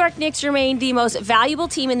 the New York Knicks remain the most valuable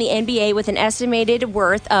team in the NBA with an estimated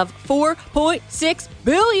worth of $4.6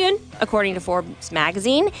 billion, according to Forbes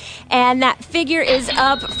magazine. And that figure is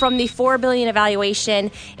up from the $4 billion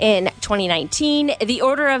evaluation in 2019. The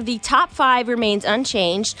order of the top five remains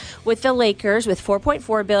unchanged, with the Lakers with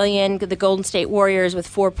 $4.4 billion, the Golden State Warriors with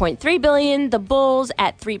 $4.3 billion, the Bulls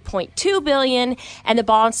at $3.2 billion, and the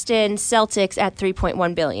Boston Celtics at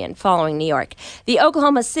 $3.1 billion, following New York. The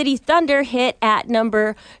Oklahoma City Thunder hit at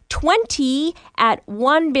number 20 at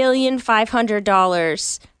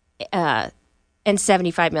 $1,500,000 and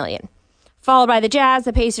 $75 million. Followed by the Jazz,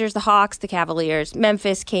 the Pacers, the Hawks, the Cavaliers.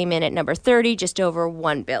 Memphis came in at number 30, just over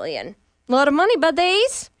 $1 billion. A lot of money,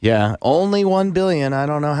 buddies. Yeah, only $1 billion. I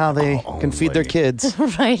don't know how they can feed their kids.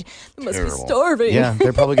 Right. They must be starving. Yeah,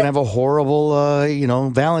 they're probably going to have a horrible,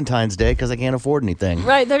 Valentine's Day because they can't afford anything.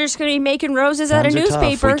 Right, they're just going to be making roses out of Times are tough.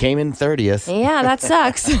 newspaper. We came in 30th. Yeah, that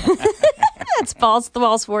sucks. That's Balls to the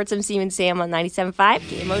Wall Sports. I'm Seaman Sam on 97.5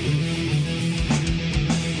 KMOD.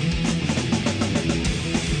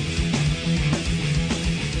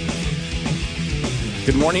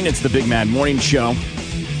 Good morning. It's the Big Mad Morning Show.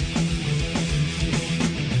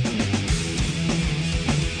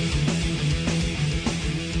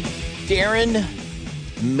 Darren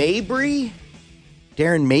Mabry?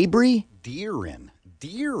 Deerin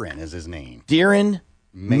is his name. Darren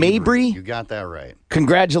Mabry? You got that right.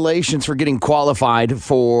 Congratulations for getting qualified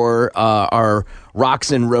for our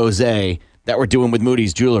Rocks and Rosé that we're doing with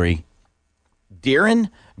Moody's Jewelry. Darren,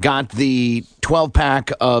 got the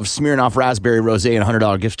 12-pack of Smirnoff Raspberry Rosé and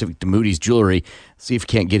 $100 gift certificate to Moody's Jewelry. See if you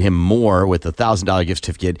can't get him more with a $1,000 gift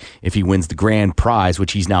certificate if he wins the grand prize,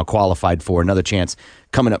 which he's now qualified for. Another chance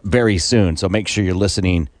coming up very soon, so make sure you're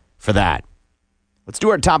listening for that. Let's do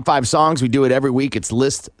our top 5 songs. We do it every week. It's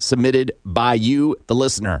list submitted by you, the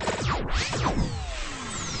listener.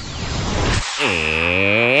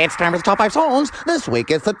 It's time for the top 5 songs. This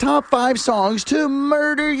week it's the top 5 songs to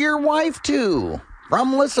murder your wife to.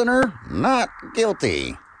 From listener, not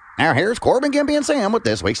guilty. Now here's Corbin, Gimpy, and Sam with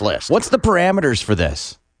this week's list. What's the parameters for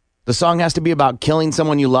this? The song has to be about killing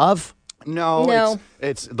someone you love? No.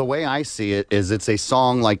 It's the way I see it is it's a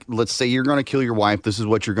song like, let's say you're going to kill your wife. This is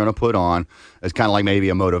what you're going to put on. It's kind of like maybe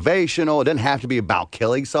a motivational. It doesn't have to be about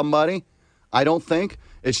killing somebody, I don't think.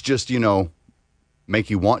 It's just, make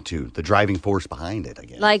you want to. The driving force behind it, I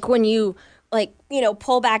guess. Like when you,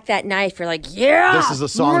 pull back that knife, you're like, yeah, this is a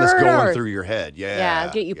song murder. that's going through your head.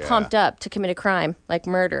 Yeah. Get you pumped up to commit a crime, like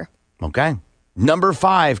murder. Okay. Number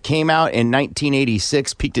 5 came out in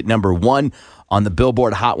 1986, peaked at number 1 on the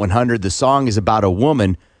Billboard Hot 100. The song is about a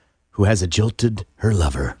woman who has jilted her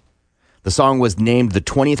lover. The song was named the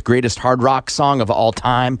 20th greatest hard rock song of all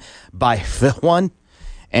time by Phil1,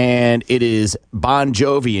 and it is Bon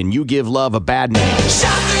Jovi and You Give Love a Bad Name.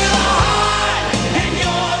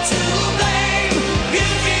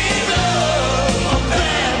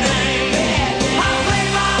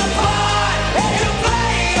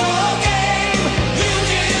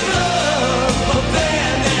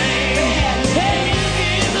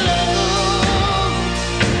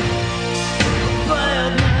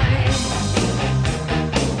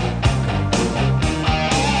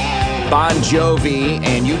 Bon Jovi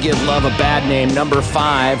and You Give Love a Bad Name, number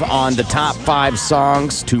 5 on the top 5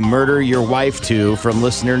 songs to murder your wife to from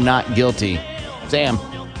listener not guilty. Sam.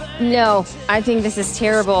 No, I think this is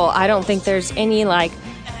terrible. I don't think there's any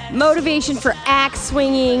motivation for axe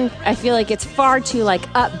swinging. I feel like it's far too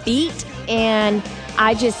upbeat, and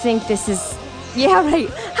I just think this is, yeah, right.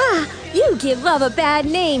 Ha! You give love a bad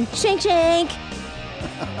name. Shank, shank.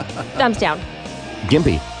 Thumbs down.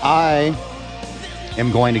 Gimpy. I am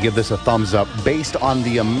going to give this a thumbs up based on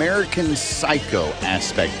the American Psycho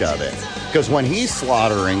aspect of it. Because when he's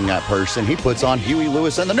slaughtering that person, he puts on Huey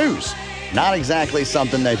Lewis and the News. Not exactly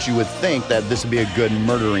something that you would think that this would be a good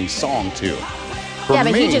murdering song to.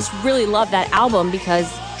 But he just really loved that album because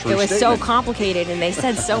it was so complicated and they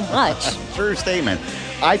said so much. True statement.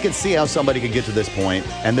 I could see how somebody could get to this point,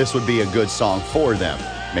 and this would be a good song for them.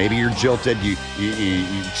 Maybe you're jilted, she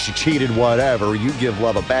cheated, whatever. You give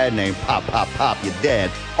love a bad name, pop, pop, pop, you're dead.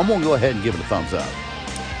 I'm going to go ahead and give it a thumbs up.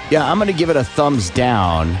 Yeah, I'm going to give it a thumbs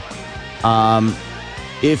down.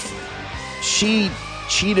 If she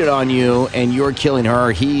cheated on you and you're killing her,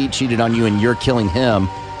 or he cheated on you and you're killing him,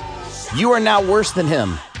 you are now worse than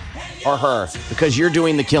him or her because you're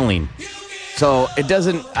doing the killing. So it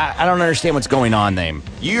doesn't, I don't understand what's going on there.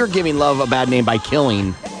 You're giving love a bad name by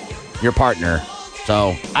killing your partner.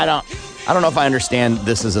 So I don't know if I understand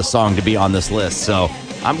this as a song to be on this list. So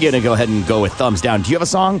I'm going to go ahead and go with thumbs down. Do you have a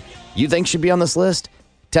song you think should be on this list?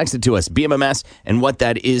 Text it to us, BMMS, and what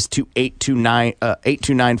that is to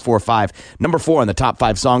 82945. Number 4 on the top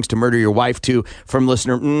 5 songs to murder your wife to from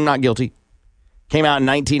listener not guilty. Came out in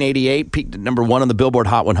 1988, peaked at number 1 on the Billboard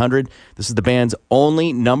Hot 100. This is the band's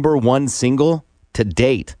only number 1 single to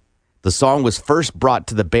date. The song was first brought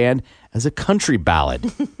to the band as a country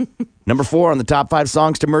ballad. Number 4 on the top 5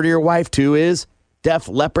 songs to murder your wife to is Def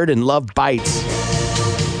Leppard and Love Bites.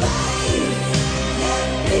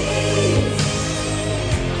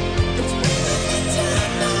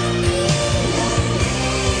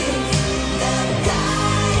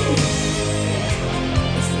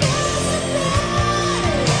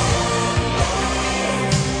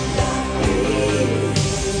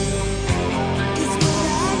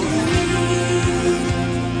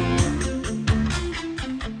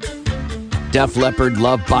 Def Leppard,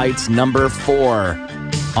 Love Bites, number 4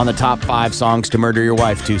 on the top 5 songs to murder your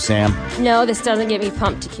wife to, Sam. No, this doesn't get me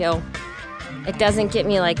pumped to kill. It doesn't get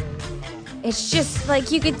me it's just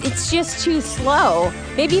it's just too slow.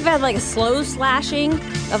 Maybe you've had a slow slashing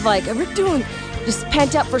of we're doing just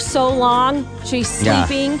pent up for so long. She's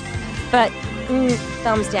sleeping, but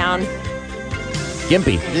thumbs down.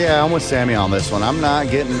 Gimpy. Yeah, I'm with Sammy on this one. I'm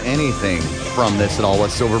not getting anything from this at all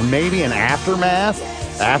whatsoever. Maybe an aftermath.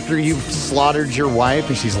 After you've slaughtered your wife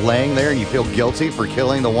and she's laying there and you feel guilty for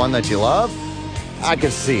killing the one that you love, I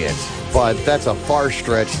could see it. But that's a far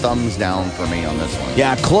stretch. Thumbs down for me on this one.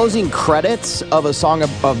 Yeah, closing credits of a song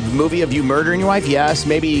of the movie of you murdering your wife, yes.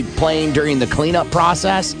 Maybe playing during the cleanup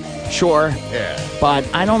process, sure. Yeah. But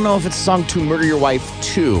I don't know if it's a song to murder your wife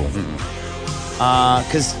to.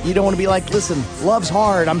 Because you don't want to be like, listen, love's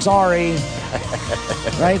hard. I'm sorry.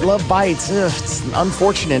 Right? Love bites. Ugh, it's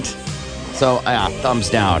unfortunate. So, thumbs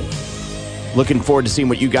down. Looking forward to seeing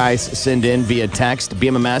what you guys send in via text,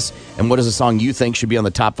 BMMS, and what is a song you think should be on the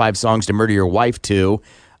top 5 songs to murder your wife to.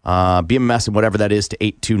 BMMS and whatever that is to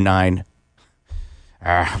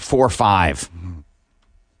 82945.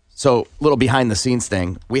 So, little behind the scenes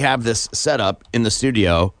thing. We have this set up in the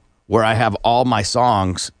studio where I have all my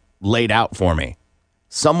songs laid out for me.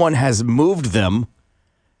 Someone has moved them,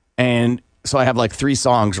 and so I have like 3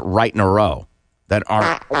 songs right in a row that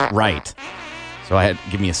aren't right. So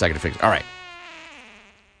give me a second to fix it. All right.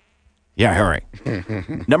 Yeah, hurry.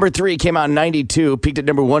 Number 3 came out in 92, peaked at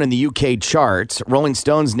number 1 in the UK charts. Rolling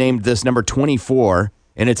Stones named this number 24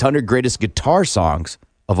 in its 100 greatest guitar songs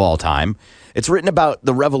of all time. It's written about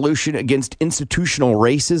the revolution against institutional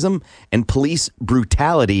racism and police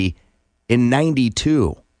brutality in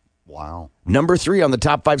 92. Wow. Number 3 on the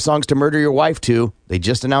top 5 songs to murder your wife to. They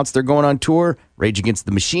just announced they're going on tour, Rage Against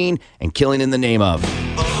the Machine, and Killing in the Name of.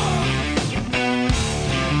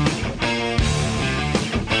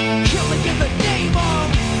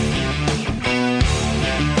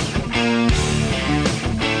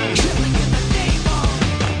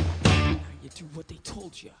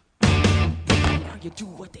 You do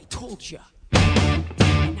what they told you.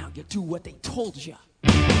 And now you do what they told you.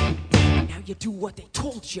 And now you do what they told you. And now you do what they told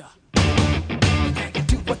you. And now you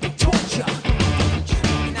do what they told you.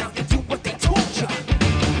 And now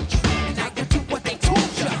you do what they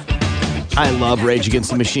told you. I love Rage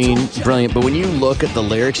Against the Machine. Brilliant. But when you look at the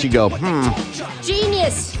lyrics, you go,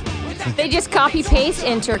 Genius. They just copy, paste,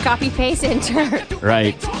 enter, copy, paste, enter.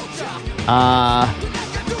 Right.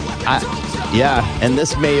 Yeah, and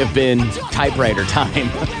this may have been typewriter time.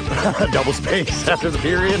 Double space after the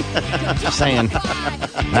period. Just saying.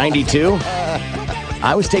 92?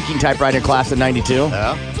 I was taking typewriter class in 92.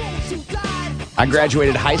 Yeah. I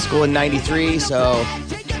graduated high school in 93, so...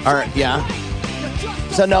 yeah.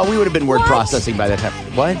 So, no, we would have been word processing by that time.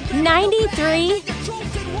 What? 93?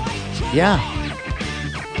 Yeah.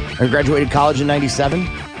 I graduated college in 97.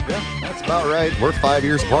 Yeah, that's about right. We're 5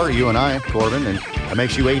 years apart, you and I, Corbin, and that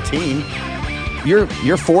makes you 18.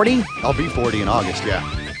 You're 40? I'll be 40 in August, yeah.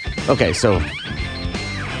 Okay, so...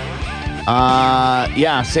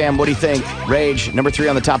 yeah, Sam, what do you think? Rage, number 3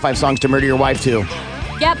 on the top 5 songs to murder your wife to.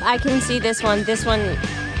 Yep, I can see this one. This one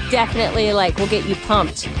definitely, will get you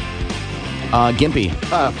pumped. Gimpy.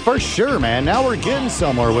 For sure, man. Now we're getting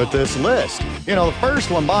somewhere with this list. You know, the first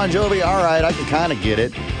one, Bon Jovi, all right, I can kind of get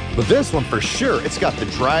it. But this one, for sure, it's got the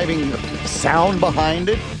driving sound behind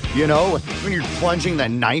it. You know, when you're plunging that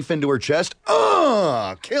knife into her chest.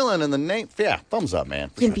 Killing in the name. Yeah, thumbs up, man.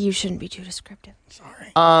 Gimpy, you shouldn't be too descriptive.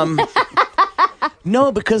 Sorry.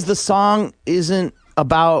 No, because the song isn't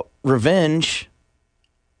about revenge.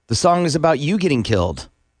 The song is about you getting killed.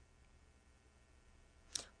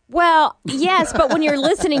 Well, yes, but when you're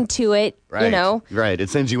listening to it, right. you know. Right. It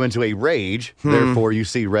sends you into a rage. Therefore, you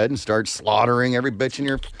see red and start slaughtering every bitch in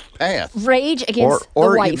your path. Rage against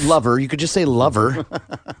or the wife. Lover. You could just say lover.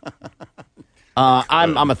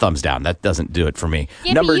 I'm a thumbs down. That doesn't do it for me.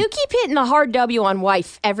 Yeah, but you keep hitting the hard W on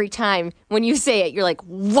wife every time. When you say it, you're like,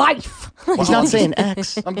 wife. He's not saying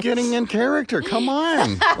X. I'm getting in character. Come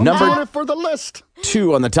on. I'm Number doing it for the list.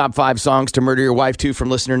 2 on the top 5 songs to murder your wife to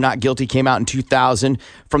from listener Not Guilty came out in 2000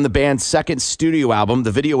 from the band's second studio album.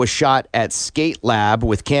 The video was shot at Skate Lab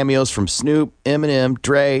with cameos from Snoop, Eminem,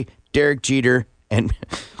 Dre, Derek Jeter, and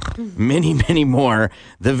many, many more.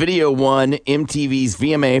 The video won MTV's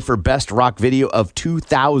VMA for Best Rock Video of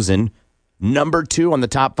 2000. Number 2 on the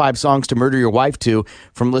top 5 songs to murder your wife to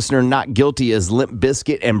from listener Not Guilty is Limp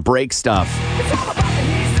Bizkit and Break Stuff.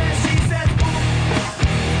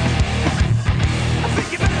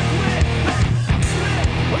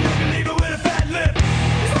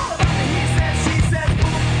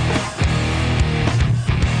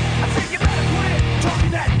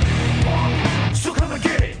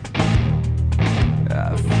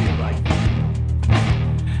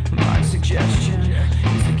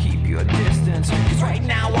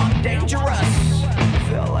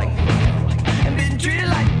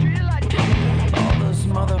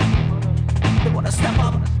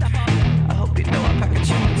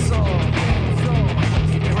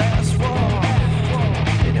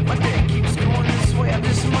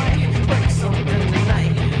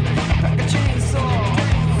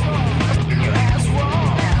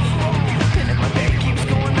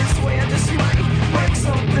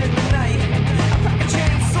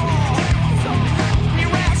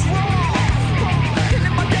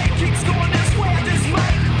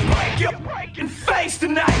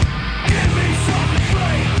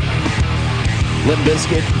 Limp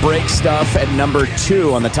Bizkit, Break Stuff at number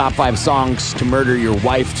 2 on the top 5 songs to murder your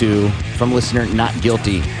wife to from listener Not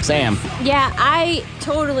Guilty. Sam. Yeah, I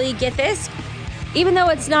totally get this. Even though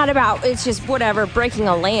it's not about, it's just whatever, breaking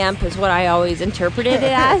a lamp is what I always interpreted it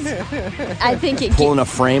as. I think it... Pulling a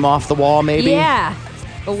frame off the wall, maybe? Yeah.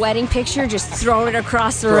 A wedding picture, just throwing it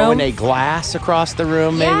across the room. Throwing a glass across the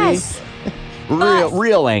room, maybe? Yes.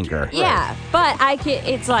 Real anger. Yeah, but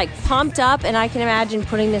it's like pumped up, and I can imagine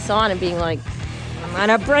putting this on and being like, I'm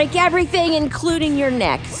gonna break everything, including your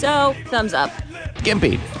neck. So, thumbs up.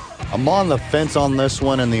 Gimpy. I'm on the fence on this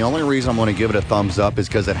one, and the only reason I'm going to give it a thumbs up is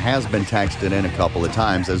because it has been texted in a couple of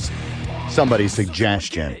times as somebody's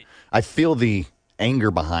suggestion. I feel the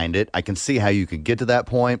anger behind it. I can see how you could get to that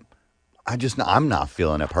point. I'm not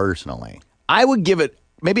feeling it personally. I would give it,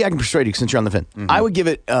 maybe I can persuade you since you're on the fence. I would give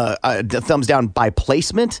it a thumbs down by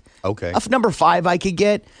placement. Okay. Of number 5 I could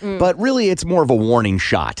get, but really it's more of a warning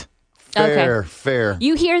shot. Fair.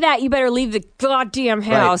 You hear that, you better leave the goddamn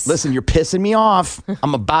house. Right. Listen, you're pissing me off.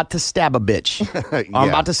 I'm about to stab a bitch. I'm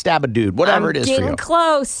about to stab a dude. Whatever it is for you. Getting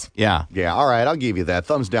close. Yeah. Yeah, all right, I'll give you that.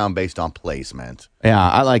 Thumbs down based on placement. Yeah,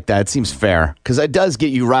 I like that. It seems fair because it does get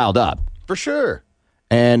you riled up. For sure.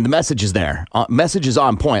 And the message is there. Message is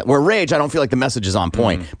on point. Where Rage, I don't feel like the message is on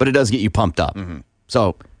point, but it does get you pumped up.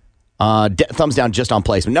 So, thumbs down just on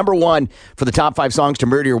placement. Number 1 for the top 5 songs to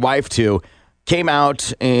murder your wife to came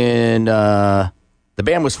out and the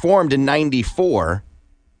band was formed in 94.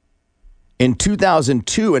 In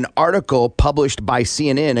 2002, an article published by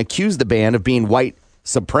CNN accused the band of being white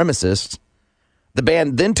supremacists. The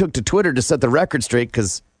band then took to Twitter to set the record straight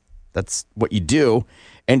because that's what you do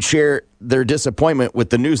and share their disappointment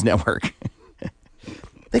with the news network.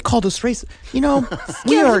 They called us racist. You know,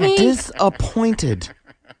 we are disappointed.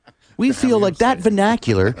 We feel like that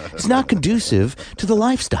vernacular is not conducive to the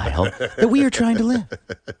lifestyle that we are trying to live.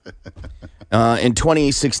 In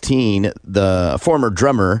 2016, the former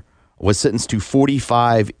drummer was sentenced to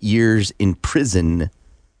 45 years in prison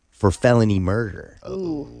for felony murder.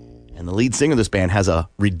 Ooh. And the lead singer of this band has a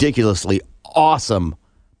ridiculously awesome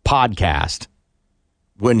podcast.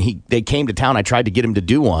 When they came to town, I tried to get him to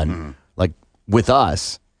do one, like with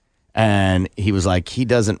us. And he was like, he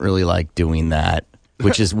doesn't really like doing that.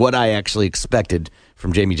 Which is what I actually expected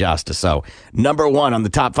from Jamie Josta. So, number 1 on the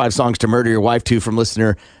top 5 songs to murder your wife to from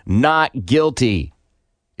listener Not Guilty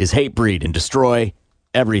is Hatebreed and Destroy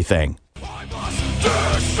Everything. I must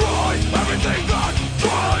destroy everything that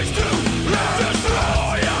tries to live.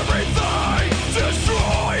 Destroy everything.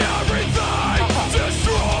 Destroy everything.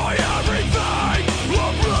 Destroy everything.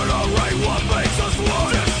 Obliterate what makes us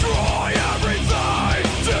one. Destroy everything.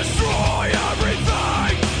 Destroy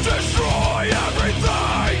everything. Destroy everything.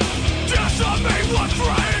 Decimate what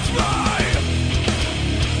drains me.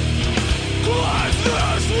 Cleanse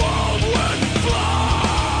this world with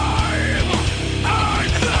flame.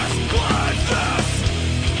 End this, cleanse this.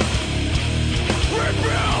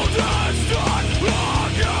 Rebuild and start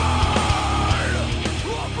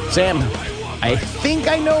again. Sam, I think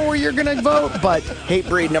I know where you're going to vote, but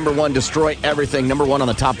Hatebreed, number 1, Destroy Everything. Number 1 on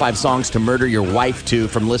the top 5 songs to murder your wife to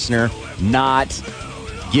from listener Not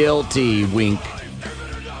Guilty. Wink.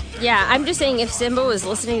 Yeah, I'm just saying if Simba was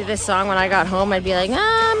listening to this song when I got home, I'd be like,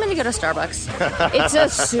 I'm going to go to Starbucks. It's a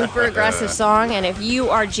super aggressive song, and if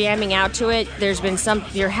you are jamming out to it,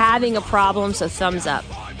 you're having a problem, so thumbs up.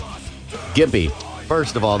 Gimpy.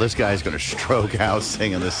 First of all, this guy's going to stroke out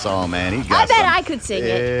singing this song, man. He got I bet I could sing it.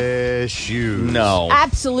 issues. No.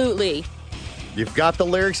 Absolutely. You've got the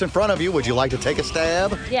lyrics in front of you. Would you like to take a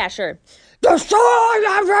stab? Yeah, sure. Destroy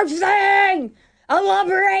everything!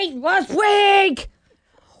 Elaborate what's weak!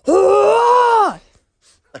 I'll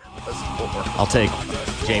take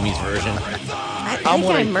Jamie's version. I think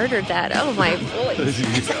I murdered that. Oh, my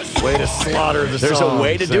voice. Way to slaughter the There's song. a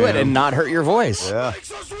way to do it and not hurt your voice. Yeah.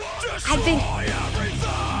 I think...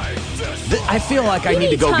 I feel like I need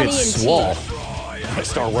to go get swole. I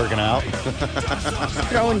start working out.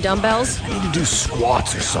 Throwing dumbbells. I need to do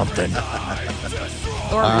squats or something.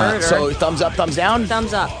 Or murder. So thumbs up, thumbs down?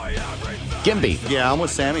 Thumbs up. Gimpy. Yeah, I'm with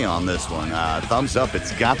Sammy on this one. Thumbs up.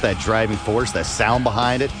 It's got that driving force, that sound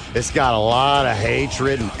behind it. It's got a lot of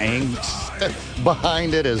hatred and angst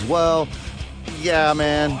behind it as well. Yeah,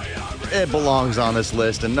 man, it belongs on this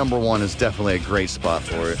list, and number 1 is definitely a great spot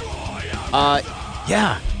for it.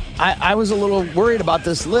 Yeah, I was a little worried about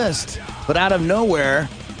this list, but out of nowhere,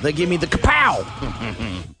 they give me the kapow.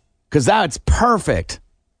 Because that's perfect.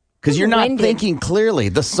 Because you're not thinking clearly.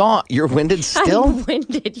 The song, you're winded still? I'm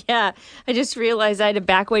winded, yeah. I just realized I had to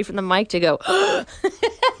back away from the mic to go,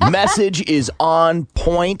 Message is on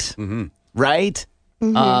point, right?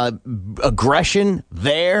 Aggression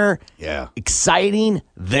there. Yeah. Exciting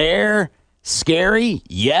there. Scary.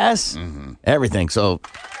 Yes. Everything. So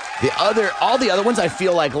all the other ones I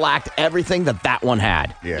feel like lacked everything that one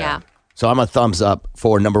had. Yeah. So I'm a thumbs up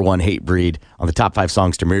for number 1 hate breed on the top 5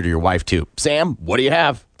 songs to murder your wife to. Sam, what do you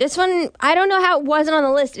have? This one, I don't know how it wasn't on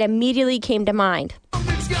the list. It immediately came to mind.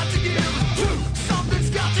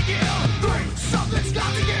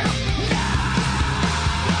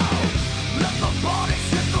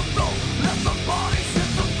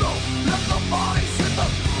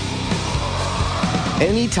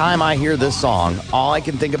 Anytime I hear this song, all I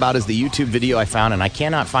can think about is the YouTube video I found, and I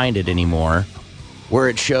cannot find it anymore, where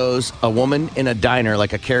it shows a woman in a diner,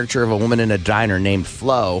 like a character of a woman in a diner named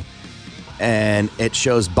Flo, and it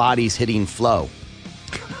shows bodies hitting Flo.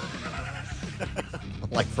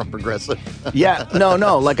 Like from Progressive? Yeah,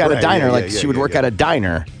 no, like at a diner. She would work yeah. at a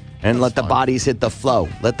diner and let the bodies hit the flow.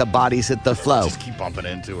 Let the bodies hit the flow. Just keep bumping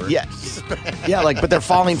into her. Yeah. Yeah, but they're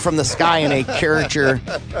falling from the sky in a caricature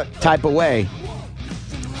type of way.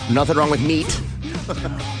 Nothing wrong with meat.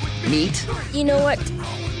 Meat. You know what?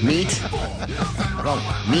 Meat.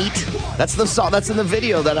 Meat. That's the song. That's in the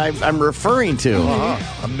video that I'm referring to.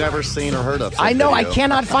 I've never seen or heard of. I know. Video. I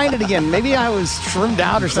cannot find it again. Maybe I was shroomed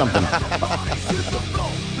out or something.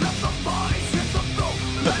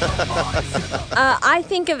 I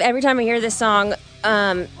think of every time I hear this song,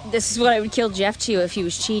 this is what I would kill Jeff to if he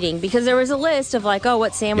was cheating. Because there was a list of like,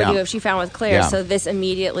 what Sam would do if she found with Claire. Yeah. So this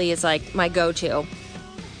immediately is like my go-to.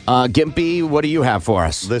 Gimpy, what do you have for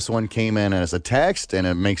us? This one came in as a text, and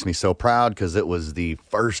it makes me so proud because it was the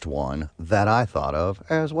first one that I thought of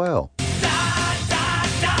as well.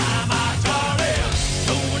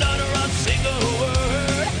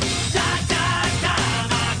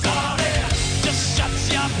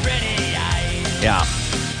 Yeah.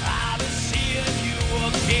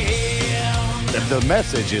 The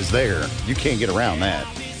message is there. You can't get around that.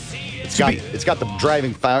 It's got the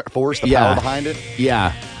driving force, the power behind it.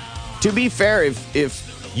 Yeah. To be fair,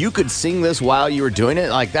 if you could sing this while you were doing it,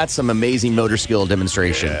 like that's some amazing motor skill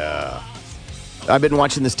demonstration. Yeah. I've been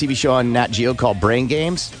watching this TV show on Nat Geo called Brain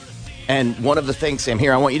Games, and one of the things, Sam,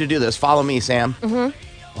 here, I want you to do this. Follow me, Sam.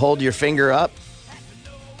 Mm-hmm. Hold your finger up,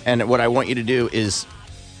 and what I want you to do is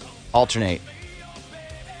alternate.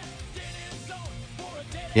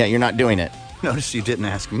 Yeah, you're not doing it. Notice you didn't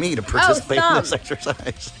ask me to participate in this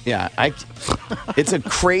exercise. Yeah, it's a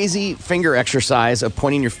crazy finger exercise of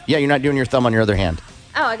pointing your... Yeah, you're not doing your thumb on your other hand.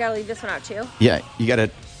 Oh, I gotta leave this one out too. Yeah, you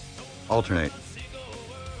gotta... Alternate.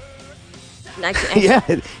 Yeah,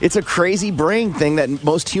 it's a crazy brain thing that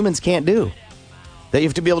most humans can't do. That you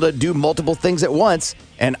have to be able to do multiple things at once,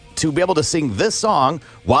 and to be able to sing this song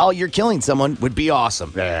while you're killing someone would be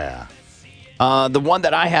awesome. Yeah. The one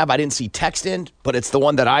that I have, I didn't see text in, but it's the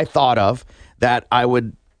one that I thought of that I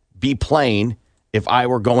would be playing if I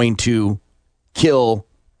were going to kill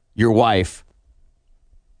your wife.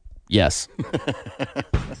 Yes.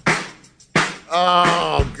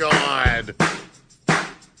 Oh, God.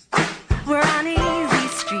 We're on easy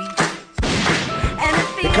street.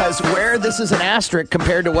 Because where this is an asterisk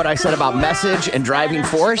compared to what I said about message and driving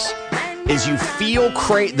force is you feel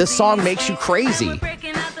this song makes you crazy.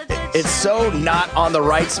 It's so not on the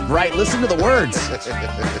right. Listen to the words.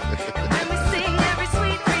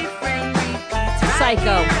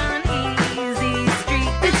 Psycho.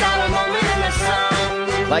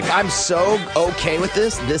 Like, I'm so okay with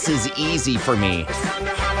this. This is easy for me.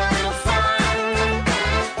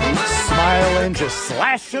 Smiling, just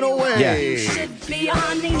slashing away. Yeah.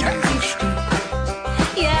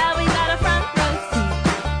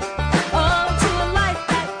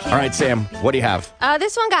 All right, Sam, what do you have?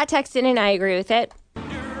 This one got texted and I agree with it.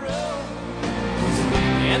 And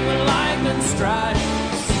the lightning strikes.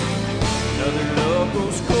 Another love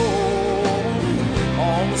goes cold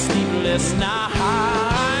on the sleepless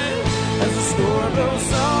night as the storm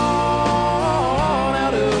goes on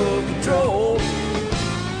out of control.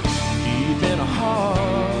 Deep in a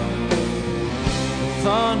heart,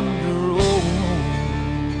 thunder rolls.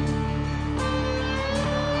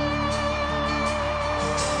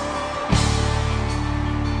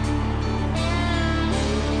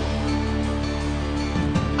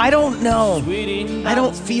 I don't know. I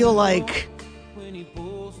don't feel like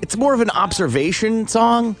it's more of an observation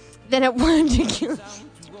song than it wanted to kill.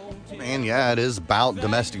 Man, yeah, it is about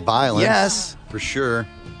domestic violence. Yes. For sure.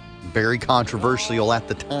 Very controversial at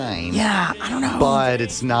the time. Yeah, I don't know. But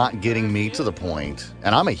it's not getting me to the point.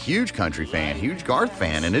 And I'm a huge country fan, huge Garth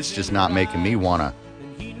fan, and it's just not making me want to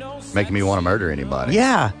murder anybody.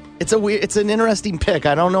 Yeah. It's an interesting pick.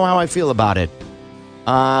 I don't know how I feel about it.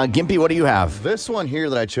 Gimpy, what do you have? This one here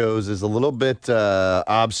that I chose is a little bit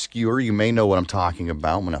obscure. You may know what I'm talking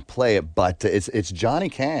about. I'm going to play it, but it's Johnny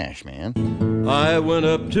Cash, man. I went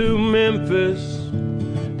up to Memphis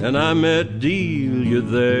and I met Delia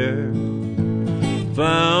there.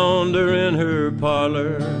 Found her in her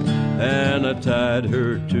parlor and I tied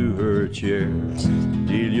her to her chair.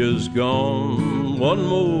 Delia's gone, one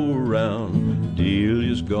more round,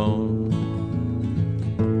 Delia's gone.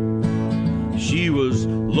 She was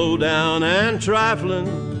low down and trifling,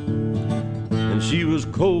 and she was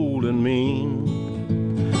cold and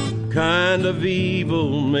mean. Kind of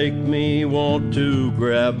evil make me want to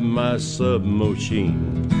grab my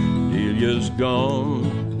submachine. Delia's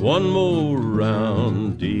gone, one more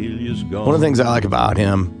round, Delia's gone. One of the things I like about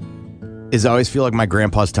him is I always feel like my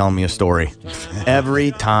grandpa's telling me a story.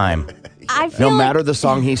 Every time. No matter the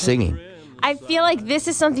song he's singing. I feel like this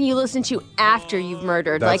is something you listen to after you've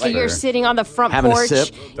murdered. That's like fair. You're sitting on the front Having porch. a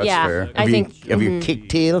sip. That's yeah, fair. I think. Have your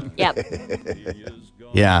kicktail? Yep.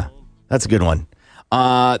 Yeah, that's a good one.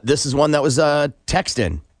 This is one that was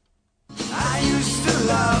texting. I used to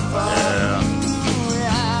love her,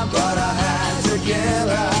 yeah, but I had to get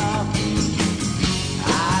her.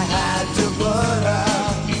 I had to put her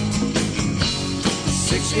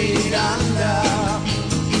 6 feet under,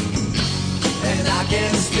 and I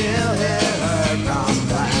can still hear her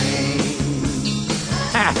complain.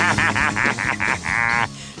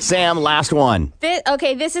 Sam, last one.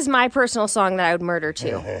 This is my personal song that I would murder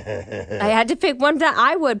too. I had to pick one that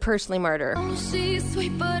I would personally murder. She's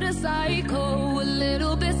sweet but a psycho, a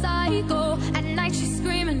little bit psycho. At night she's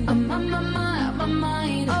screaming, I'm on my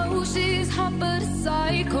mind. Oh, she's hot but a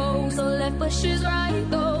psycho, so left but she's right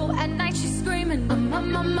though. At night she's screaming, I'm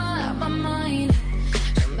on my mind.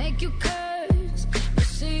 She'll make you curse, but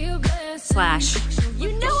she a blessing. Slash.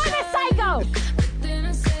 You know I'm a psycho. Within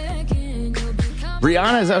a second, you'll become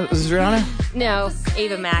Rihanna? Is this Rihanna? No,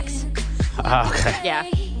 Ava Max. Okay. Yeah.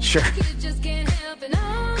 Sure. just can't help it.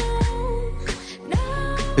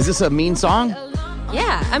 No. Is this a mean song?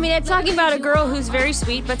 Yeah. I mean, it's talking about a girl who's very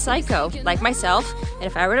sweet but psycho, like myself. And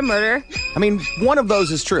if I were to murder. I mean, one of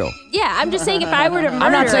those is true. Yeah, I'm just saying if I were to murder.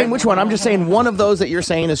 I'm not saying which one. I'm just saying one of those that you're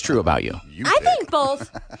saying is true about you. I think both.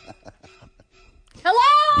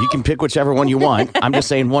 Hello? You can pick whichever one you want. I'm just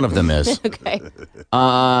saying one of them is. Okay.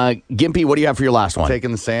 Gimpy, what do you have for your last one?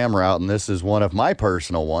 Taking the Sam route, and this is one of my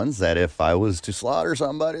personal ones that if I was to slaughter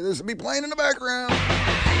somebody, this would be playing in the background.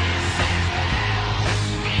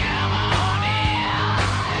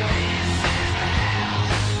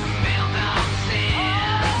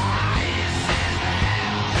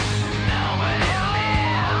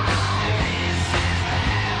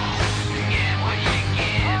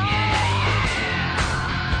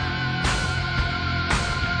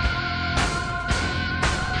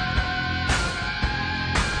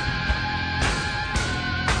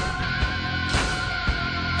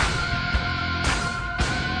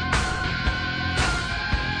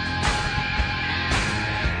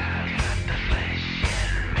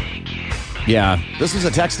 Yeah. This was a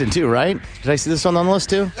texting too, right? Did I see this one on the list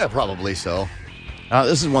too? Yeah, probably so.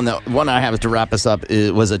 This is one I have to wrap us up.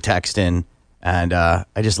 It was a texting, and I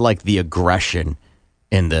just like the aggression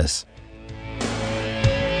in this.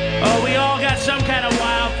 Oh, we all got some kind of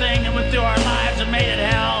wild thing that went through our lives and made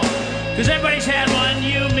it hell. Because everybody's had one,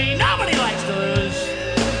 you, me, nobody likes to lose.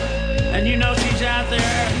 And you know she's out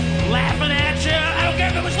there laughing at you. I don't care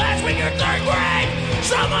if it was last week or third grade.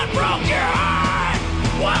 Someone broke your heart.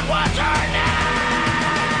 What was her name?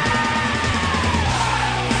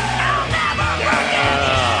 I'll never forget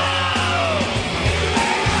you.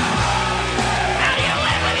 How do you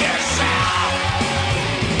live with yourself?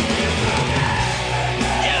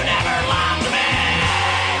 You never loved me.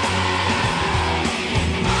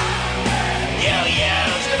 You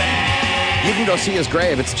used me. You can go see his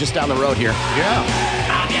grave. It's just down the road here. Yeah.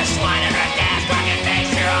 I'm just sliding her gas truck and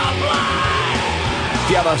taste your own blood.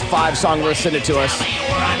 If you have a 5-song list, send it to us. You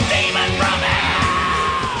were a demon from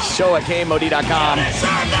hell. Show at KMOD.com.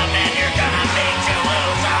 Deserve the men you're gonna beat, you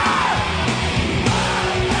loser.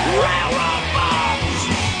 Railroad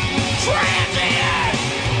bums. Transients.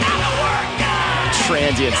 Out of work guys.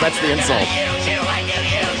 Transients, that's the insult. Use you like you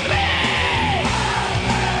used me.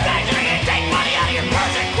 Guys are gonna take money out of your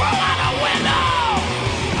purse and crawl out a window.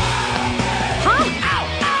 Huh? Ow,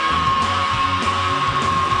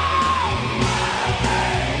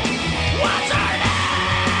 what's her name?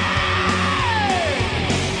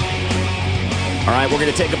 All right, we're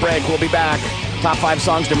going to take a break. We'll be back. Top 5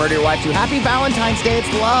 songs to murder your wife to. Happy Valentine's Day.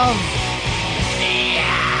 It's love.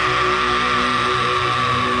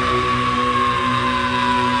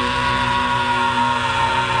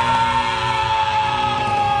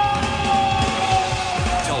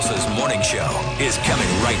 is coming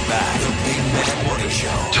right back. The Big Mad Morning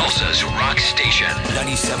Show. Tulsa's Rock Station.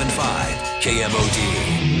 97.5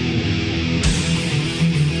 KMOD.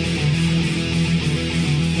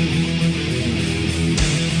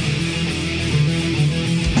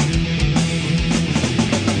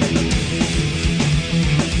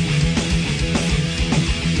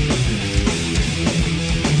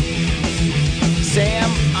 Sam,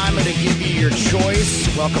 I'm going to give you your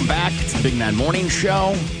choice. Welcome back. It's the Big Mad Morning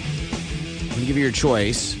Show. I'm going to give you your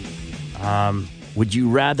choice. Would you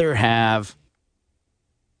rather have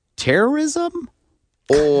terrorism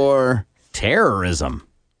or terrorism?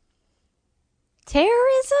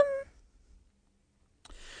 Terrorism?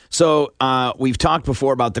 So we've talked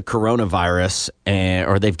before about the coronavirus,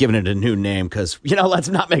 or they've given it a new name because, let's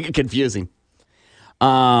not make it confusing.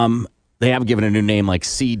 They have given a new name like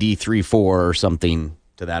CD34 or something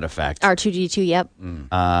to that effect. R2D2, yep.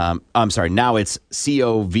 I'm sorry. Now it's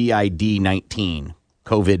COVID-19.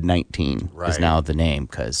 COVID-19 is now the name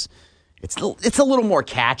because it's a little more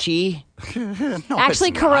catchy. No,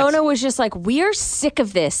 Actually, Corona was just like, we are sick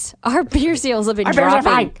of this. Our beer sales have been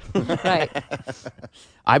dropping. Right.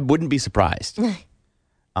 I wouldn't be surprised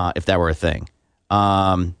if that were a thing.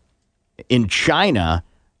 In China,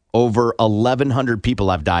 over 1,100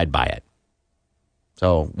 people have died by it.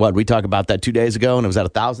 So, we talked about that 2 days ago, and it was at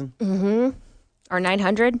 1,000? Mm-hmm. Or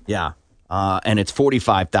 900? Yeah. And it's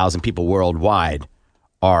 45,000 people worldwide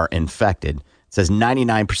are infected. It says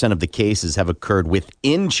 99% of the cases have occurred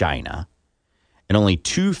within China, and only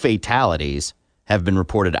 2 fatalities have been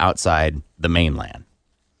reported outside the mainland.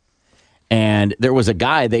 And there was a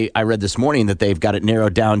guy, I read this morning that they've got it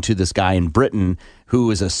narrowed down to this guy in Britain who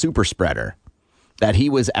is a super spreader, that he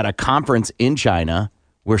was at a conference in China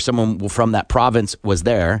where someone from that province was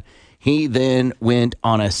there. He then went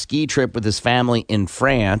on a ski trip with his family in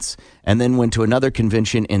France and then went to another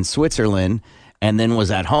convention in Switzerland and then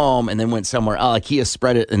was at home and then went somewhere else. Like he has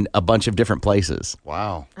spread it in a bunch of different places.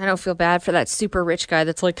 Wow. I don't feel bad for that super rich guy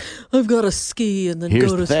that's like, I've got to ski and then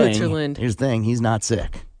go to Switzerland. Here's the thing. He's not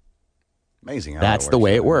sick. Amazing how That's the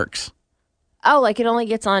way it works. Oh, like it only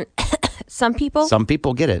gets on some people? Some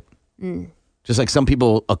people get it. Just like some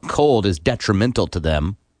people, a cold is detrimental to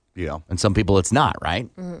them. Yeah. And some people it's not, right?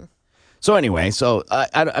 Mm-hmm. So anyway,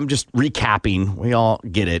 I'm just recapping. We all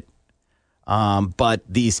get it. But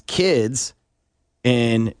these kids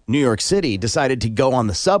in New York City decided to go on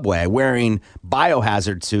the subway wearing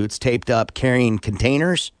biohazard suits, taped up, carrying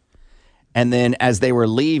containers. And then as they were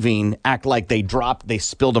leaving, act like they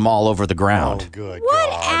spilled them all over the ground. Oh, good What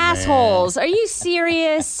God, assholes? Are you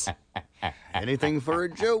serious? Anything for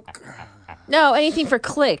a joke. No, anything for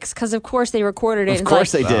clicks, because of course they recorded it. Of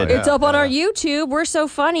course they did. It's up on our YouTube. We're so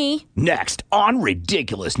funny. Next on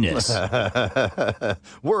ridiculousness.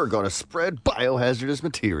 We're going to spread biohazardous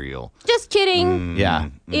material. Just kidding. Yeah.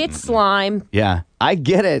 It's slime. Yeah, I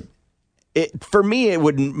get it. For me, it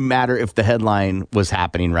wouldn't matter if the headline was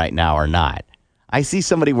happening right now or not. I see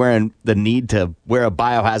somebody wearing the need to wear a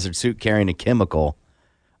biohazard suit carrying a chemical.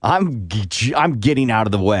 I'm getting out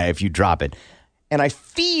of the way if you drop it. And I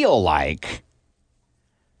feel like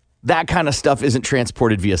that kind of stuff isn't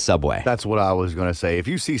transported via subway. That's what I was going to say. If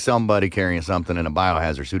you see somebody carrying something in a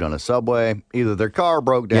biohazard suit on a subway, either their car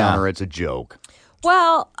broke down or it's a joke.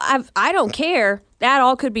 Well, I don't care. That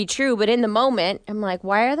all could be true. But in the moment, I'm like,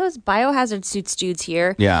 why are those biohazard suits dudes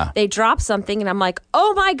here? Yeah. They drop something, and I'm like,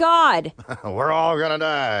 oh, my God. We're all going to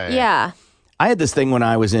die. Yeah. I had this thing when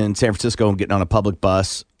I was in San Francisco and getting on a public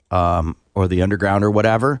bus or the underground or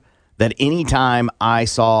whatever, that anytime I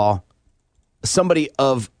saw somebody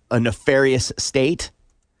of a nefarious state,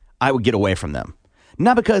 I would get away from them.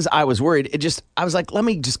 Not because I was worried. I was like, let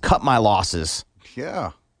me just cut my losses.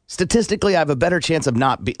 Yeah. Statistically, I have a better chance of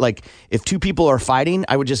not if 2 people are fighting,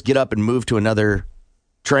 I would just get up and move to another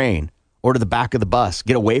train or to the back of the bus,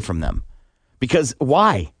 get away from them. Because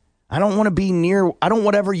why? I don't want to be near, I don't want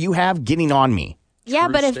whatever you have getting on me. Yeah,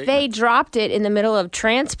 but if they dropped it in the middle of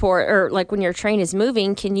transport or like when your train is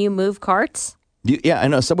moving, can you move carts? Yeah,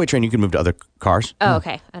 in a subway train, you can move to other cars. Oh,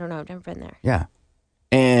 okay. I don't know. I've never been there. Yeah.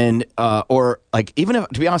 And, or like, even if,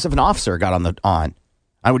 to be honest, if an officer got on,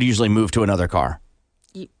 I would usually move to another car.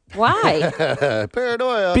 Why?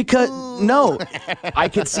 Paranoia. Because, no, I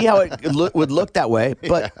could see how it would look that way,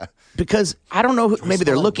 but because I don't know, maybe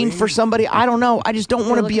they're looking for somebody. I don't know. I just don't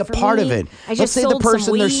want to be a part of it. Let's say the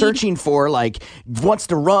person they're searching for, like, wants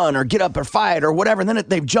to run or get up or fight or whatever, and then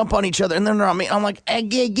they jump on each other, and then they're on me. I'm like, I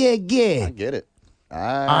get it.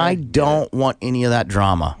 I don't want any of that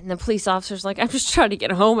drama. And the police officer's like, I'm just trying to get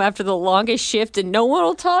home after the longest shift and no one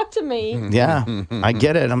will talk to me. Yeah, I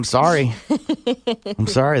get it. I'm sorry. I'm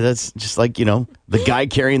sorry. That's just like, the guy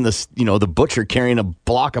carrying the butcher carrying a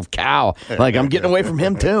block of cow. Like, I'm getting away from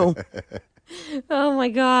him too. Oh my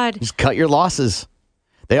God. Just cut your losses.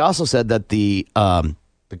 They also said that the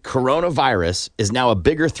coronavirus is now a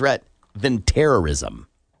bigger threat than terrorism.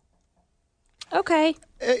 Okay.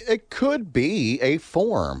 It could be a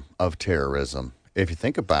form of terrorism, if you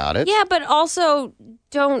think about it. Yeah, but also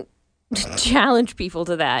don't challenge people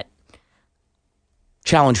to that.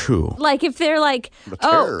 Challenge who? Like if they're like,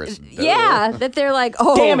 that they're like,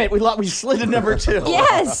 damn it, we slid to number 2.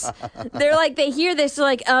 Yes, they're like they hear this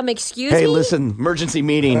like, excuse me. Hey, listen, emergency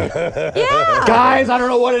meeting. Yeah, guys, I don't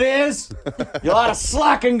know what it is. A lot of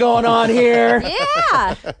slacking going on here.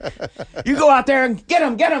 Yeah, you go out there and get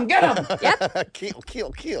him. Yep.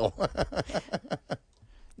 Kill.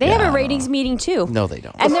 They have a ratings meeting too. No, they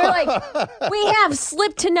don't. And they're like, we have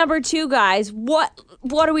slipped to number 2, guys. What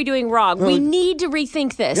are we doing wrong? We need to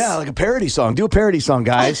rethink this. Yeah, like a parody song. Do a parody song,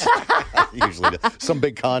 guys. Usually some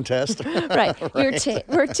big contest. Right. We're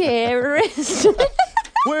terrorists.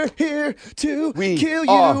 We're here to kill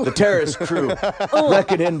you. Are the terrorist crew.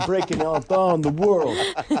 Wrecking and breaking all down the world.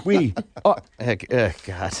 We are.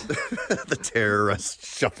 God. The terrorist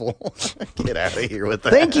shuffle. Get out of here with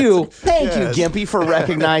that. Thank you, Gimpy, for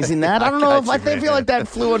recognizing that. I don't know if I feel like that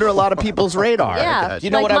flew under a lot of people's radar. Yeah. Do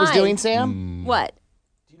you know what I was doing, Sam? What?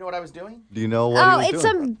 Do you know what I was doing? Do you know what I was doing? It's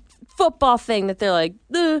some football thing that they're like,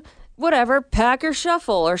 whatever, Packer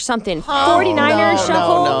shuffle or something. 49ers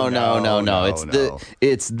shuffle. No.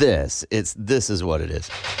 It's this. This is what it is.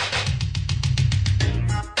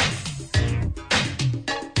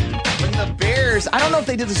 When the Bears, I don't know if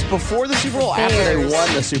they did this before the Super Bowl or after they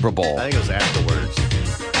won the Super Bowl. I think it was afterwards.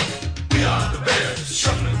 We are the Bears,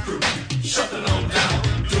 shuffling crew, shuffling on down,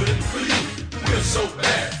 doing it for you. We're so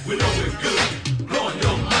bad, we know we're good, blowing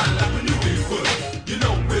your mind like we knew we would. You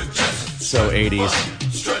know we're just so 80s.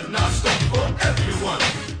 Strutting our stuff for everyone.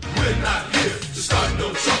 We're not here to start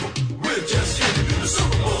no trouble. We're just here to do the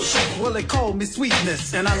Super Bowl shuffle. Well, they call me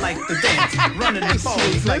sweetness, and I like to dance. Running and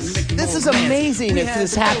falling like Mickey This is Mouse amazing dance. if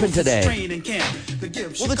this happened today.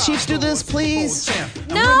 Will the Chiefs do this, please?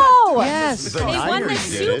 No. Yes. They won the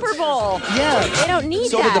Super Bowl. Yeah. They don't need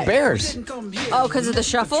so that. So did the Bears. Oh, because of the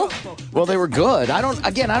shuffle? Well, they were good. I don't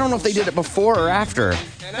know if they did it before or after.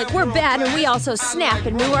 Like, we're bad, and we also snap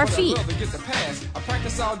and move our feet. I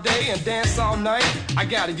practice all day and dance all night. I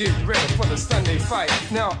gotta get ready for the Sunday fight.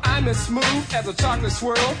 Now I'm as smooth as a chocolate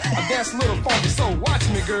swirl. I dance a little funky, so watch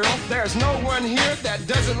me, girl. There's no one here that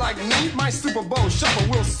does it like me. My Super Bowl shuffle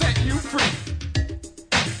will set you free.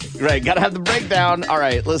 Right, gotta have the breakdown. All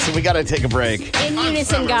right, listen, we gotta take a break. In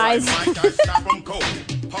unison, guys.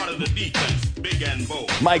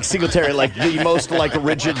 Mike Singletary, like the most like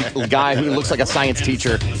rigid guy who looks like a science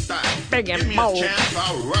teacher. Big and bold.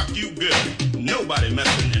 I'll rock you good. Nobody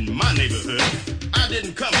messing in my neighborhood. I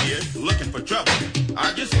didn't come here looking for trouble.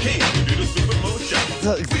 I just came to do the Super Bowl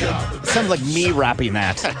shuffle. Sounds like me rapping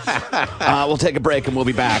that. We'll take a break and we'll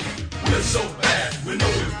be back. We're so bad, we know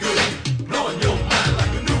we're good. Blowing your mind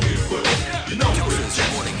like we knew we would. You know we're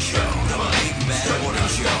just Morning Show, the Big Bad Morning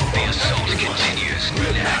Show. The assault continues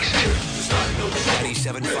next.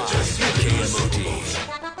 97.5 KMOD.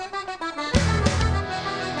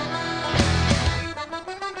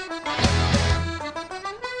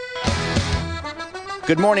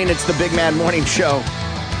 Good morning, it's the Big Mad Morning Show.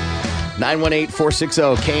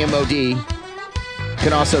 918-460-KMOD. You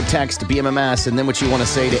can also text BMMS and then what you want to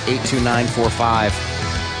say to 82945.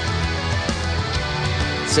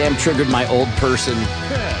 Sam triggered my old person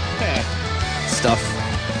stuff.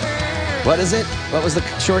 What is it? What was the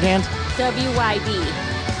shorthand? WYD.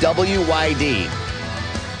 WYD.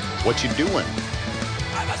 What you doing?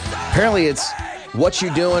 Apparently it's what you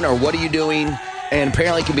doing or what are you doing, and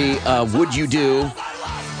apparently it can be would you do.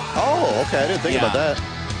 Oh, okay. I didn't think about that.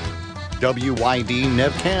 WYD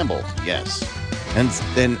Nev Campbell. Yes. And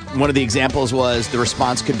then one of the examples was the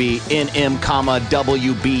response could be NM,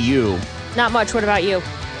 WBU. Not much. What about you?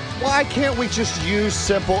 Why can't we just use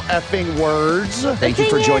simple effing words? Thank you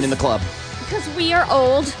for joining the club. Because we are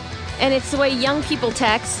old, and it's the way young people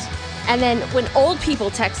text. And then when old people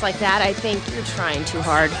text like that, I think you're trying too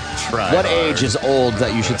hard. What age is old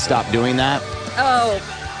that you should stop doing that? Oh,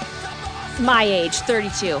 my age,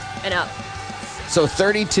 32 and up. So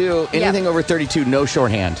 32, anything over 32, no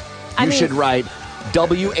shorthand. You should write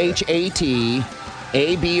WHATABOUTYOU.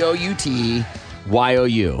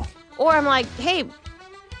 Or I'm like, hey,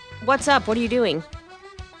 what's up? What are you doing?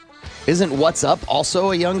 Isn't what's up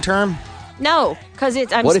also a young term? No, because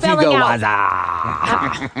I'm What if you spelling go, out.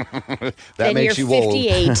 that Then makes you're you old.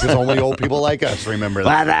 58. Because only old people like us remember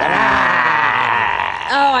that.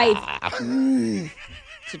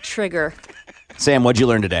 It's a trigger. Sam, what'd you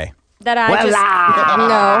learn today? That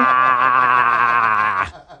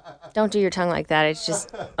no. Don't do your tongue like that. It's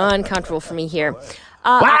just uncomfortable for me here.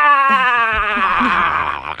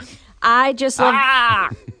 I just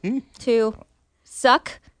love to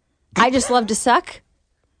suck. I just love to suck.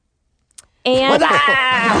 And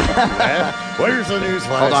where's the news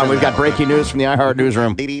flash? Hold on, we've got breaking news from the iHeart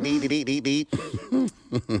newsroom. and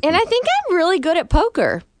I think I'm really good at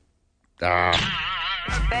poker.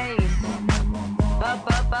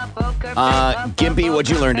 Gimpy, what'd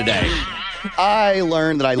you learn today? I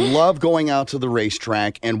learned that I love going out to the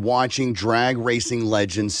racetrack and watching drag racing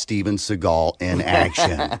legend Steven Seagal in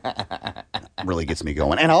action. Really gets me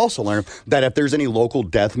going. And I also learned that if there's any local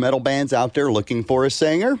death metal bands out there looking for a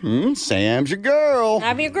singer, Sam's your girl.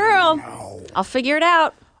 I'm your girl. I'll figure it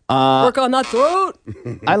out. Work on that throat.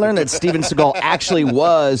 I learned that Steven Seagal actually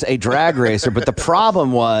was a drag racer, but the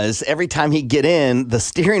problem was every time he'd get in, the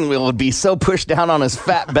steering wheel would be so pushed down on his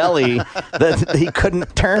fat belly that he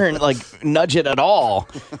couldn't turn, nudge it at all.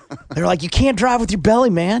 They were like, you can't drive with your belly,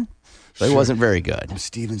 man. So he wasn't very good. I'm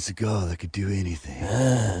Steven Seagal. I could do anything.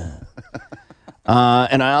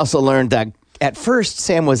 And I also learned that at first,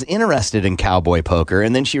 Sam was interested in cowboy poker,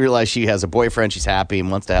 and then she realized she has a boyfriend, she's happy,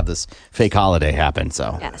 and wants to have this fake holiday happen.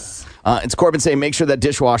 So, yes. It's Corbin saying, make sure that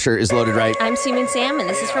dishwasher is loaded right. I'm Seaman Sam, and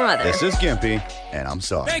this is from Mother. This is Gimpy, and I'm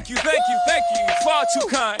sorry. Thank you. Far too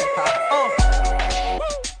kind.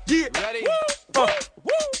 Get ready.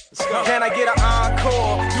 Let's go. Can I get an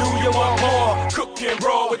encore? Do you want more? Cook and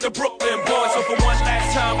roll with the Brooklyn boys. So for one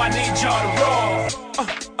last time, I need y'all to roll.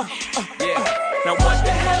 Yeah. Now what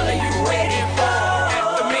the hell are you waiting for?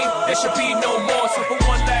 After me, there should be no more. So for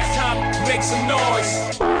one last time, make some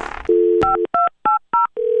noise.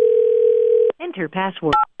 Enter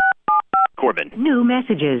password. Corbin. New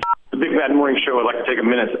messages. The Big Bad Morning Show would like to take a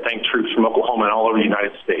minute to thank troops from Oklahoma and all over the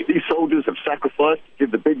United States. These soldiers have sacrificed to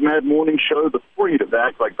give the Big Mad Morning Show the freedom to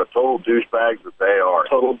act like the total douchebags that they are.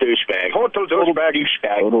 Total douchebag. Total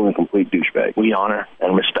douchebag. Total and complete douchebag. We honor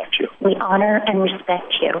and respect you. We honor and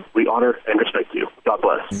respect you. We honor and respect you. God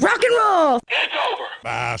bless. Rock and roll!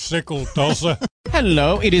 Bicycle, Tulsa.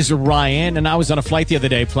 Hello, it is Ryan, and I was on a flight the other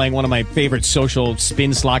day playing one of my favorite social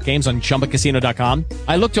spin slot games on ChumbaCasino.com.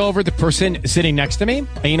 I looked over at the person sitting next to me,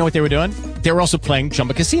 and you know what they were doing? They were also playing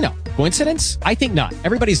Chumba Casino. Coincidence? I think not.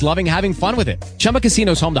 Everybody's loving having fun with it. Chumba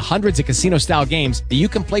Casino is home to hundreds of casino-style games that you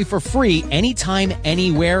can play for free anytime,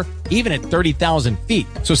 anywhere, even at 30,000 feet.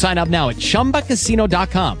 So sign up now at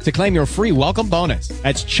ChumbaCasino.com to claim your free welcome bonus.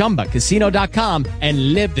 That's ChumbaCasino.com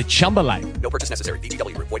and live the Chumba life. No purchase necessary.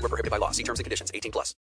 VGW. Void where prohibited by law. See terms and conditions. 18+.